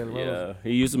catalog? Yeah. Jalen Rose. Yeah,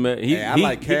 he used to mess. Hey,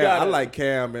 I like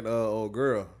Cam and old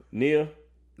girl. Nia.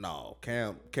 No,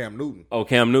 Cam Newton Oh,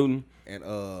 Cam Newton. and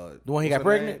The one he what's got her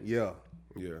pregnant? name? Yeah.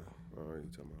 Yeah. All right, you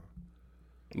talking about.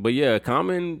 But yeah,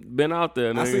 Common been out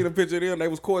there. I nigga. seen a picture of them. They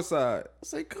was courtside. I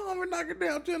say, Common knocking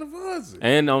down Jennifer Hudson.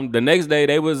 And on the next day,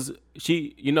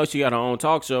 she got her own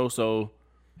talk show, so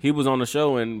he was on the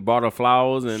show and brought her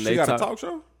flowers, and She they got a talk- talk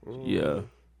show. Yeah,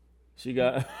 she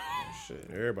got. Shit,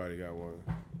 everybody got one.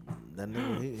 That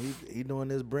nigga, he doing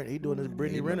this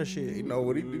Brittany Renner shit. He know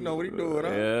what he doing.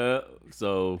 Huh? Yeah,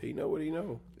 so He know what he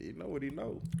know. He know what he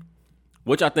know.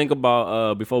 what y'all think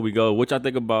about before we go? What y'all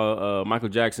think about Michael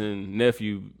Jackson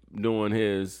nephew doing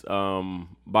his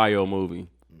bio movie?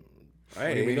 I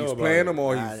You ain't mean know he's about playing it. them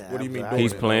or he's what do you mean doing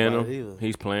He's it? playing about it him. either.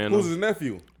 He's playing Who's him. his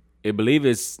nephew? I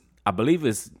believe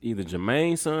it's either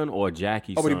Jermaine's son or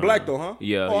Jackie's Oh, but son. he black though, huh?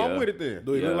 Yeah, Oh, yeah. I'm with it then.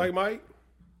 Do he Yeah. look like Mike?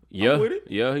 Yeah, with it.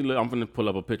 yeah. I'm gonna pull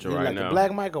up a picture He right like now. the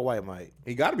black Mike or white Mike?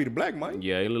 He got to be the black Mike.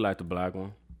 Yeah, he look like the black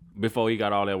one. Before he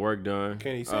got all that work done.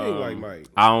 Can he sing like Mike?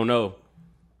 I don't know.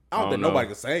 I don't think know. nobody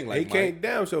can sing like He Mike. can't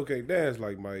dance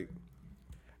like Mike.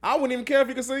 I wouldn't even care if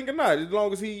he could sing or not, as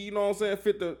long as he, you know what I'm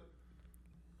saying,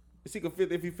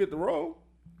 if he fit the role.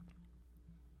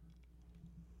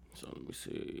 So let me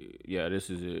see. Yeah, this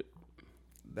is it.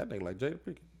 That nigga like Jada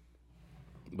Pinkett.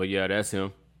 But yeah, that's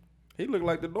him. He look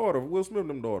like the daughter of Will Smith,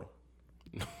 them daughter.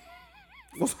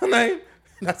 What's her name?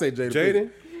 I say Jada. Jaden?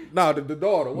 Pinkett. No, the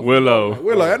daughter. What's Willow. her name?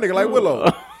 Willow. That nigga like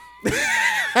Willow.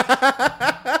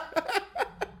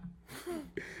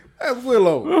 That's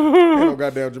Willow. Ain't no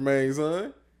goddamn Jermaine,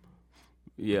 son.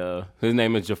 Yeah, his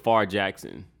name is Jafar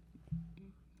Jackson.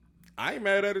 I ain't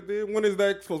mad at it then. When is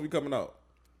that supposed to be coming out?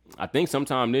 I think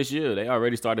sometime this year. They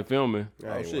already started filming.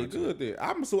 Oh shit, good then.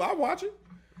 I watch it.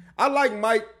 I like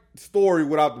Mike's story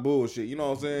without the bullshit. You know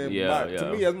what I'm saying? Yeah, To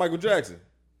yeah. me, that's Michael Jackson.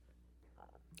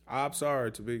 I'm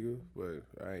sorry, Tobiga, but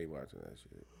I ain't watching that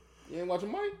shit. You ain't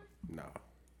watching Mike? Nah.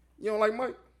 You don't like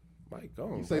Mike? Mike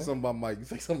gone. You say bro. something about Mike. You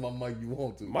say something about Mike you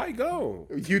want to. Mike gone.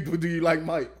 Do you like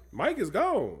Mike? Mike is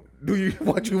gone. Do you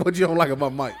what you don't like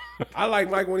about Mike? I like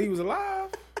Mike when he was alive.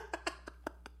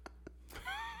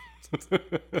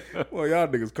 Well, y'all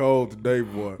niggas cold today,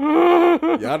 boy.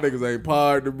 Y'all niggas ain't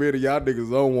powered the bit. Y'all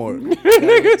niggas on one. Gotta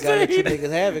let you niggas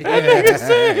have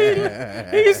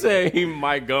it. He said he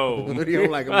might go. What do you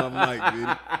don't like about Mike,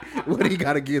 dude? What do you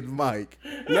got against Mike?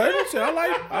 No, shit,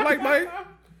 I like Mike.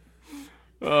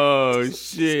 Oh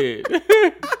shit.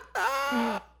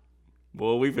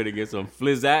 Boy, we finna get some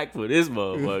flizzack for this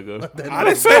motherfucker. I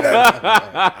didn't say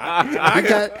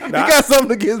that. You got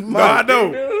something against Mike? No, I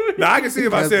don't. Now I can see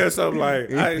if I said something like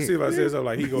he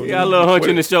gonna. He got a little hunch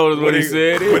in the shoulders when he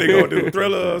said it. What he gonna do?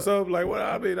 Thriller or something? Like what?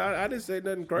 I mean, I didn't say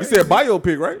nothing You crazy. said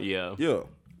biopic, right? Yeah. Yeah.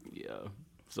 Yeah.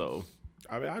 So,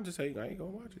 I mean, I just say I ain't gonna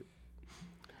watch it.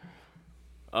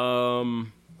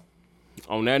 on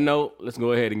that note, let's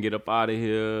go ahead and get up out of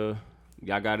here.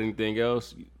 Y'all got anything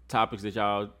else? Topics that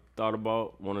y'all thought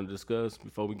about, want to discuss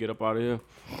before we get up out of here?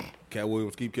 Cat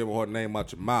Williams, keep Kevin Hart name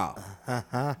out your mouth.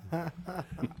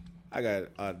 I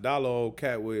got $1 on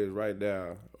Cat Williams right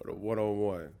now.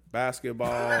 1-on-1 basketball.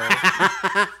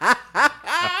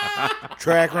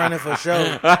 Track running for sure.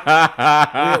 we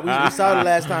saw the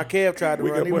last time Kev tried to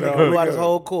run. He blew out his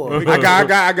whole core. I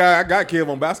got Kev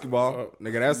on basketball.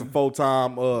 Nigga, that's a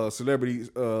full-time celebrity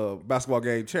basketball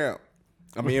game champ.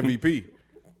 I mean MVP.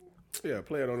 Yeah,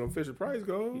 playing on them Fisher Price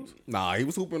goals. Nah, he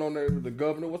was hooping on the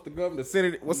governor. What's the governor? The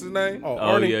Senate. What's his name? Oh,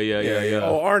 Oh, Arnie. yeah.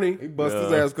 Oh, Arnie. He busted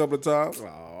his ass a couple of times. Oh,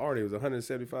 Arnie was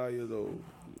 175 years old.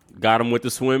 Got him with the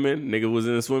swimming. Nigga was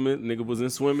in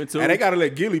swimming too. And they got to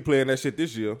let Gilly play in that shit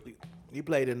this year. He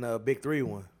played in the Big 3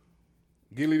 one.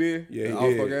 Gilly did? Yeah, he The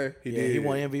All-Star did. game? He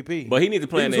won MVP. But he need to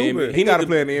play in the He was NBA. hooping. He gotta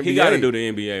play in the He got to NBA. do the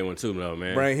NBA one too, though,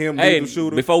 man. Bring him, Hey, the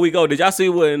shooter. before we go, did y'all see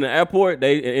what in the airport?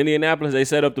 In Indianapolis, they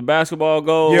set up the basketball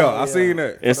goal. Yeah, I seen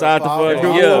that. Inside the For the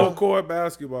fucking Full court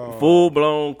basketball. full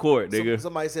blown court, nigga.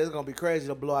 Somebody said it's gonna be crazy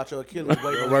to blow out your Achilles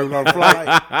waiting Right on the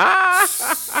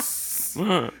flight.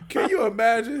 Can you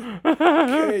imagine?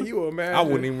 Can you imagine? I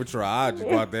wouldn't even try. I'd just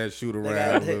go out there and shoot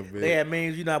around a little bit. They had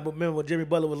memes, you know. But remember when Jimmy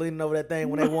Butler was leaning over that thing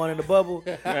when they won in the bubble?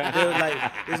 They was like,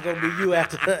 "It's gonna be you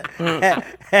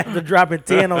after dropping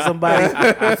 10 on somebody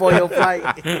before your flight."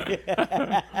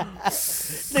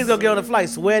 Niggas gonna get on the flight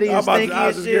sweaty and stinky I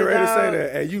was and just getting shit. ready to say dog.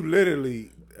 that. And you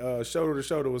literally shoulder to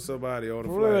shoulder with somebody on the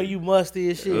For real, flight. you musty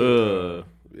as shit.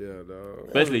 Yeah, dog.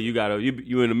 Especially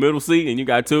you in the middle seat and you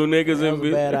got two niggas That in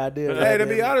was a bad idea. Hey, to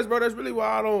be goddamn. honest, bro, that's really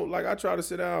why I try to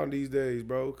sit down these days,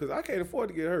 bro, because I can't afford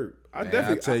to get hurt. I Man, I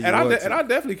tell definitely, you and what, I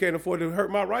definitely can't afford to hurt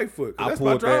my right foot. 'Cause I that's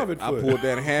my driving I foot. pulled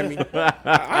that hammy.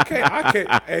 I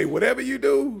can't. Hey, whatever you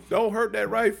do, don't hurt that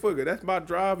right foot. 'Cause that's my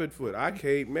driving foot. I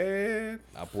can't, man.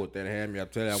 I pulled that hammy. I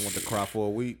tell you, I went to cry for a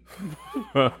week.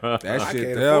 That I shit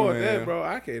can't there, afford man. that, bro.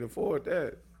 I can't afford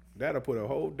that. That'll put a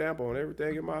whole damper on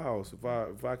everything in my house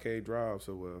if I can't drive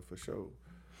so well, for sure.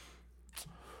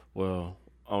 Well,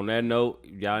 on that note,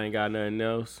 y'all ain't got nothing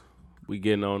else. We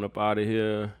getting on up out of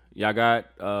here. Y'all got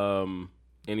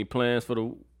any plans for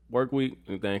the work week?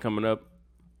 Anything coming up?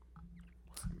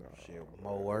 Shit,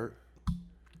 more work.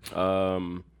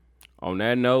 On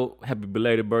that note, happy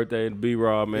belated birthday to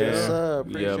B-Raw, man. Yes, sir.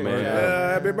 Yeah, Appreciate man.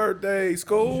 Happy birthday,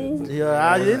 school. Yeah,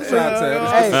 I didn't say. Shots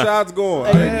at Hey, it. Shots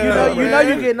going. hey, you know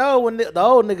you getting old when the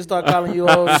old niggas start calling you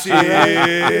old. and shit, right? You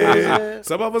know what I'm saying?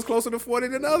 Some of us closer to 40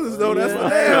 than others, though. That's for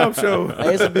damn sure.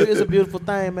 Hey, it's a beautiful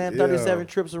thing, man. Yeah. 37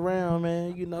 trips around,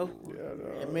 man. You know,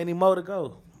 and many more to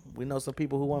go. We know some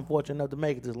people who weren't fortunate enough to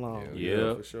make it this long.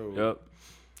 Yeah, for sure. Yep.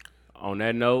 On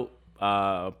that note,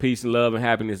 peace and love and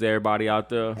happiness to everybody out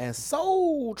there. And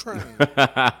Soul Train.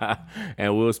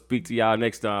 And we'll speak to y'all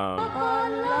next time.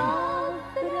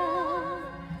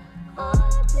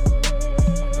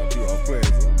 You all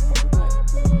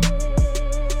playing.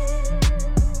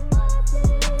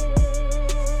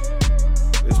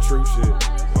 It's true shit.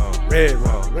 Red.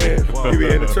 You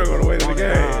be in the truck on the way to the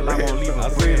game. I won't leave I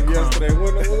a seen him yesterday.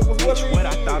 What What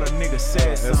I thought a nigga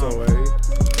said something. SOA.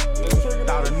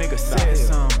 Thought a nigga said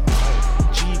something.